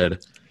shell and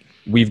said,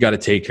 we've got to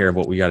take care of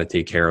what we got to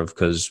take care of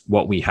because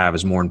what we have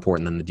is more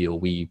important than the deal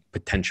we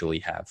potentially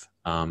have.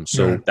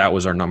 That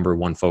was our number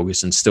one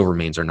focus and still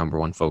remains our number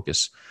one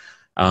focus.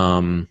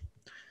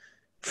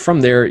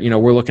 From there,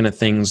 we're looking at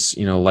things,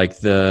 like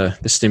the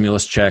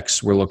stimulus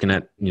checks. We're looking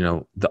at,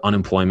 the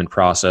unemployment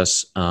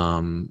process. So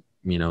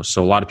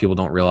a lot of people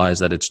don't realize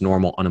that it's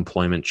normal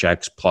unemployment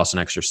checks plus an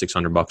extra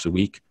 $600 a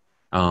week.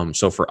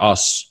 So for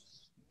us,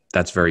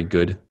 that's very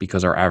good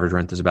because our average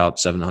rent is about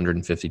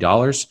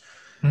 $750.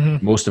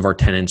 Most of our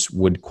tenants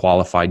would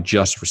qualify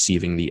just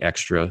receiving the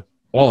extra.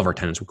 All of our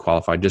tenants would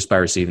qualify just by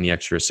receiving the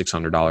extra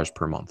 $600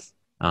 per month.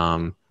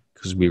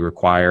 Because we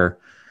require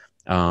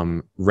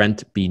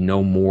rent be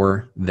no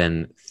more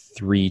than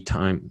 3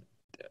 times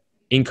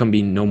income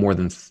be no more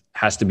than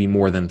has to be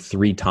more than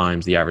 3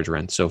 times the average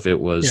rent. So if it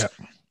was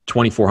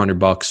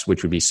 $2,400,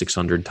 which would be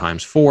 600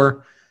 times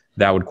 4,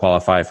 that would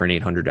qualify for an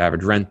 $800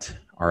 average rent.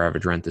 Our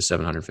average rent is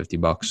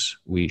 $750.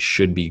 We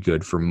should be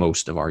good for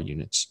most of our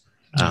units.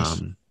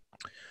 Nice.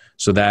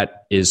 So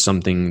that is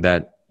something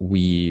that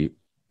we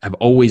have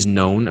always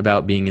known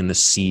about being in the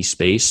C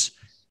space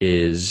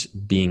is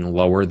being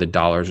lower. The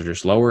dollars are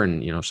just lower.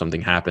 And, if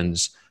something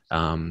happens,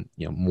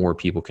 more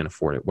people can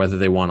afford it. Whether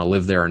they want to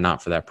live there or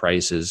not for that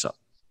price is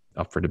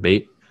up for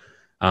debate.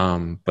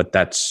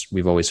 But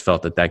we've always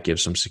felt that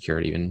gives some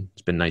security, and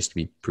it's been nice to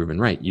be proven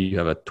right. You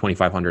have a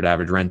 $2,500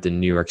 average rent in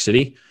New York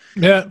City.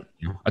 Yeah.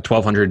 A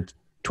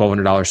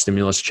 $1,200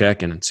 stimulus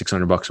check and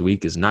 $600 a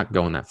week is not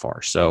going that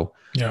far. So,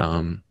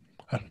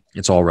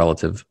 it's all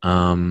relative.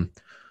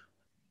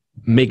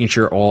 Making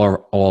sure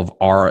all of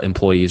our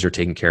employees are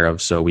taken care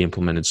of. So we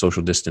implemented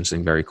social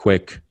distancing very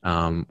quick.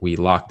 We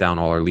locked down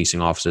all our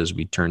leasing offices.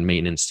 We turned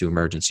maintenance to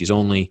emergencies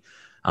only.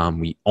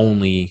 We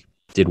only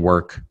did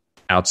work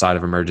outside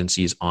of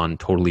emergencies on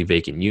totally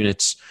vacant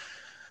units.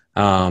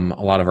 A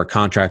lot of our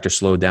contractors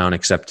slowed down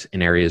except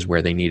in areas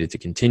where they needed to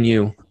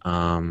continue.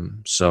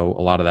 So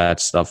a lot of that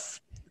stuff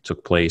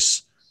took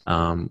place.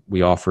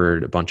 We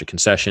offered a bunch of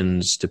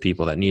concessions to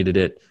people that needed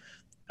it.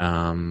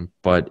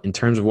 But in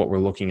terms of what we're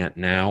looking at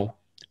now,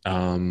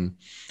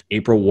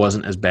 April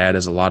wasn't as bad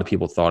as a lot of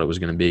people thought it was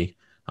going to be.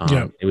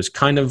 It was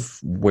kind of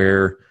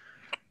where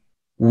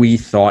we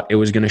thought it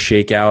was going to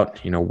shake out,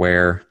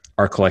 where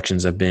our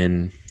collections have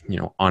been,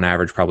 on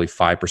average, probably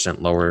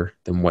 5% lower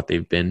than what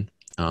they've been.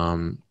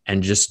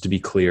 And just to be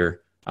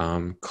clear,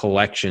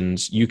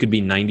 collections, you could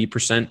be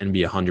 90% and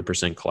be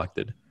 100%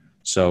 collected.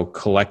 So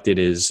collected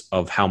is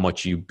of how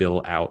much you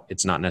bill out.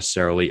 It's not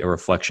necessarily a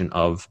reflection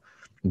of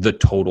the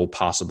total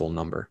possible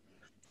number.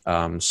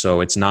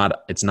 So it's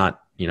not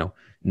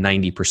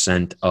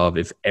 90% of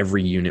if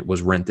every unit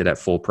was rented at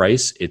full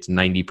price, it's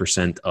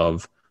 90%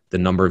 of the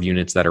number of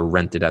units that are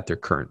rented at their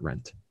current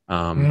rent,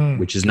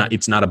 which is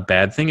it's not a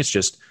bad thing. It's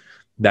just,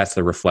 that's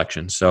the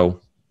reflection.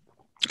 So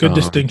good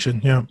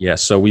distinction. Yeah. Yeah.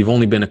 So we've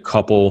only been a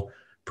couple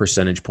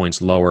percentage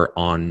points lower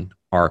on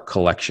our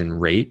collection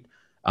rate.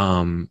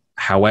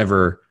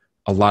 However,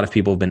 a lot of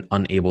people have been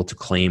unable to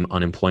claim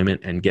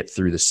unemployment and get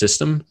through the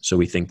system. So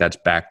we think that's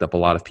backed up a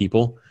lot of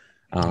people.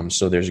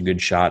 So there's a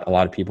good shot. A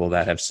lot of people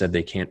that have said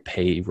they can't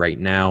pay right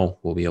now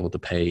will be able to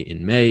pay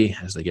in May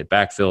as they get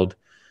backfilled.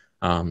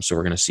 So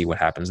we're going to see what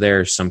happens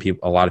there.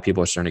 A lot of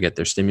people are starting to get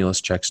their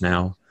stimulus checks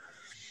now.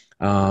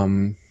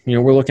 We're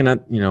looking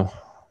at,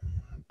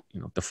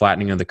 the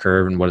flattening of the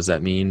curve and what does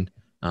that mean?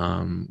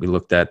 We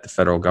looked at the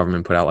federal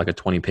government put out like a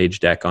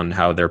 20-page deck on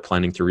how they're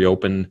planning to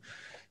reopen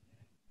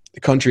the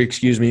country,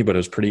 but it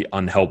was pretty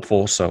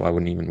unhelpful. So I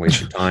wouldn't even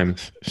waste your time.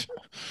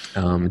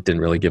 It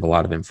didn't really give a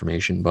lot of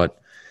information, but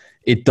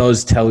it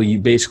does tell you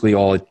basically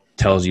all it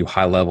tells you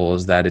high level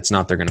is that it's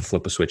not they're going to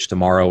flip a switch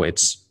tomorrow.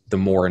 It's the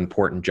more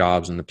important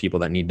jobs and the people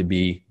that need to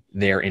be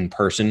there in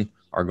person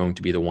are going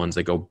to be the ones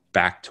that go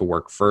back to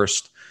work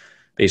first.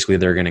 Basically,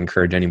 they're going to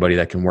encourage anybody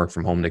that can work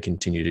from home to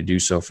continue to do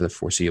so for the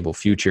foreseeable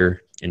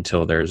future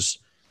until there's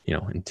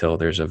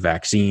a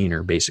vaccine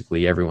or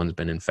basically everyone's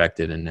been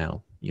infected and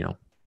now,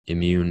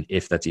 immune,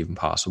 if that's even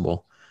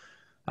possible.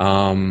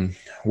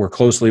 We're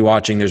closely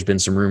watching. There's been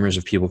some rumors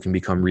of people can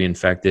become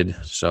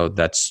reinfected. So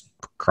that's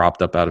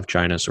cropped up out of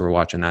China. So we're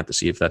watching that to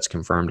see if that's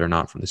confirmed or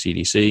not from the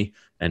CDC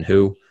and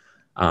who.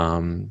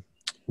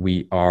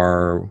 We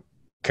are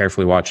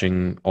carefully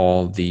watching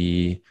all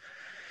the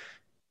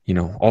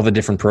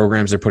different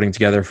programs they're putting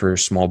together for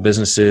small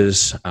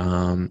businesses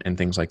and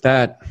things like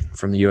that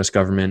from the U.S.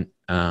 government.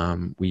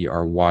 We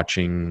are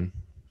watching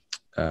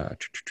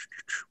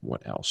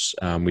what else?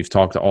 We've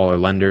talked to all our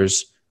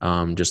lenders,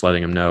 just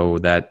letting them know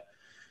that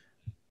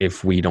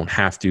if we don't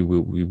have to,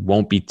 we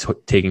won't be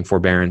taking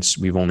forbearance.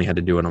 We've only had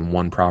to do it on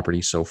one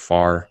property so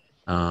far.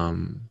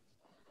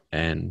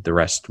 And the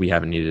rest, we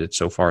haven't needed it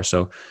so far.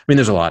 So,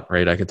 there's a lot,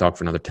 right? I could talk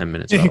for another 10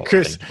 minutes. About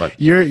Chris, but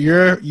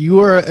you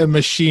are a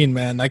machine,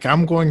 man. Like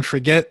I'm going to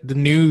forget the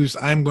news.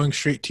 I'm going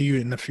straight to you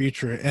in the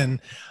future.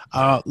 And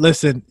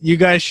listen, you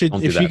guys should,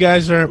 if you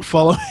guys aren't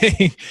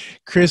following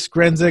Chris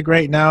Grenzig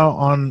right now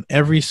on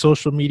every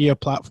social media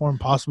platform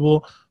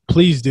possible,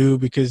 please do,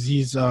 because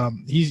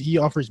he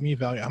offers me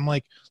value. I'm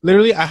like,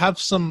 literally, I have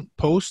some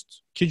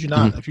posts, kid you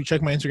not, if you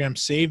check my Instagram,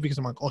 saved, because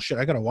I'm like, oh shit,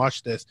 I gotta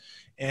watch this,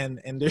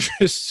 and there's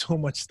just so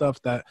much stuff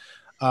that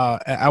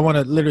I want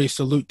to literally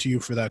salute to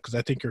you for that, because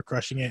I think you're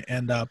crushing it.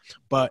 And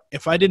but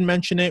if I didn't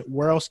mention it,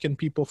 where else can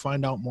people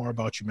find out more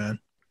about you, man?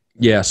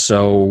 Yeah,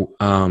 so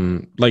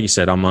like you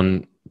said, I'm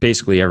on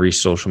basically every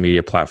social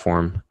media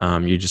platform.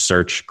 You just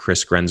search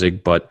Chris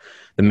Grenzig, but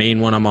the main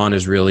one I'm on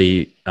is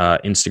really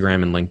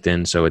Instagram and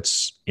LinkedIn. So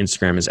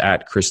Instagram is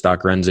at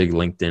Chris.Grenzig.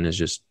 LinkedIn is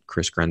just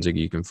Chris Grenzig.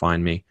 You can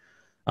find me.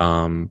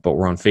 But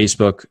we're on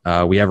Facebook.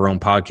 We have our own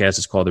podcast.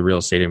 It's called The Real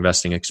Estate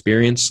Investing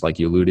Experience, like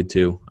you alluded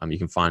to. You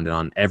can find it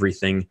on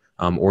everything,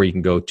 or you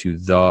can go to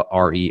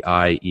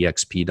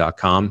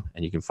thereiexp.com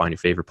and you can find your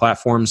favorite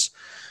platforms.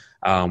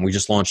 We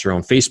just launched our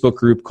own Facebook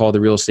group called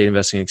The Real Estate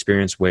Investing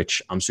Experience,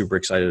 which I'm super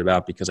excited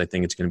about because I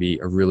think it's going to be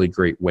a really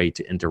great way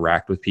to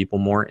interact with people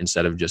more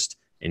instead of just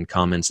in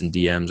comments and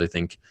DMs. I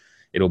think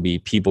it'll be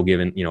people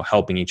giving,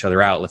 helping each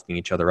other out, lifting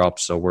each other up.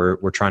 So we're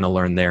trying to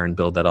learn there and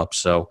build that up.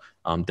 So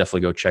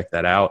definitely go check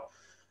that out.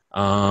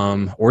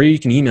 Or you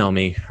can email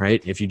me,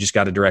 right? If you just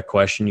got a direct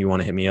question, you want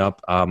to hit me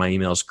up. My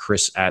email is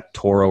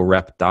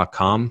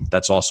chris@tororep.com.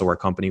 That's also our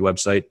company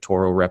website,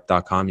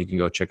 tororep.com. You can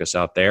go check us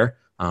out there,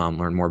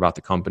 learn more about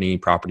the company,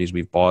 properties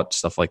we've bought,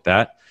 stuff like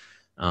that.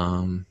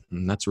 And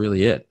that's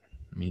really it.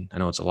 I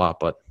know it's a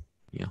lot, but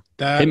hit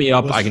me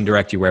up. I can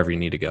direct you wherever you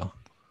need to go.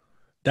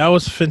 That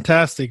was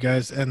fantastic,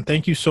 guys. And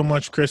thank you so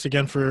much, Chris,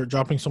 again, for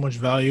dropping so much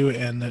value.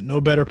 And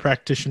no better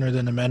practitioner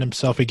than the man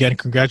himself. Again,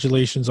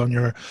 congratulations on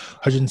your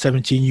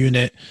 117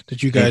 unit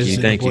that you guys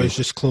and boys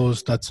just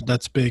closed.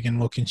 That's big.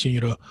 And we'll continue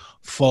to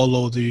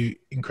follow the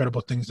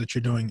incredible things that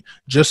you're doing.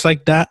 Just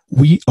like that,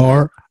 we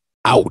are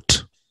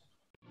out.